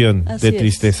depresión, de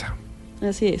tristeza.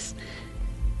 Así es.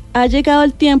 Ha llegado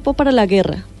el tiempo para la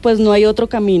guerra, pues no hay otro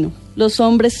camino. Los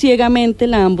hombres ciegamente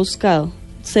la han buscado.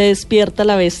 se despierta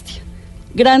la bestia.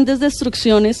 Grandes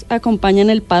destrucciones acompañan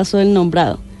el paso del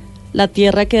nombrado. La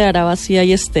tierra quedará vacía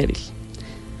y estéril.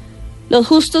 Los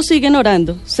justos siguen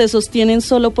orando, se sostienen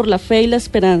solo por la fe y la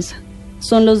esperanza.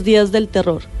 Son los días del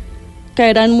terror.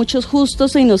 Caerán muchos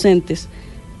justos e inocentes,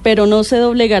 pero no se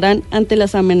doblegarán ante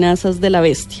las amenazas de la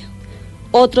bestia.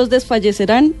 Otros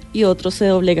desfallecerán y otros se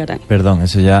doblegarán. Perdón,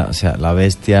 eso ya, o sea, la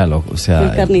bestia, o sea,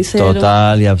 el carnicero.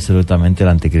 Total y absolutamente el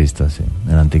anticristo, sí,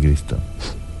 el anticristo.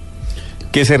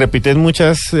 Que se repiten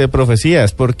muchas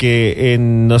profecías, porque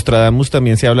en Nostradamus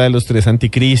también se habla de los 3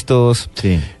 anticristos,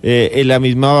 sí. En la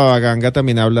misma Baba Ganga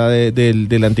también habla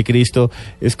del anticristo.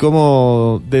 Es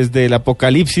como desde el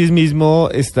Apocalipsis mismo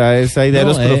está esa idea de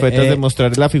los profetas de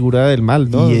mostrar la figura del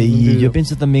mal, ¿no? Y yo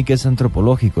pienso también que es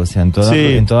antropológico, o sea,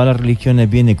 en todas las religiones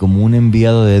viene como un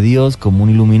enviado de Dios, como un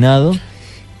iluminado,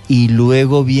 y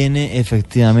luego viene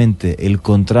efectivamente el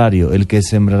contrario, el que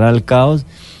sembrará el caos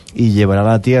y llevará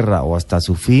la tierra o hasta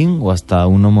su fin o hasta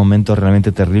unos momentos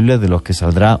realmente terribles de los que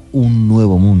saldrá un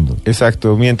nuevo mundo.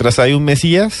 Exacto, mientras hay un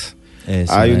Mesías,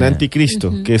 hay un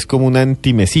anticristo, que es como un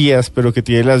antimesías, pero que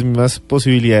tiene las mismas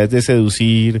posibilidades de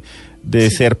seducir, de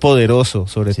ser poderoso,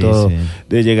 sobre todo,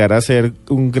 de llegar a ser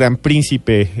un gran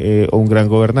príncipe o un gran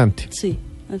gobernante. Sí,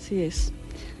 así es.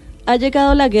 Ha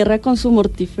llegado la guerra con su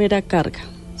mortífera carga.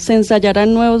 Se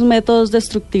ensayarán nuevos métodos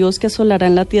destructivos que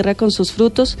asolarán la tierra con sus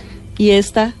frutos, y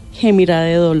ésta gemirá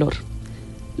de dolor.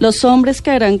 Los hombres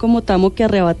caerán como tamo que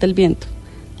arrebata el viento,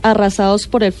 arrasados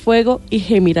por el fuego y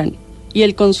gemirán, y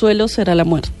el consuelo será la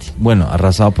muerte. Bueno,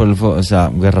 arrasados por el fuego, o sea,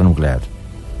 guerra nuclear.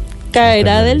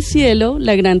 Caerá del cielo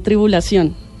la gran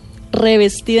tribulación,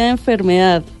 revestida de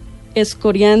enfermedad,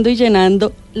 escoriando y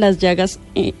llenando las llagas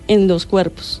en los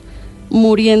cuerpos,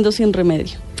 muriendo sin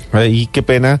remedio. Y qué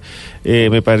pena,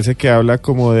 me parece que habla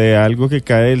como de algo que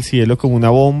cae del cielo, como una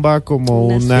bomba, como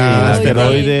un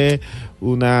asteroide,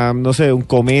 no sé, un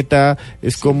cometa,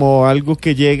 es como algo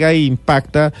que llega e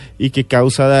impacta y que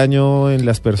causa daño en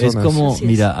las personas. Es como,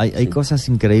 mira, hay cosas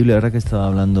increíbles, ahora que estaba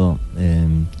hablando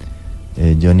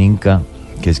John Inca,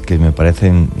 que me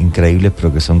parecen increíbles,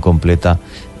 pero que son completas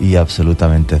y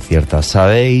absolutamente ciertas.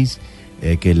 ¿Sabéis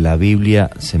que en la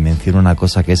Biblia se menciona una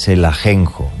cosa que es el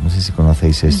ajenjo? No sé si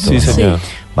conocéis esto. Sí, señor. Sí.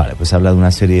 Vale, pues habla de una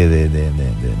serie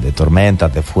de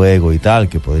tormentas, de fuego y tal,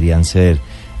 que podrían ser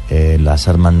las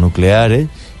armas nucleares,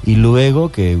 y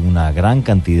luego que una gran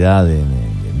cantidad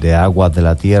de aguas de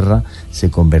la tierra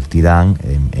se convertirán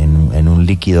en un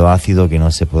líquido ácido que no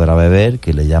se podrá beber,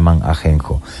 que le llaman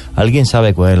ajenjo. ¿Alguien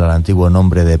sabe cuál era el antiguo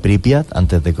nombre de Pripyat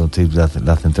antes de construir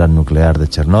la central nuclear de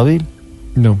Chernóbil?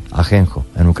 No. Ajenjo,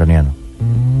 en ucraniano.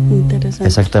 Interesante.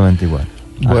 Exactamente igual.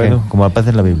 Bueno, como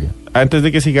aparece en la Biblia. Antes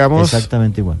de que sigamos,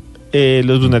 exactamente igual.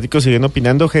 Los lunáticos siguen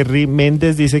opinando. Henry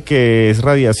Méndez dice que es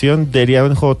radiación.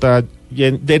 Derian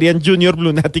Junior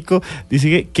Lunático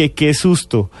dice que qué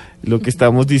susto lo que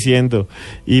estamos diciendo.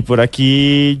 Y por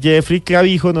aquí Jeffrey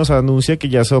Clavijo nos anuncia que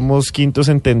ya somos quintos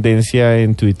en tendencia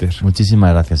en Twitter.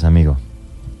 Muchísimas gracias, amigo.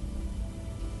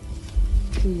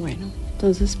 Bueno,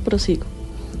 entonces prosigo.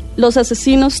 Los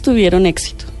asesinos tuvieron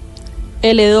éxito.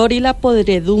 El hedor y la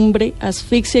podredumbre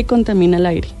asfixia y contamina el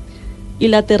aire, y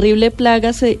la terrible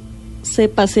plaga se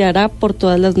paseará por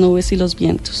todas las nubes y los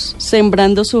vientos,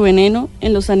 sembrando su veneno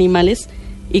en los animales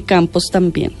y campos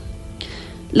también.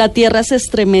 La tierra se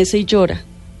estremece y llora,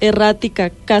 errática,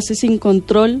 casi sin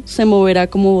control, se moverá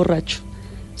como borracho.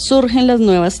 Surgen las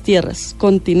nuevas tierras,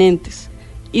 continentes,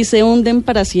 y se hunden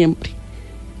para siempre,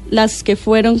 las que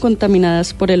fueron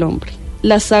contaminadas por el hombre.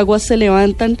 Las aguas se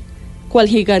levantan cual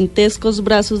gigantescos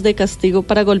brazos de castigo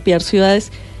para golpear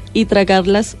ciudades y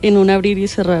tragarlas en un abrir y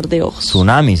cerrar de ojos.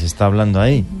 Tsunami se está hablando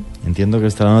ahí. Entiendo que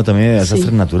está hablando también de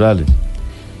desastres naturales.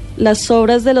 Las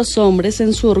obras de los hombres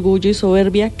en su orgullo y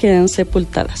soberbia quedan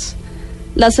sepultadas.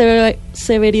 La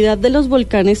severidad de los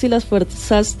volcanes y las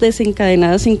fuerzas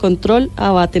desencadenadas sin control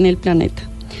abaten el planeta.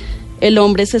 El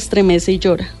hombre se estremece y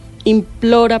llora,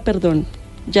 implora perdón,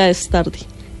 ya es tarde.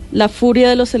 La furia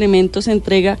de los elementos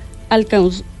entrega al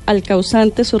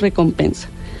causante su recompensa.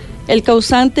 El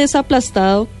causante es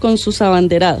aplastado con sus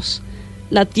abanderados.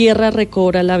 La tierra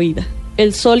recobra la vida.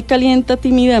 El sol calienta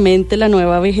tímidamente la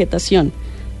nueva vegetación.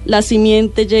 La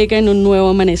simiente llega en un nuevo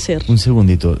amanecer. Un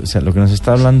segundito, o sea, lo que nos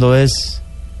está hablando es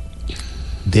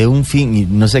de un fin, y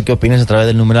no sé qué opinas a través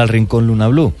del numeral Rincón Luna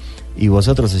BLU, y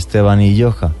vosotros, Esteban y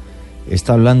Yoja,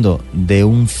 está hablando de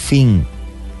un fin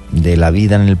de la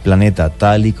vida en el planeta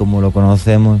tal y como lo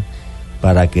conocemos,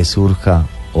 para que surja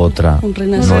otra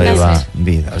nueva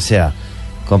vida. O sea,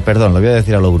 con perdón, lo voy a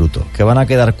decir a lo bruto, que van a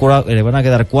quedar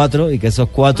 4 y que esos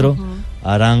 4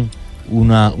 harán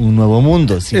un nuevo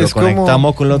mundo. Si lo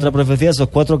conectamos con la otra profecía, esos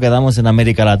 4 quedamos en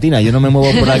América Latina. Yo no me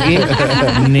muevo por aquí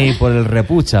ni por el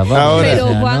repucha, vamos. Pero,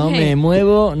 Juanje, no me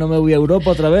muevo, no me voy a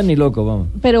Europa otra vez ni loco, vamos.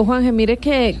 Pero Juanje, mire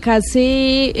que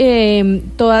casi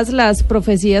todas las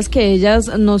profecías que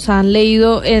ellas nos han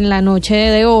leído en la noche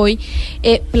de hoy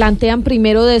plantean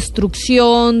primero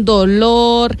destrucción,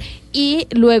 dolor y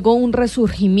luego un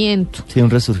resurgimiento. Sí, un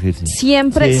resurgir. Sí.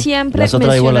 Siempre Las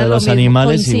otras igual, la de los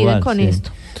animales igual. Con sí. esto.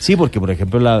 Sí, porque por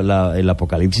ejemplo el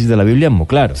Apocalipsis de la Biblia es muy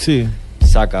claro. Sí.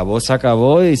 Se acabó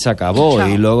y se acabó. Chao.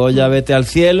 Y luego ya vete al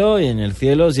cielo y en el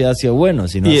cielo si ha sido bueno.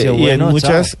 Si no ha sido bueno, en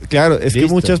muchas, chao. claro, es Listo.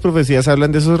 que muchas profecías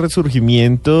hablan de esos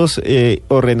resurgimientos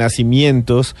o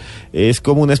renacimientos. Es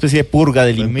como una especie de purga,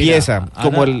 de limpieza,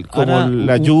 Mira, como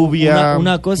la lluvia.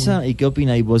 Una cosa, ¿y qué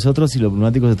opináis vosotros y los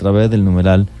lunáticos a través del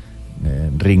numeral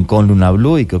Rincón Luna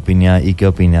BLU y qué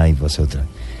opináis vosotras?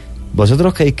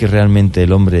 ¿Vosotros creéis que realmente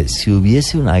el hombre, si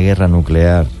hubiese una guerra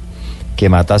nuclear que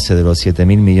matase de los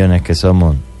 7.000 millones que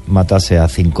somos, matase a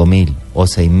 5.000 o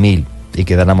 6.000 y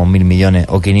quedáramos 1.000 millones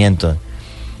o 500,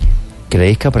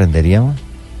 ¿creéis que aprenderíamos?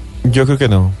 Yo creo que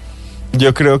no.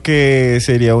 Yo creo que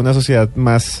sería una sociedad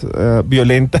más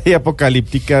violenta y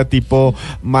apocalíptica, tipo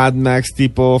Mad Max,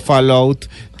 tipo Fallout,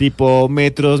 tipo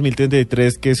Metro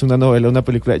 2033, que es una novela, una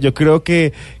película. Yo creo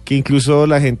que incluso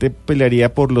la gente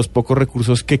pelearía por los pocos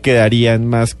recursos que quedarían,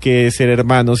 más que ser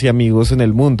hermanos y amigos en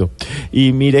el mundo.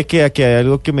 Y mire que aquí hay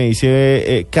algo que me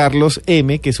dice Carlos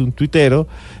M., que es un tuitero,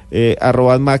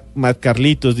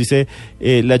 @MacCarlitos, dice,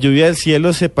 la lluvia del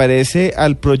cielo se parece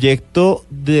al proyecto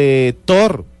de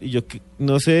Thor. Y yo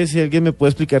no sé si alguien me puede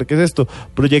explicar qué es esto.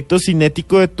 Proyecto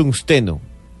cinético de tungsteno.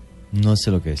 No sé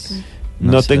lo que es.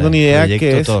 No tengo ni idea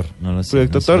qué es. Thor, no lo sé,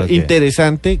 Proyecto no sé Thor, lo que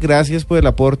interesante, gracias por el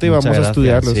aporte y vamos a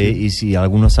estudiarlo. Sí. Y si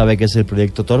alguno sabe qué es el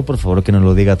Proyecto Thor, por favor que nos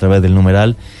lo diga a través del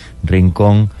numeral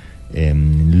Rincón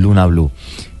Luna BLU.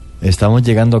 Estamos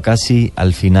llegando casi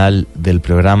al final del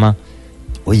programa.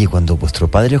 Oye, cuando vuestro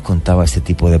padre os contaba este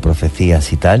tipo de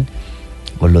profecías y tal,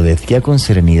 os lo decía con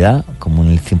serenidad, como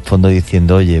en el fondo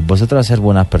diciendo, oye, vosotras ser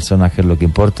buenas personas, que es lo que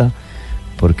importa,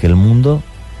 porque el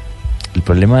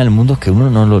problema del mundo es que uno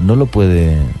no lo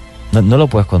puedes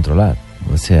controlar,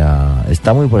 o sea,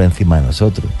 está muy por encima de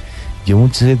nosotros. Yo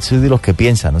soy de los que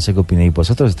piensan, no sé qué opináis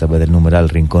vosotros, esta vez del numeral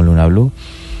Rincón Luna BLU,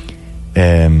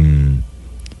 el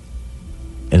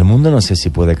mundo no sé si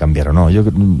puede cambiar o no.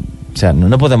 O sea,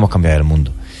 no podemos cambiar el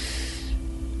mundo.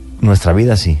 Nuestra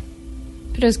vida sí.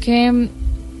 Pero es que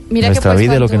mira, nuestra que pues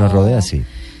vida y lo que nos rodea sí.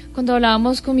 Cuando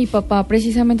hablábamos con mi papá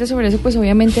precisamente sobre eso, pues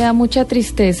obviamente da mucha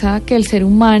tristeza que el ser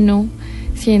humano,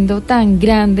 siendo tan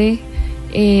grande,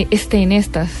 esté en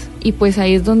estas. Y pues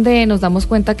ahí es donde nos damos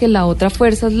cuenta que la otra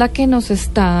fuerza es la que nos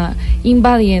está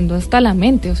invadiendo hasta la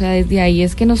mente. O sea, desde ahí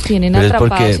es que nos tienen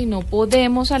atrapados y no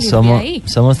podemos salir de ahí.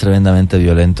 Somos tremendamente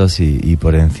violentos y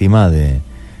por encima de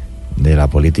la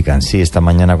política en sí. Esta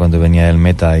mañana cuando venía del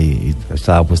Meta y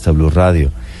estaba puesta Blue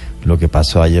Radio, lo que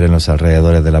pasó ayer en los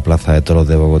alrededores de la Plaza de Toros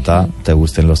de Bogotá, te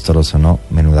gusten los toros o no,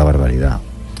 menuda barbaridad.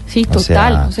 Sí,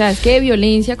 total. O sea, es que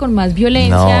violencia con más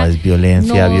violencia. No, es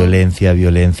violencia, violencia.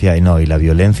 Y la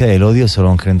violencia y el odio solo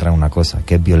engendran una cosa,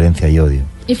 que es violencia y odio.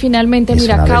 Y finalmente,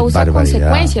 mira, causa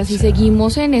consecuencias. Si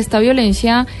seguimos en esta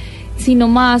violencia, sino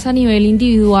más a nivel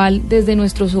individual, desde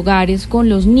nuestros hogares, con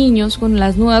los niños, con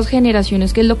las nuevas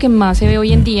generaciones, que es lo que más se ve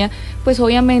hoy en día, pues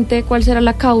obviamente, ¿cuál será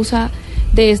la causa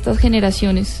de estas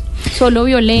generaciones? Solo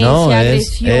violencia,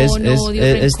 agresión, odio,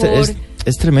 rencor.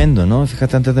 Es tremendo, ¿no?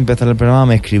 Fíjate, antes de empezar el programa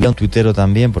me escribió un tuitero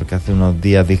también, porque hace unos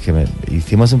días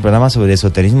hicimos un programa sobre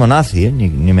esoterismo nazi,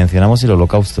 ni mencionamos el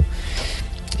holocausto.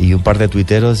 Y un par de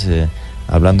tuiteros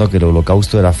hablando que el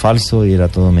holocausto era falso y era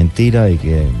todo mentira y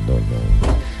que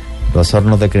los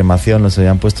hornos de cremación los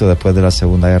habían puesto después de la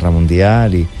Segunda Guerra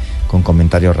Mundial y con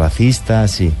comentarios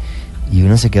racistas y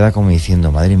uno se queda como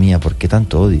diciendo, madre mía, ¿por qué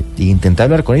tanto odio? Y intenté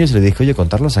hablar con ellos y les dije, oye,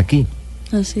 contarlos aquí.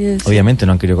 Así es. Obviamente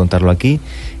no han querido contarlo aquí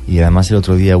y además el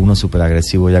otro día uno súper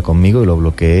agresivo ya conmigo y lo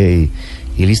bloqueé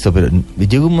y listo, pero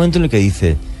llega un momento en el que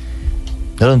dice,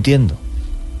 no lo entiendo.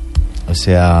 O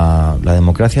sea, la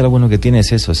democracia lo bueno que tiene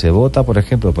es eso, se vota, por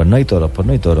ejemplo, pues no hay toros,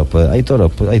 pues hay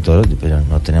toros, pero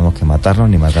no tenemos que matarnos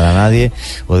ni matar a nadie,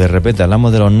 o de repente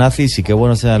hablamos de los nazis y qué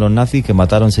bueno sean los nazis que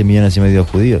mataron 6,5 millones de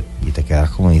judíos y te quedas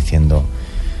como diciendo,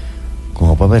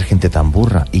 ¿cómo puede haber gente tan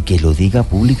burra? Y que lo diga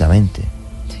públicamente.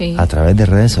 Sí. A través de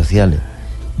redes sociales.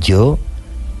 Yo,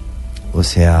 o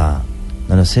sea,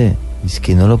 no lo sé, es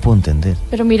que no lo puedo entender.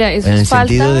 Pero mira, eso es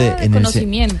falta de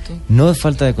conocimiento. No es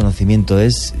falta de conocimiento,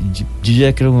 yo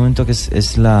ya creo un momento que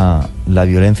es la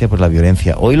violencia por la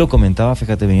violencia. Hoy lo comentaba,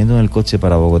 fíjate, viniendo en el coche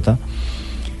para Bogotá,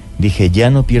 dije,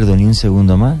 ya no pierdo ni un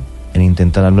segundo más en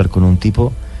intentar hablar con un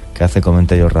tipo que hace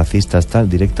comentarios racistas, tal,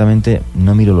 directamente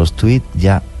no miro los tweets,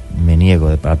 ya me niego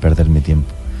a perder mi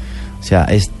tiempo. O sea,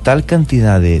 es tal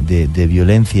cantidad de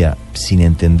violencia sin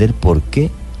entender por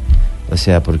qué. O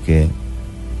sea, porque,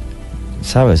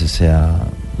 ¿sabes? O sea,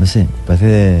 no sé,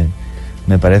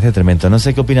 me parece tremendo. No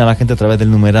sé qué opina la gente a través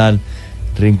del numeral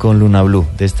Rincón Luna BLU,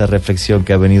 de esta reflexión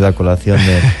que ha venido a colación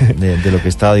de lo que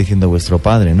estaba diciendo vuestro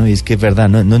padre, ¿no? Y es que es verdad,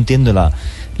 no entiendo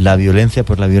la violencia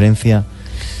por la violencia.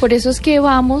 Por eso es que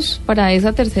vamos para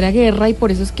esa tercera guerra y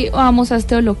por eso es que vamos a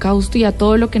este holocausto y a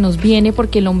todo lo que nos viene,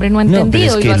 porque el hombre no ha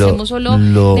entendido y lo hacemos solo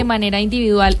de manera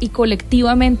individual y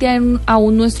colectivamente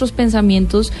aún nuestros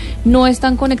pensamientos no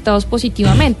están conectados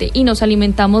positivamente y nos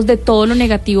alimentamos de todo lo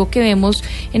negativo que vemos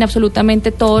en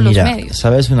absolutamente todos los medios.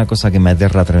 ¿Sabes una cosa que me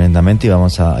aterra tremendamente? Y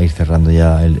vamos a ir cerrando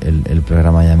ya el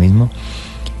programa ya mismo.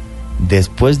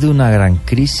 Después de una gran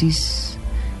crisis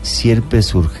siempre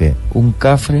surge un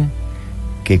cafre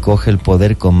que coge el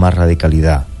poder con más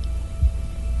radicalidad.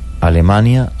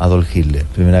 Alemania, Adolf Hitler,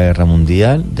 Primera Guerra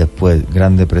Mundial, después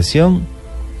Gran Depresión,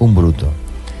 un bruto.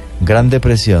 Gran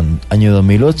Depresión, año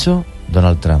 2008,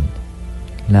 Donald Trump.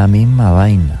 La misma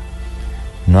vaina.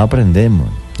 No aprendemos.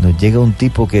 Nos llega un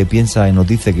tipo que piensa y nos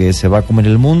dice que se va a comer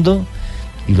el mundo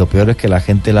y lo peor es que la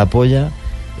gente la apoya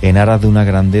en aras de una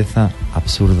grandeza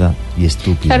absurda y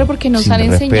estúpida. Claro, porque nos han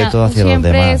enseñado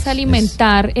siempre es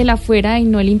alimentar el afuera y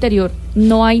no el interior.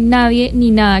 No hay nadie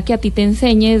ni nada que a ti te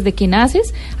enseñe desde que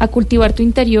naces a cultivar tu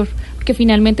interior, porque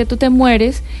finalmente tú te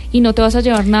mueres y no te vas a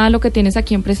llevar nada de lo que tienes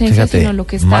aquí en presencia, fíjate, sino lo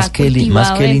que está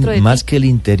cultivado dentro de ti. Más que el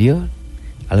interior,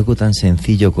 algo tan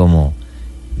sencillo como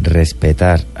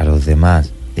respetar a los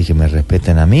demás y que me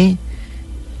respeten a mí,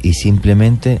 y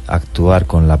simplemente actuar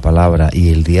con la palabra y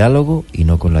el diálogo y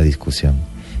no con la discusión.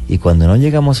 Y cuando no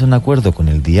llegamos a un acuerdo con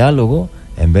el diálogo,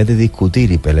 en vez de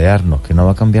discutir y pelearnos, que no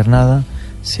va a cambiar nada,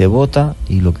 se vota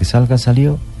y lo que salga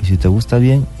salió, y si te gusta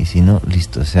bien y si no,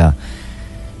 listo. O sea,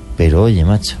 pero oye,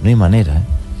 macho, no hay manera, ¿eh?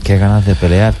 Qué ganas de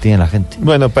pelear tiene la gente.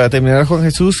 Bueno, para terminar, Juan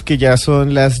Jesús, que ya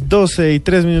son las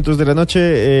 12:03 de la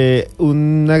noche,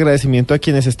 un agradecimiento a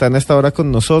quienes están hasta ahora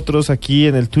con nosotros, aquí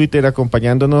en el Twitter,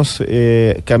 acompañándonos,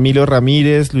 Camilo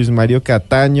Ramírez, Luis Mario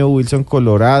Cataño, Wilson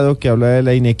Colorado, que habla de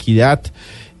la inequidad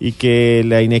y que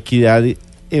la inequidad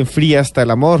enfría hasta el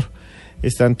amor.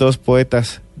 Están todos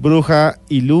poetas. Bruja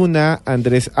y Luna,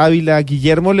 Andrés Ávila,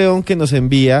 Guillermo León, que nos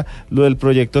envía lo del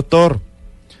proyecto Thor.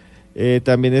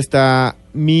 También está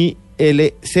Mi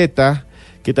LZ,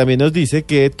 que también nos dice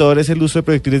que Thor es el uso de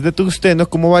proyectiles de tungsteno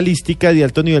como balística de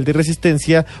alto nivel de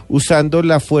resistencia, usando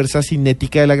la fuerza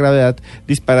cinética de la gravedad,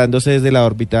 disparándose desde la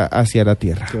órbita hacia la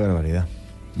Tierra. Qué barbaridad.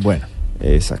 Bueno,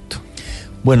 exacto.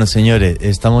 Bueno, señores,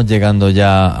 estamos llegando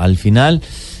ya al final.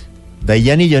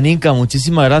 Dayani y Yoninka,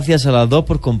 muchísimas gracias a las dos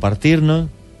por compartirnos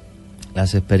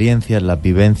las experiencias, las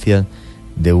vivencias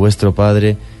de vuestro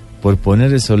padre, por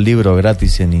poner esos libros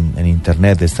gratis en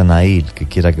internet. Están ahí, el que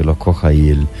quiera que los coja y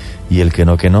el que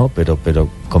no, pero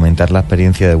comentar la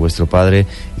experiencia de vuestro padre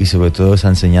y sobre todo esa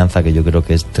enseñanza que yo creo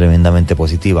que es tremendamente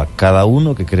positiva. Cada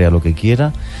uno que crea lo que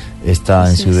quiera está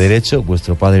en su derecho.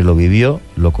 Vuestro padre lo vivió,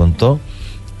 lo contó,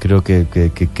 creo que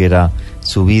era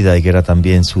su vida y que era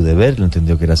también su deber, lo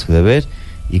entendió que era su deber,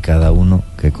 y cada uno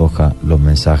que coja los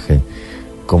mensajes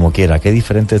como quiera. Qué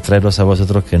diferente es traerlos a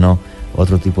vosotros que no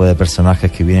otro tipo de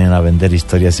personajes que vienen a vender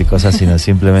historias y cosas, sino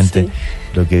simplemente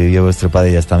lo que vivió vuestro padre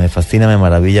y ya está. Me fascina, me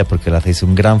maravilla, porque le hacéis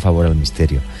un gran favor al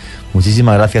misterio.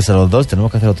 Muchísimas gracias a los dos. Tenemos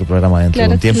que hacer otro programa dentro de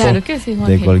un tiempo, que sí,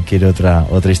 de cualquier otra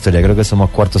historia. Creo que somos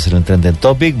cuartos en el Trending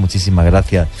Topic. Muchísimas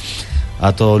gracias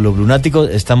a todos los lunáticos.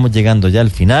 Estamos llegando ya al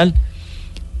final.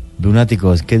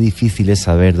 Lunáticos, qué difícil es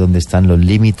saber dónde están los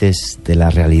límites de la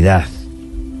realidad.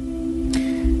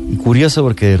 Y curioso,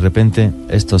 porque de repente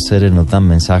estos seres nos dan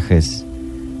mensajes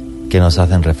que nos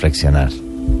hacen reflexionar.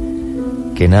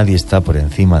 Que nadie está por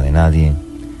encima de nadie,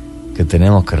 que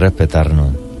tenemos que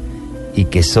respetarnos y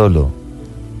que solo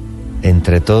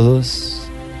entre todos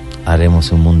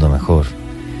haremos un mundo mejor.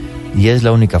 Y es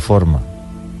la única forma,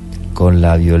 con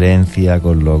la violencia,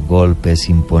 con los golpes,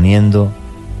 imponiendo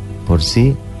por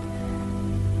sí,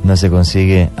 no se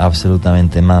consigue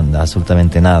absolutamente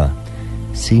nada.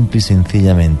 Simple y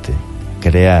sencillamente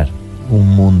crear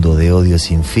un mundo de odio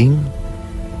sin fin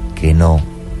que no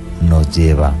nos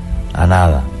lleva a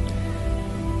nada.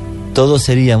 Todo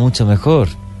sería mucho mejor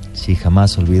si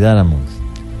jamás olvidáramos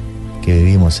que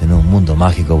vivimos en un mundo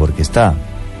mágico, porque está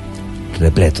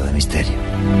repleto de misterio.